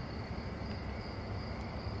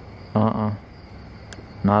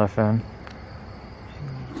 Not a fan.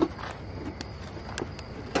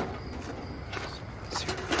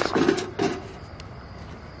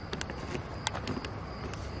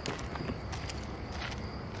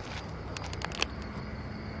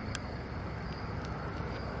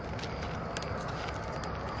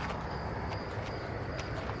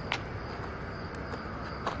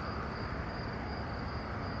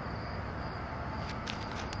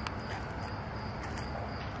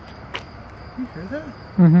 You hear that?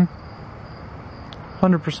 Mm-hmm.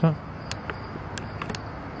 100%.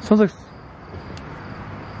 Sounds like...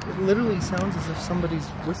 It literally sounds as if somebody's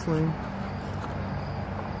whistling.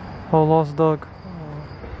 Oh, lost dog. Oh,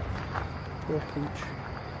 poor pooch.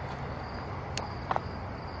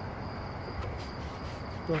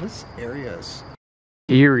 Well, this area is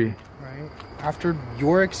eerie. right. After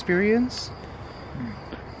your experience,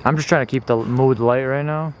 I'm just trying to keep the mood light right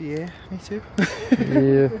now. yeah, me too.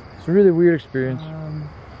 Yeah, it's a really weird experience.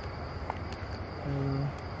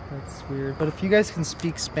 That's weird. But if you guys can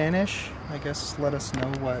speak Spanish, I guess let us know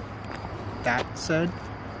what that said.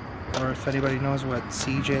 Or if anybody knows what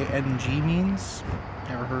CJNG means.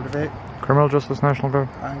 Never heard of it. Criminal Justice National Guard.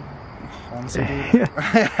 I honestly do.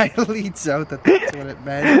 I leads out that that's what it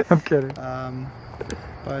meant. I'm kidding.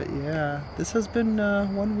 But yeah, this has been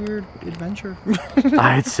one weird adventure.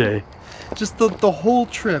 I'd say. Just the whole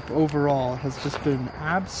trip overall has just been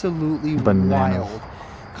absolutely Bananas. wild.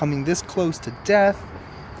 Coming this close to death,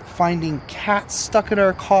 finding cats stuck in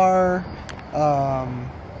our car, I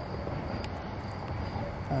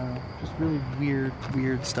don't know, just really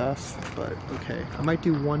weird stuff. But okay, I might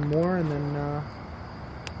do one more and then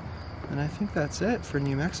I think that's it for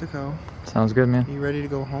New Mexico. Sounds good, man. You ready to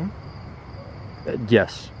go home?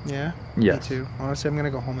 Yes. Yeah? Yes. Me too. Honestly, I'm gonna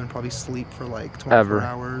go home and probably sleep for like 24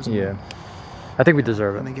 hours. Yeah. I think we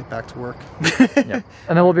deserve And it. then get back to work. Yeah.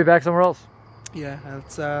 And then we'll be back somewhere else. Yeah,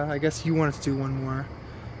 that's, I guess you wanted to do one more.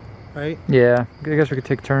 right? Yeah, I guess we could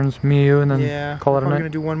take turns, me, you, and then Yeah, call it a we're night. gonna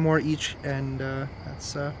do one more each, and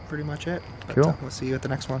that's pretty much it. But, Cool. we'll see you at the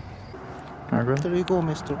next one. Alright, bro. There you go,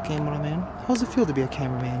 Mr. Cameraman. How's it feel to be a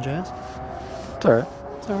cameraman, Jazz? It's alright.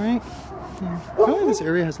 It's alright. Yeah. Apparently this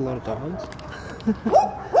area has a lot of dogs.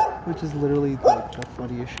 Which is literally like the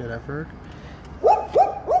funniest shit I've heard.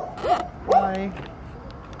 Bye.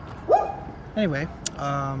 Anyway,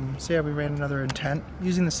 so yeah, we ran another intent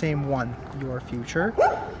using the same one, your future.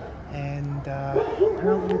 And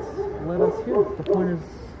apparently it's led us here. The point is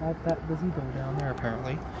at that gazebo down there,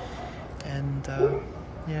 apparently. And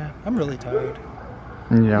yeah, I'm really tired.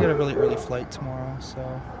 Yeah. We got a really early flight tomorrow,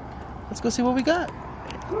 so let's go see what we got.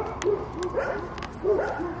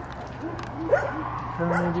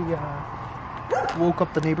 Apparently we woke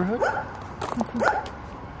up the neighborhood.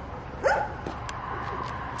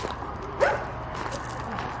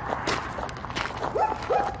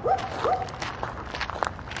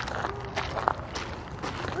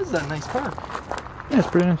 This is a nice park. Yeah, it's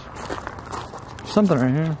pretty nice. Something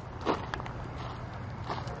right here.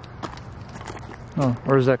 Oh,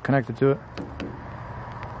 or is that connected to it?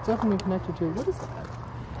 It's definitely connected to, what is that?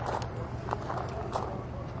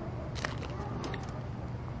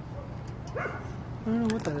 I don't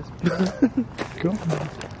know what that is. Cool.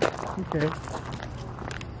 Okay.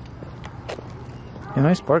 Yeah,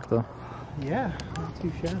 nice park though. Yeah, not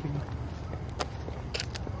too shabby.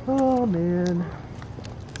 Oh man.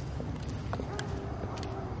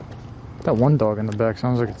 That one dog in the back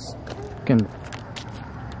sounds like it's fucking.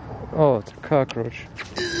 Oh, it's a cockroach.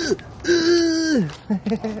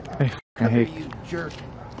 I hate You jerk.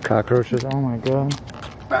 cockroaches. Oh my god.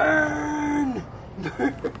 Burn! I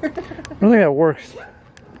don't think that works.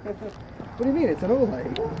 What do you mean? It's an Olay.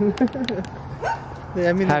 Yeah,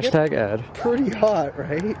 I mean, they get Hashtag ad. pretty hot,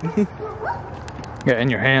 right? Yeah, in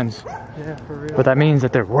your hands. Yeah, for real. But that means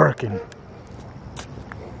that they're working.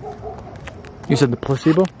 You said the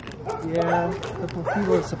placebo? Yeah, the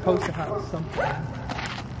placebo is supposed to have something.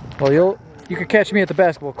 Well, you could catch me at the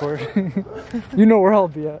basketball court. You know where I'll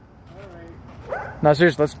be at. Alright. No,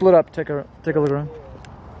 seriously, let's split up. Take a look around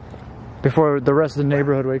before the rest of the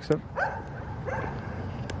neighborhood wakes up.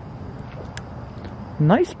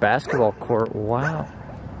 Nice basketball court. Wow.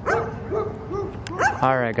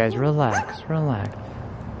 All right, guys, relax, relax.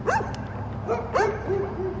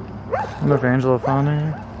 I wonder if Angelo found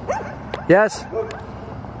her. Yes.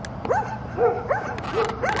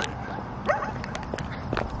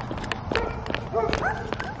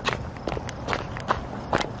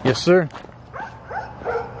 Yes, sir.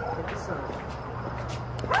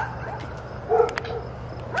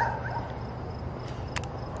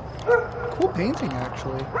 Cool painting,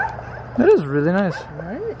 actually. That is really nice.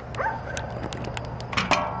 Right?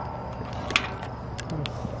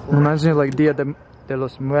 Reminds me of like Dia de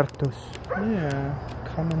los Muertos. Yeah.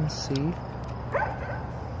 Come and see.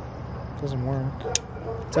 Doesn't work.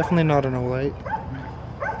 Definitely not an Olay.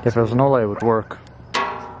 If it was an Olay, it would work.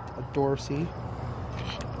 A Dorsey.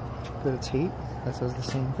 But it's heat. That says the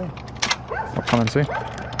same thing. I'll come and see.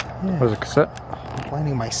 Yeah. Was it a cassette? I'm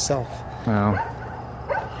blinding myself. No.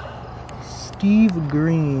 Steve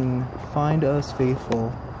Green, find us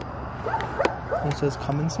faithful. It says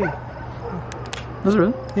come and see. Was it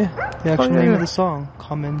really? Yeah, the actual name of the song,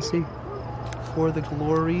 come and see. For the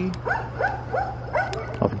glory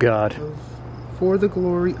Of God. for the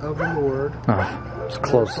glory of the Lord. Oh, it's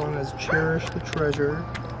close. The song is cherish the treasure,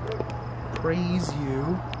 praise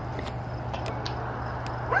you.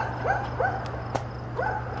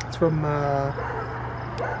 It's from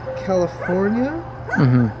California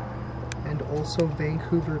and also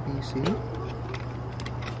Vancouver, BC.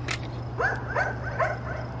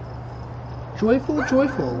 Joyful,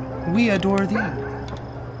 joyful, we adore thee.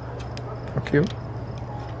 How cute.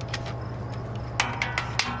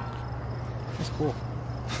 That's cool.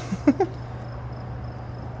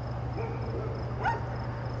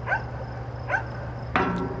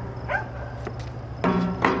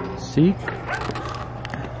 Seek.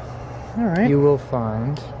 Alright. You will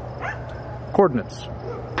find coordinates.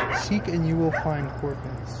 Seek and you will find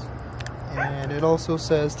coordinates. And it also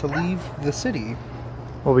says to leave the city.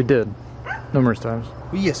 Well, we did. Numerous times,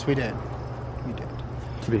 Yes, we did. We did.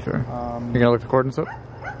 to be fair. You're gonna look the coordinates up?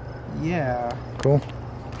 Yeah. Cool.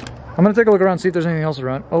 I'm gonna take a look around, see if there's anything else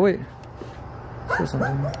around. Oh, wait. Says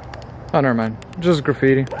something. Oh, never mind. Just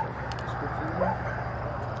graffiti.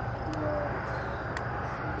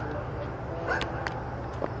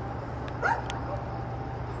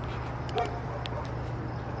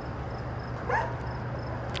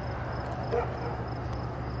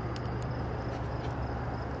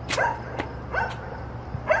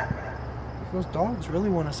 Those dogs really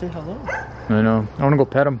want to say hello. I know. I want to go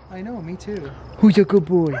pet him. I know, me too. Who's your good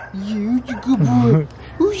boy? Who's your good boy?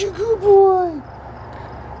 Who's your good boy? 9,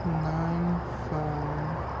 5,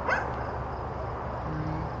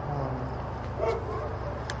 3,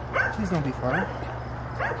 1. Please don't be far.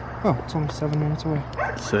 Oh, it's only 7 minutes away.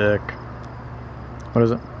 Sick. What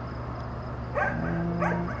is it?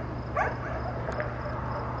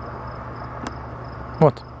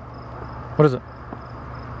 What? What is it?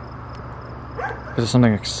 Is it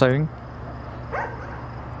something exciting?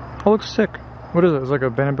 Oh, looks sick. What is it? It's like a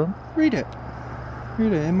abandoned building? Read it.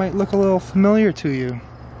 Read it. It might look a little familiar to you.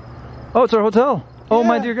 Oh, it's our hotel. Oh,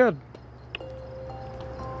 my Yeah. dear God.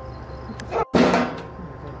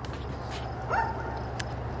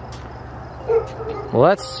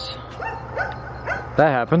 Well, that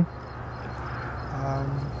happened.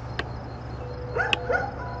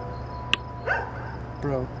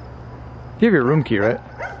 Bro. You have your room key, right?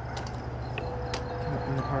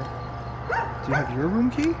 In the car. Do you have your room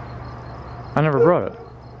key? I never brought it.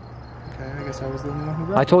 Okay, I guess I was the only one who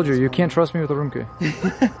brought it. I told you, you can't trust me with a room key.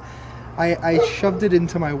 I shoved it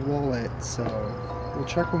into my wallet, so we'll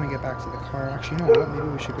check when we get back to the car. Actually, you know what? Maybe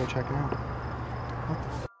we should go check it out.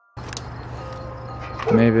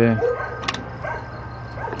 Maybe.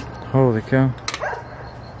 Holy cow.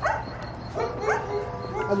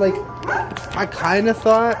 I kind of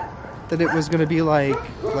thought that it was gonna be like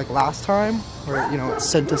last time, where you know it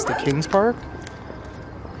sent us to Kings Park,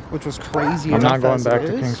 which was crazy. I'm not going as back it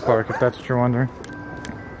to is. Kings Park if that's what you're wondering.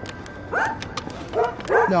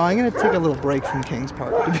 No, I'm gonna take a little break from Kings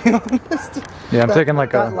Park, to be honest. Yeah, I'm taking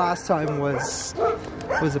like that last time was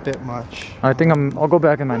a bit much. I think I'll go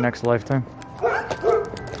back in my next lifetime.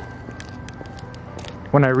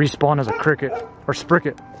 When I respawn as a cricket or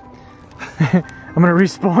spricket. I'm gonna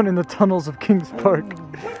respawn in the tunnels of Kings Park.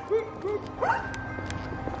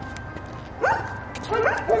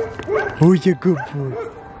 Oh, you good boy.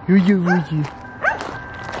 You.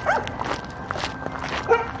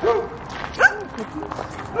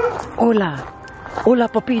 Hola. Hola,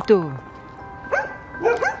 papito.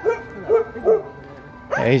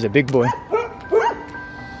 Yeah, he's a big boy.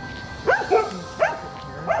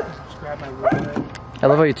 I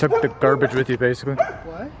love how you took the garbage with you, basically.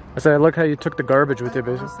 What? I said, I like how you took the garbage with you,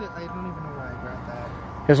 basically. Honestly, I don't even know why I grabbed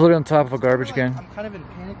that. It's literally on top of a garbage can. I'm kind of in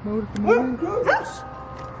panic mode at the moment.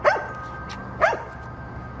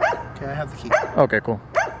 Okay, I have the key. Okay, cool.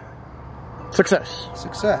 Success.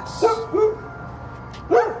 Success.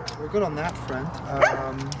 We're good on that front.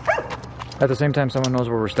 At the same time, someone knows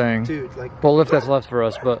where we're staying. Dude, like. Well, lift that's left for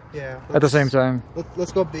us, but Yeah. at the same time.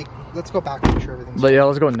 Let's go big. Let's go back and make sure everything's. But yeah,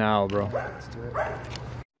 let's go now, bro. Let's do it.